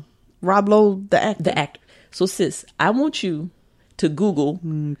 Oh, Rob Lowe, the actor. The actor. So, sis, I want you to Google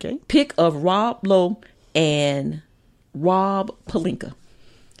pic of Rob Lowe and Rob Pelinka.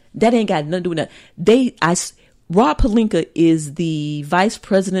 That ain't got nothing to do with that. Rob Pelinka is the vice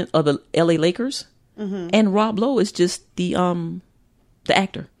president of the LA Lakers, and Rob Lowe is just the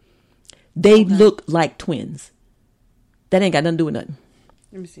actor. They look like twins. That ain't got nothing to do with nothing.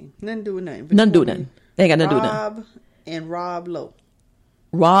 Let me see. Nothing to do with nothing. Nothing to do with nothing. They ain't got nothing to do with nothing. Rob and Rob Lowe.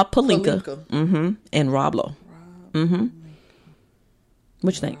 Rob Pelinka. And Rob Lowe.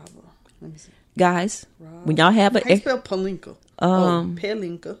 What you think? Let me see. Guys, when y'all have How you spell Pelinka?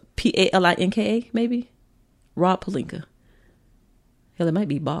 Pelinka. Palinka, maybe? Rob Pelinka. Hell, it might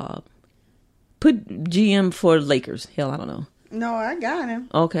be Bob. Put GM for Lakers. Hell, I don't know. No, I got him.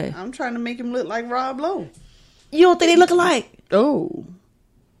 Okay. I'm trying to make him look like Rob Lowe. You don't think they look alike? Oh.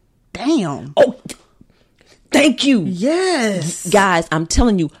 Damn. Oh, thank you. Yes. Guys, I'm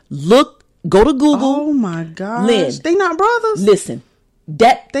telling you, go to Google. Oh my gosh. Lynn, they not brothers? Listen.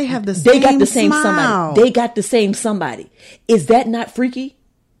 They have the same They got the same smile. somebody. They got the same somebody. Is that not freaky?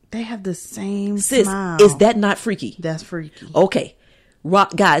 They have the same Sis, smile. is that not freaky? That's freaky. Okay.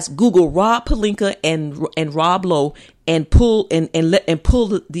 Guys, Google Rob Pelinka and Rob Lowe and pull the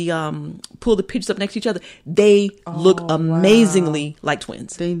pictures up next to each other. They look amazingly like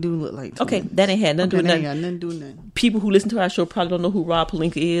twins. They do look like twins. Okay, that ain't had nothing to do with nothing. People who listen to our show probably don't know who Rob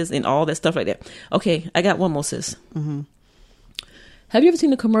Pelinka is and all that stuff like that. Okay, I got one more, sis. Mm-hmm. Have you ever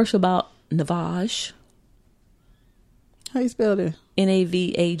seen the commercial about Navage? How you spell it?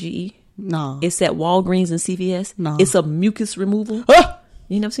 Navage. No. It's at Walgreens and CVS. No. It's a mucus removal.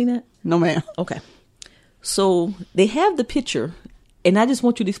 You never seen that? No, ma'am. Okay. So they have the picture, and I just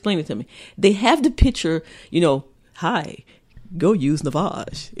want you to explain it to me. They have the picture, hi, go use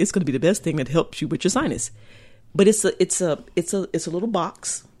Navage. It's going to be the best thing that helps you with your sinus. But it's a little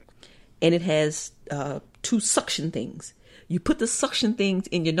box, and it has 2 suction things. You put the suction things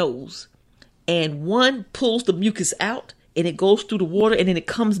in your nose, and one pulls the mucus out, and it goes through the water, and then it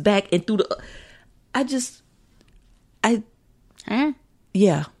comes back and through the.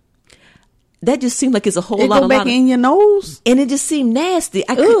 Yeah. That just seemed like it's a whole lot. It go back in your nose, and it just seemed nasty.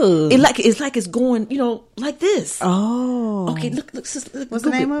 It's like it's going, like this. Oh, okay. Look. What's the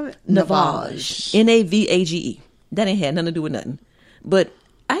name of it? Navage. Navage. That ain't had nothing to do with nothing. But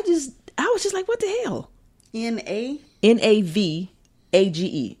I was just like, what the hell? Navage.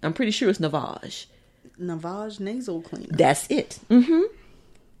 I'm pretty sure it's Navage. Navage nasal cleaner. That's it. Mm-hmm.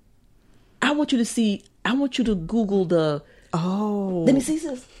 I want you to Google the. Oh, let me see,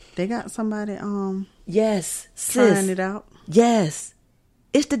 sis. They got somebody. Yes, trying it out. Yes,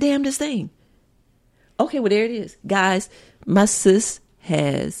 it's the damnedest thing. Okay, well there it is, guys. My sis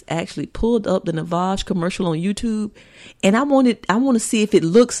has actually pulled up the Navage commercial on YouTube, and I want to see if it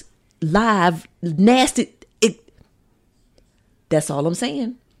looks live nasty. That's all I'm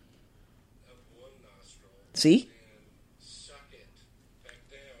saying. See.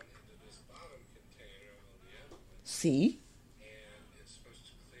 See? And it's supposed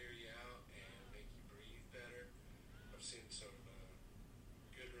to clear you out and make you breathe better. I've seen some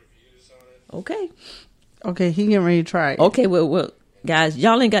good reviews on it. Okay, he getting ready to try it. Okay, well, guys,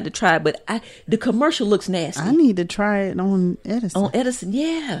 y'all ain't got to try it, but the commercial looks nasty. I need to try it on Edison. On Edison,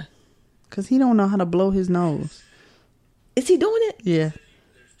 yeah. Because he don't know how to blow his nose. Is he doing it? Yeah.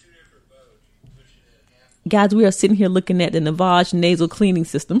 Guys, we are sitting here looking at the Navage nasal cleaning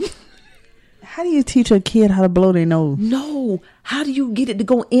system. How do you teach a kid how to blow their nose? No. How do you get it to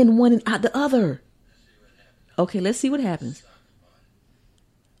go in one and out the other? Okay, let's see what happens.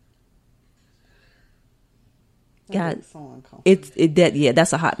 God,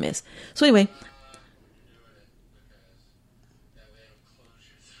 that's a hot mess. So anyway.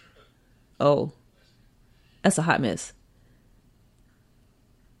 Oh, that's a hot mess.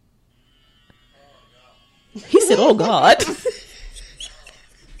 He said, "Oh God."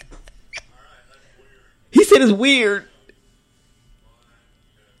 He said it's weird.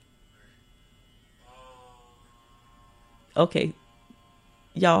 Okay.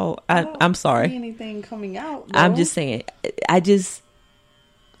 Y'all, I'm sorry. I don't see anything coming out, though. I'm just saying.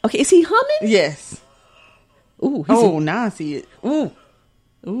 Okay, is he humming? Yes. Ooh. Now I see it. Ooh.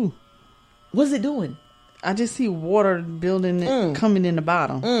 What's it doing? I just see water building, coming in the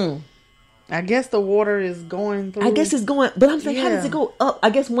bottom. I guess the water is going through. I guess it's going, but I'm like, how does it go up? I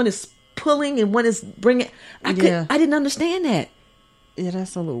guess one is pulling and one is bringing. I didn't understand that. Yeah,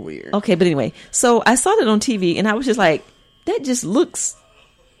 that's a little weird. Okay, but anyway, so I saw that on TV and I was just like, that just looks.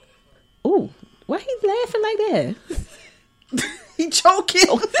 Ooh, why he laughing like that? He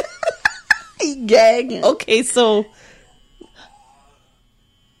choking. He gagging. Okay, so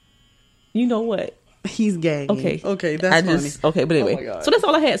you know what? He's gagging. Okay, that's funny. Okay, but anyway, so that's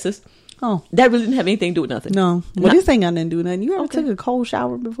all I had, sis. Oh, that really didn't have anything to do with nothing. No, well, this ain't got nothing to do with nothing. You ever took a cold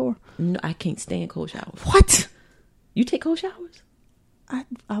shower before? No, I can't stand cold showers. What? You take cold showers? I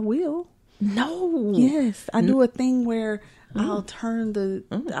will. No. Yes, I do a thing where I'll turn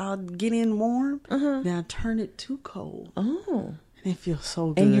I'll get in warm, then I turn it to cold. Oh, and it feels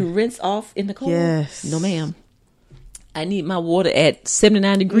so good. And you rinse off in the cold? Yes. No, ma'am. I need my water at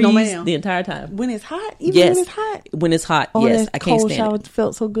 79 degrees the entire time. When it's hot? Even when it's hot? When it's hot, yes. I can't stand it. Cold shower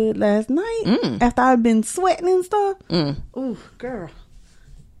felt so good last night after I've been sweating and stuff. Ooh, girl.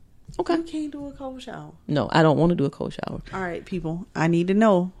 Okay. You can't do a cold shower. No, I don't want to do a cold shower. All right, people. I need to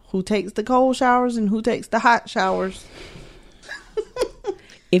know who takes the cold showers and who takes the hot showers.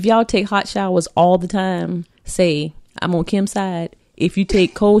 If y'all take hot showers all the time, say, I'm on Kim's side. If you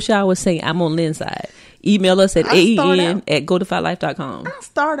take cold showers, say, I'm on Lynn's side. Email us at aen@godefilife.com. I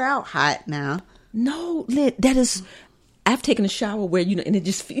start out hot now. No, Lynn, that is... I've taken a shower where, and it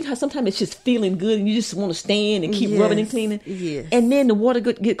just, how sometimes it's just feeling good and you just want to stand and keep rubbing and cleaning. Yes. And then the water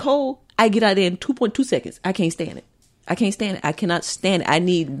get cold. I get out there in 2.2 seconds. I can't stand it. I cannot stand it. I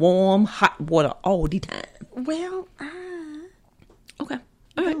need warm, hot water all the time. Well, okay.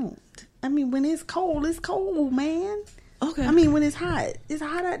 Don't. I mean, when it's cold, man. Okay. I mean, when it's hot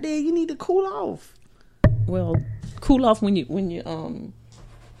out there. You need to cool off. Well, cool off when the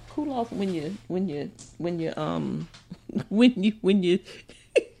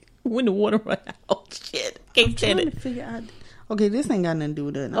water run out. Shit, can't stand it. Figure out. Okay, this ain't got nothing to do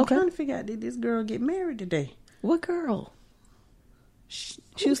with that. I'm trying to figure out, did this girl get married today? What girl? She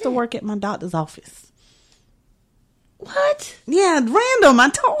used to work at my doctor's office. What? Yeah, random. I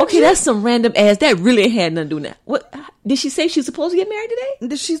told you. Okay, that's some random ass. That really had nothing to do with that. What did she say? She was supposed to get married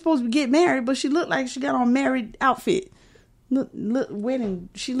today? She's supposed to get married, but she looked like she got on married outfit. Look, wedding.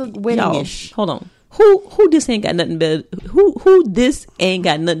 She looked wedding-ish. Hold on. Who this ain't got nothing better? Who this ain't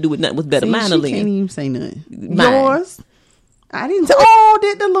got nothing to do with nothing was better? See, Mine or she can't Lynn? even say nothing. Mine. Yours. I didn't say. Oh,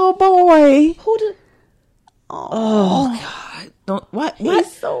 did the little boy? Who did? Oh God! Don't what?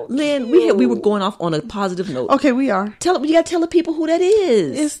 He's so Lynn, cute. we were going off on a positive note. Okay, we are. You gotta tell the people who that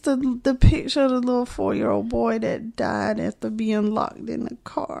is. It's the picture of the little 4-year-old boy that died after being locked in the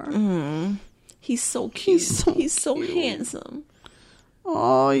car. He's so cute. He's so handsome.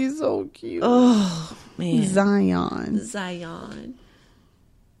 Oh, he's so cute. Oh man,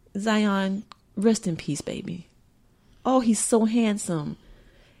 Zion, rest in peace, baby. Oh, he's so handsome.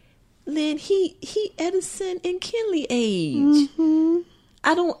 Lynn, he Edison and Kinley age.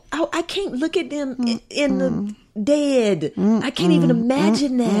 I can't look at them in the dead. I can't even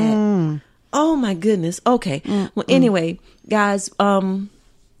imagine that. Oh my goodness. Okay. Well, anyway, guys,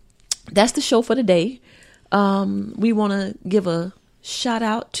 that's the show for today. We want to give a shout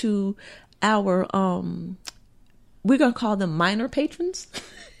out to our we're gonna call them minor patrons.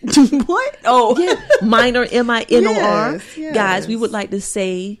 What? Oh, yeah, minor MINOR. Yes. Guys, we would like to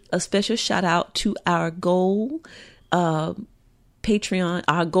say a special shout out to our gold Patreon,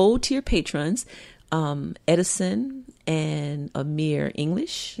 our gold tier patrons, Edison and Amir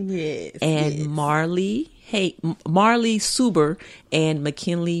English, and Marley Suber and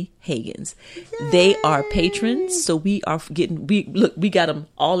McKinley Hagens. Yay. They are patrons, so we got them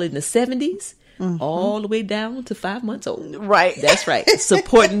all in the 70s. All the way down to 5 months old. Right. That's right.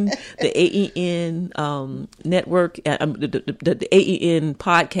 Supporting the AEN network, the AEN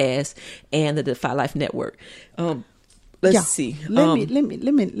podcast, and the Defy Life network. Let's see. Let me.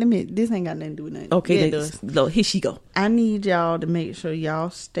 This ain't got nothing to do with nothing. Okay. Here she go. I need y'all to make sure y'all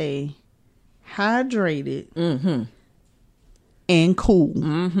stay hydrated and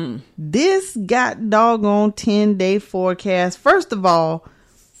cool. This got doggone 10-day forecast. First of all,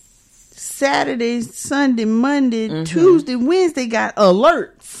 Saturday, Sunday, Monday, Tuesday, Wednesday got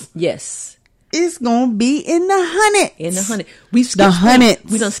alerts. Yes. It's going to be in the hundreds. We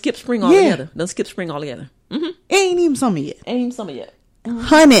done skip spring altogether. It ain't even summer yet.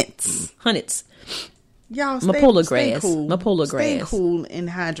 Hundreds. Y'all stay cool. Stay cool and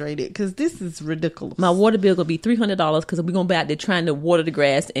hydrated because this is ridiculous. My water bill going to be $300 because we're going to be out there trying to water the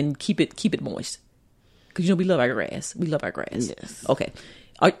grass and keep it moist. Because, we love our grass. Yes. Okay.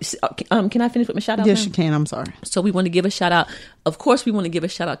 Can I finish with my shout out? Yes, now? you can. I'm sorry. So we want to give a shout out. Of course, we want to give a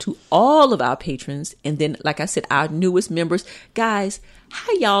shout out to all of our patrons. And then, like I said, our newest members. Guys,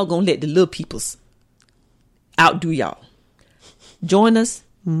 how y'all going to let the little peoples outdo y'all? Join us.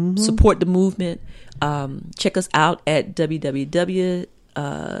 Support the movement. Check us out at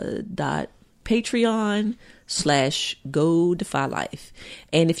www.patreon.com/GoDefyLife.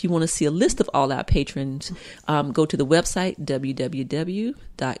 And if you want to see a list of all our patrons, go to the website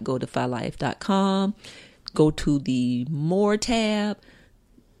www.godefylife.com. Go to the More tab.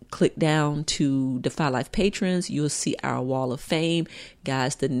 Click down to Defy Life patrons. You'll see our wall of fame.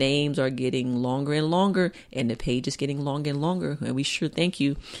 Guys, the names are getting longer and longer, and the page is getting longer and longer, and we sure thank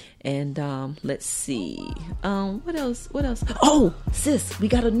you. And let's see. What else? Oh, sis, we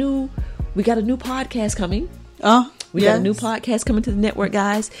got a new podcast coming. We got a new podcast coming to the network,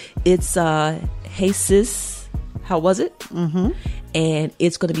 guys. It's Hey Sis, how was it? And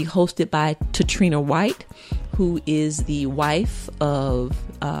it's going to be hosted by Tatrina White, who is the wife of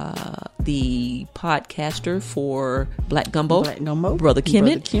the podcaster for Black Gumbo, Brother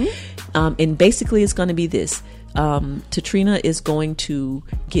Kemet. And basically it's going to be this. Tatrina is going to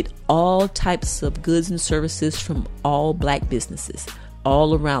get all types of goods and services from all black businesses.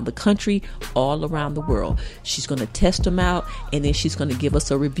 all around the country, all around the world. She's going to test them out, and then she's going to give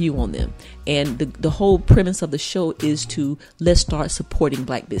us a review on them. And the whole premise of the show is to let's start supporting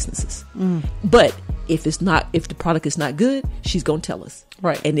black businesses. But if the product is not good, she's going to tell us.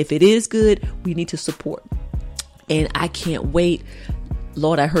 Right. And if it is good, we need to support. And I can't wait.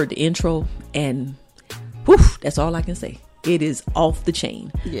 Lord, I heard the intro, and whew, that's all I can say. It is off the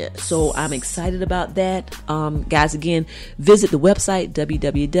chain. Yes. So I'm excited about that. Guys, again, visit the website,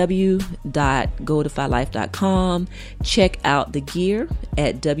 www.godefylife.com. Check out the gear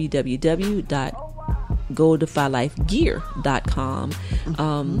at www.godefylifegear.com.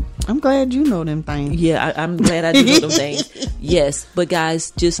 I'm glad you know them things. Yeah, I'm glad I do know them things. Yes. But guys,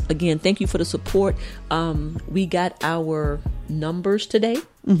 just again, thank you for the support. We got our numbers today.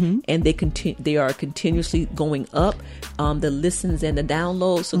 And they are continuously going up, the listens and the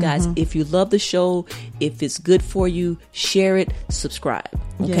downloads. So guys, if you love the show, if it's good for you, share it, subscribe.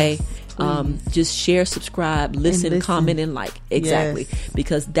 Okay. Yes, just share, subscribe, listen, comment, and like. Exactly. Yes.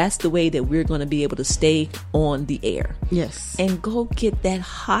 Because that's the way that we're going to be able to stay on the air. Yes. And go get that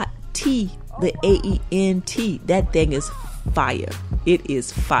hot tea, the AENT. That thing is fire. It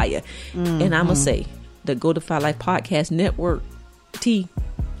is fire. And I'm going to say, the Go Defy Life Podcast Network tea,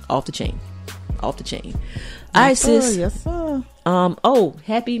 off the chain. All right, sis. Yes, sir. Oh,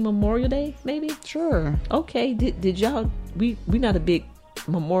 happy Memorial Day, maybe? Sure. Okay. Did y'all, we not a big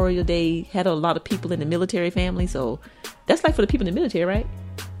Memorial Day, had a lot of people in the military family, so that's like for the people in the military, right?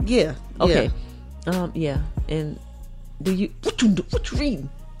 Yeah. Okay. Yeah. And what you reading?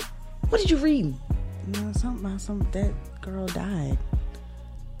 What did you read? No, something about that girl died.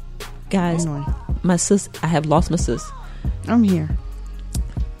 Guys, Anyway. my sis, I have lost my sis. I'm here.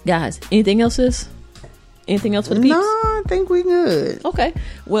 Guys, anything else, sis? Anything else for the peeps? No, I think we good. Okay.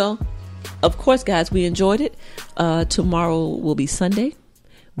 Well, of course, guys, we enjoyed it. Tomorrow will be Sunday.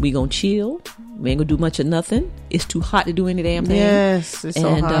 We gonna chill. We ain't gonna do much of nothing. It's too hot to do any damn thing. Yes, it's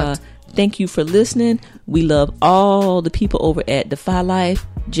so hot. Thank you for listening. We love all the people over at Defy Life.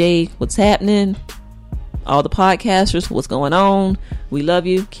 Jay, what's happening? All the podcasters, what's going on? We love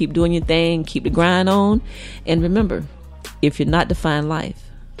you. Keep doing your thing. Keep the grind on. And remember, if you're not defying life,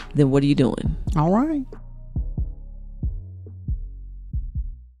 then what are you doing? All right.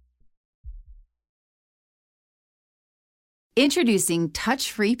 Introducing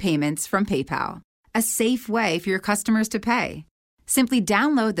touch-free payments from PayPal, a safe way for your customers to pay. Simply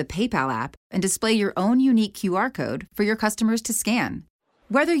download the PayPal app and display your own unique QR code for your customers to scan.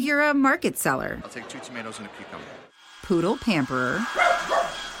 Whether you're a market seller, I'll take 2 tomatoes and a cucumber, poodle pamperer,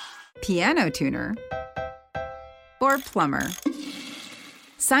 piano tuner, or plumber,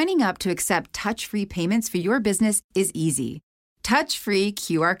 signing up to accept touch-free payments for your business is easy. Touch-free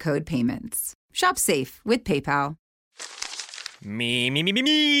QR code payments. Shop safe with PayPal.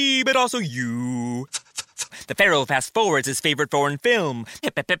 Me, but also you. The Pharaoh fast forwards his favorite foreign film,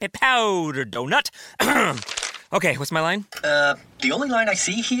 Powder Donut. Okay, what's my line? The only line I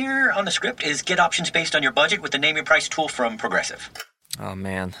see here on the script is get options based on your budget with the Name Your Price tool from Progressive. Oh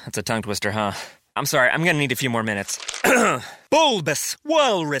man, that's a tongue twister, huh? I'm sorry, I'm gonna need a few more minutes. Bulbous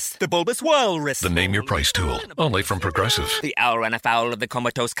Walrus, the Bulbous Walrus. The Name Your Price tool, only from Progressive. The owl ran afoul of the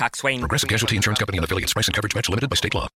comatose coxswain. Progressive Casualty Insurance Company and affiliates. Price and coverage match limited by state law.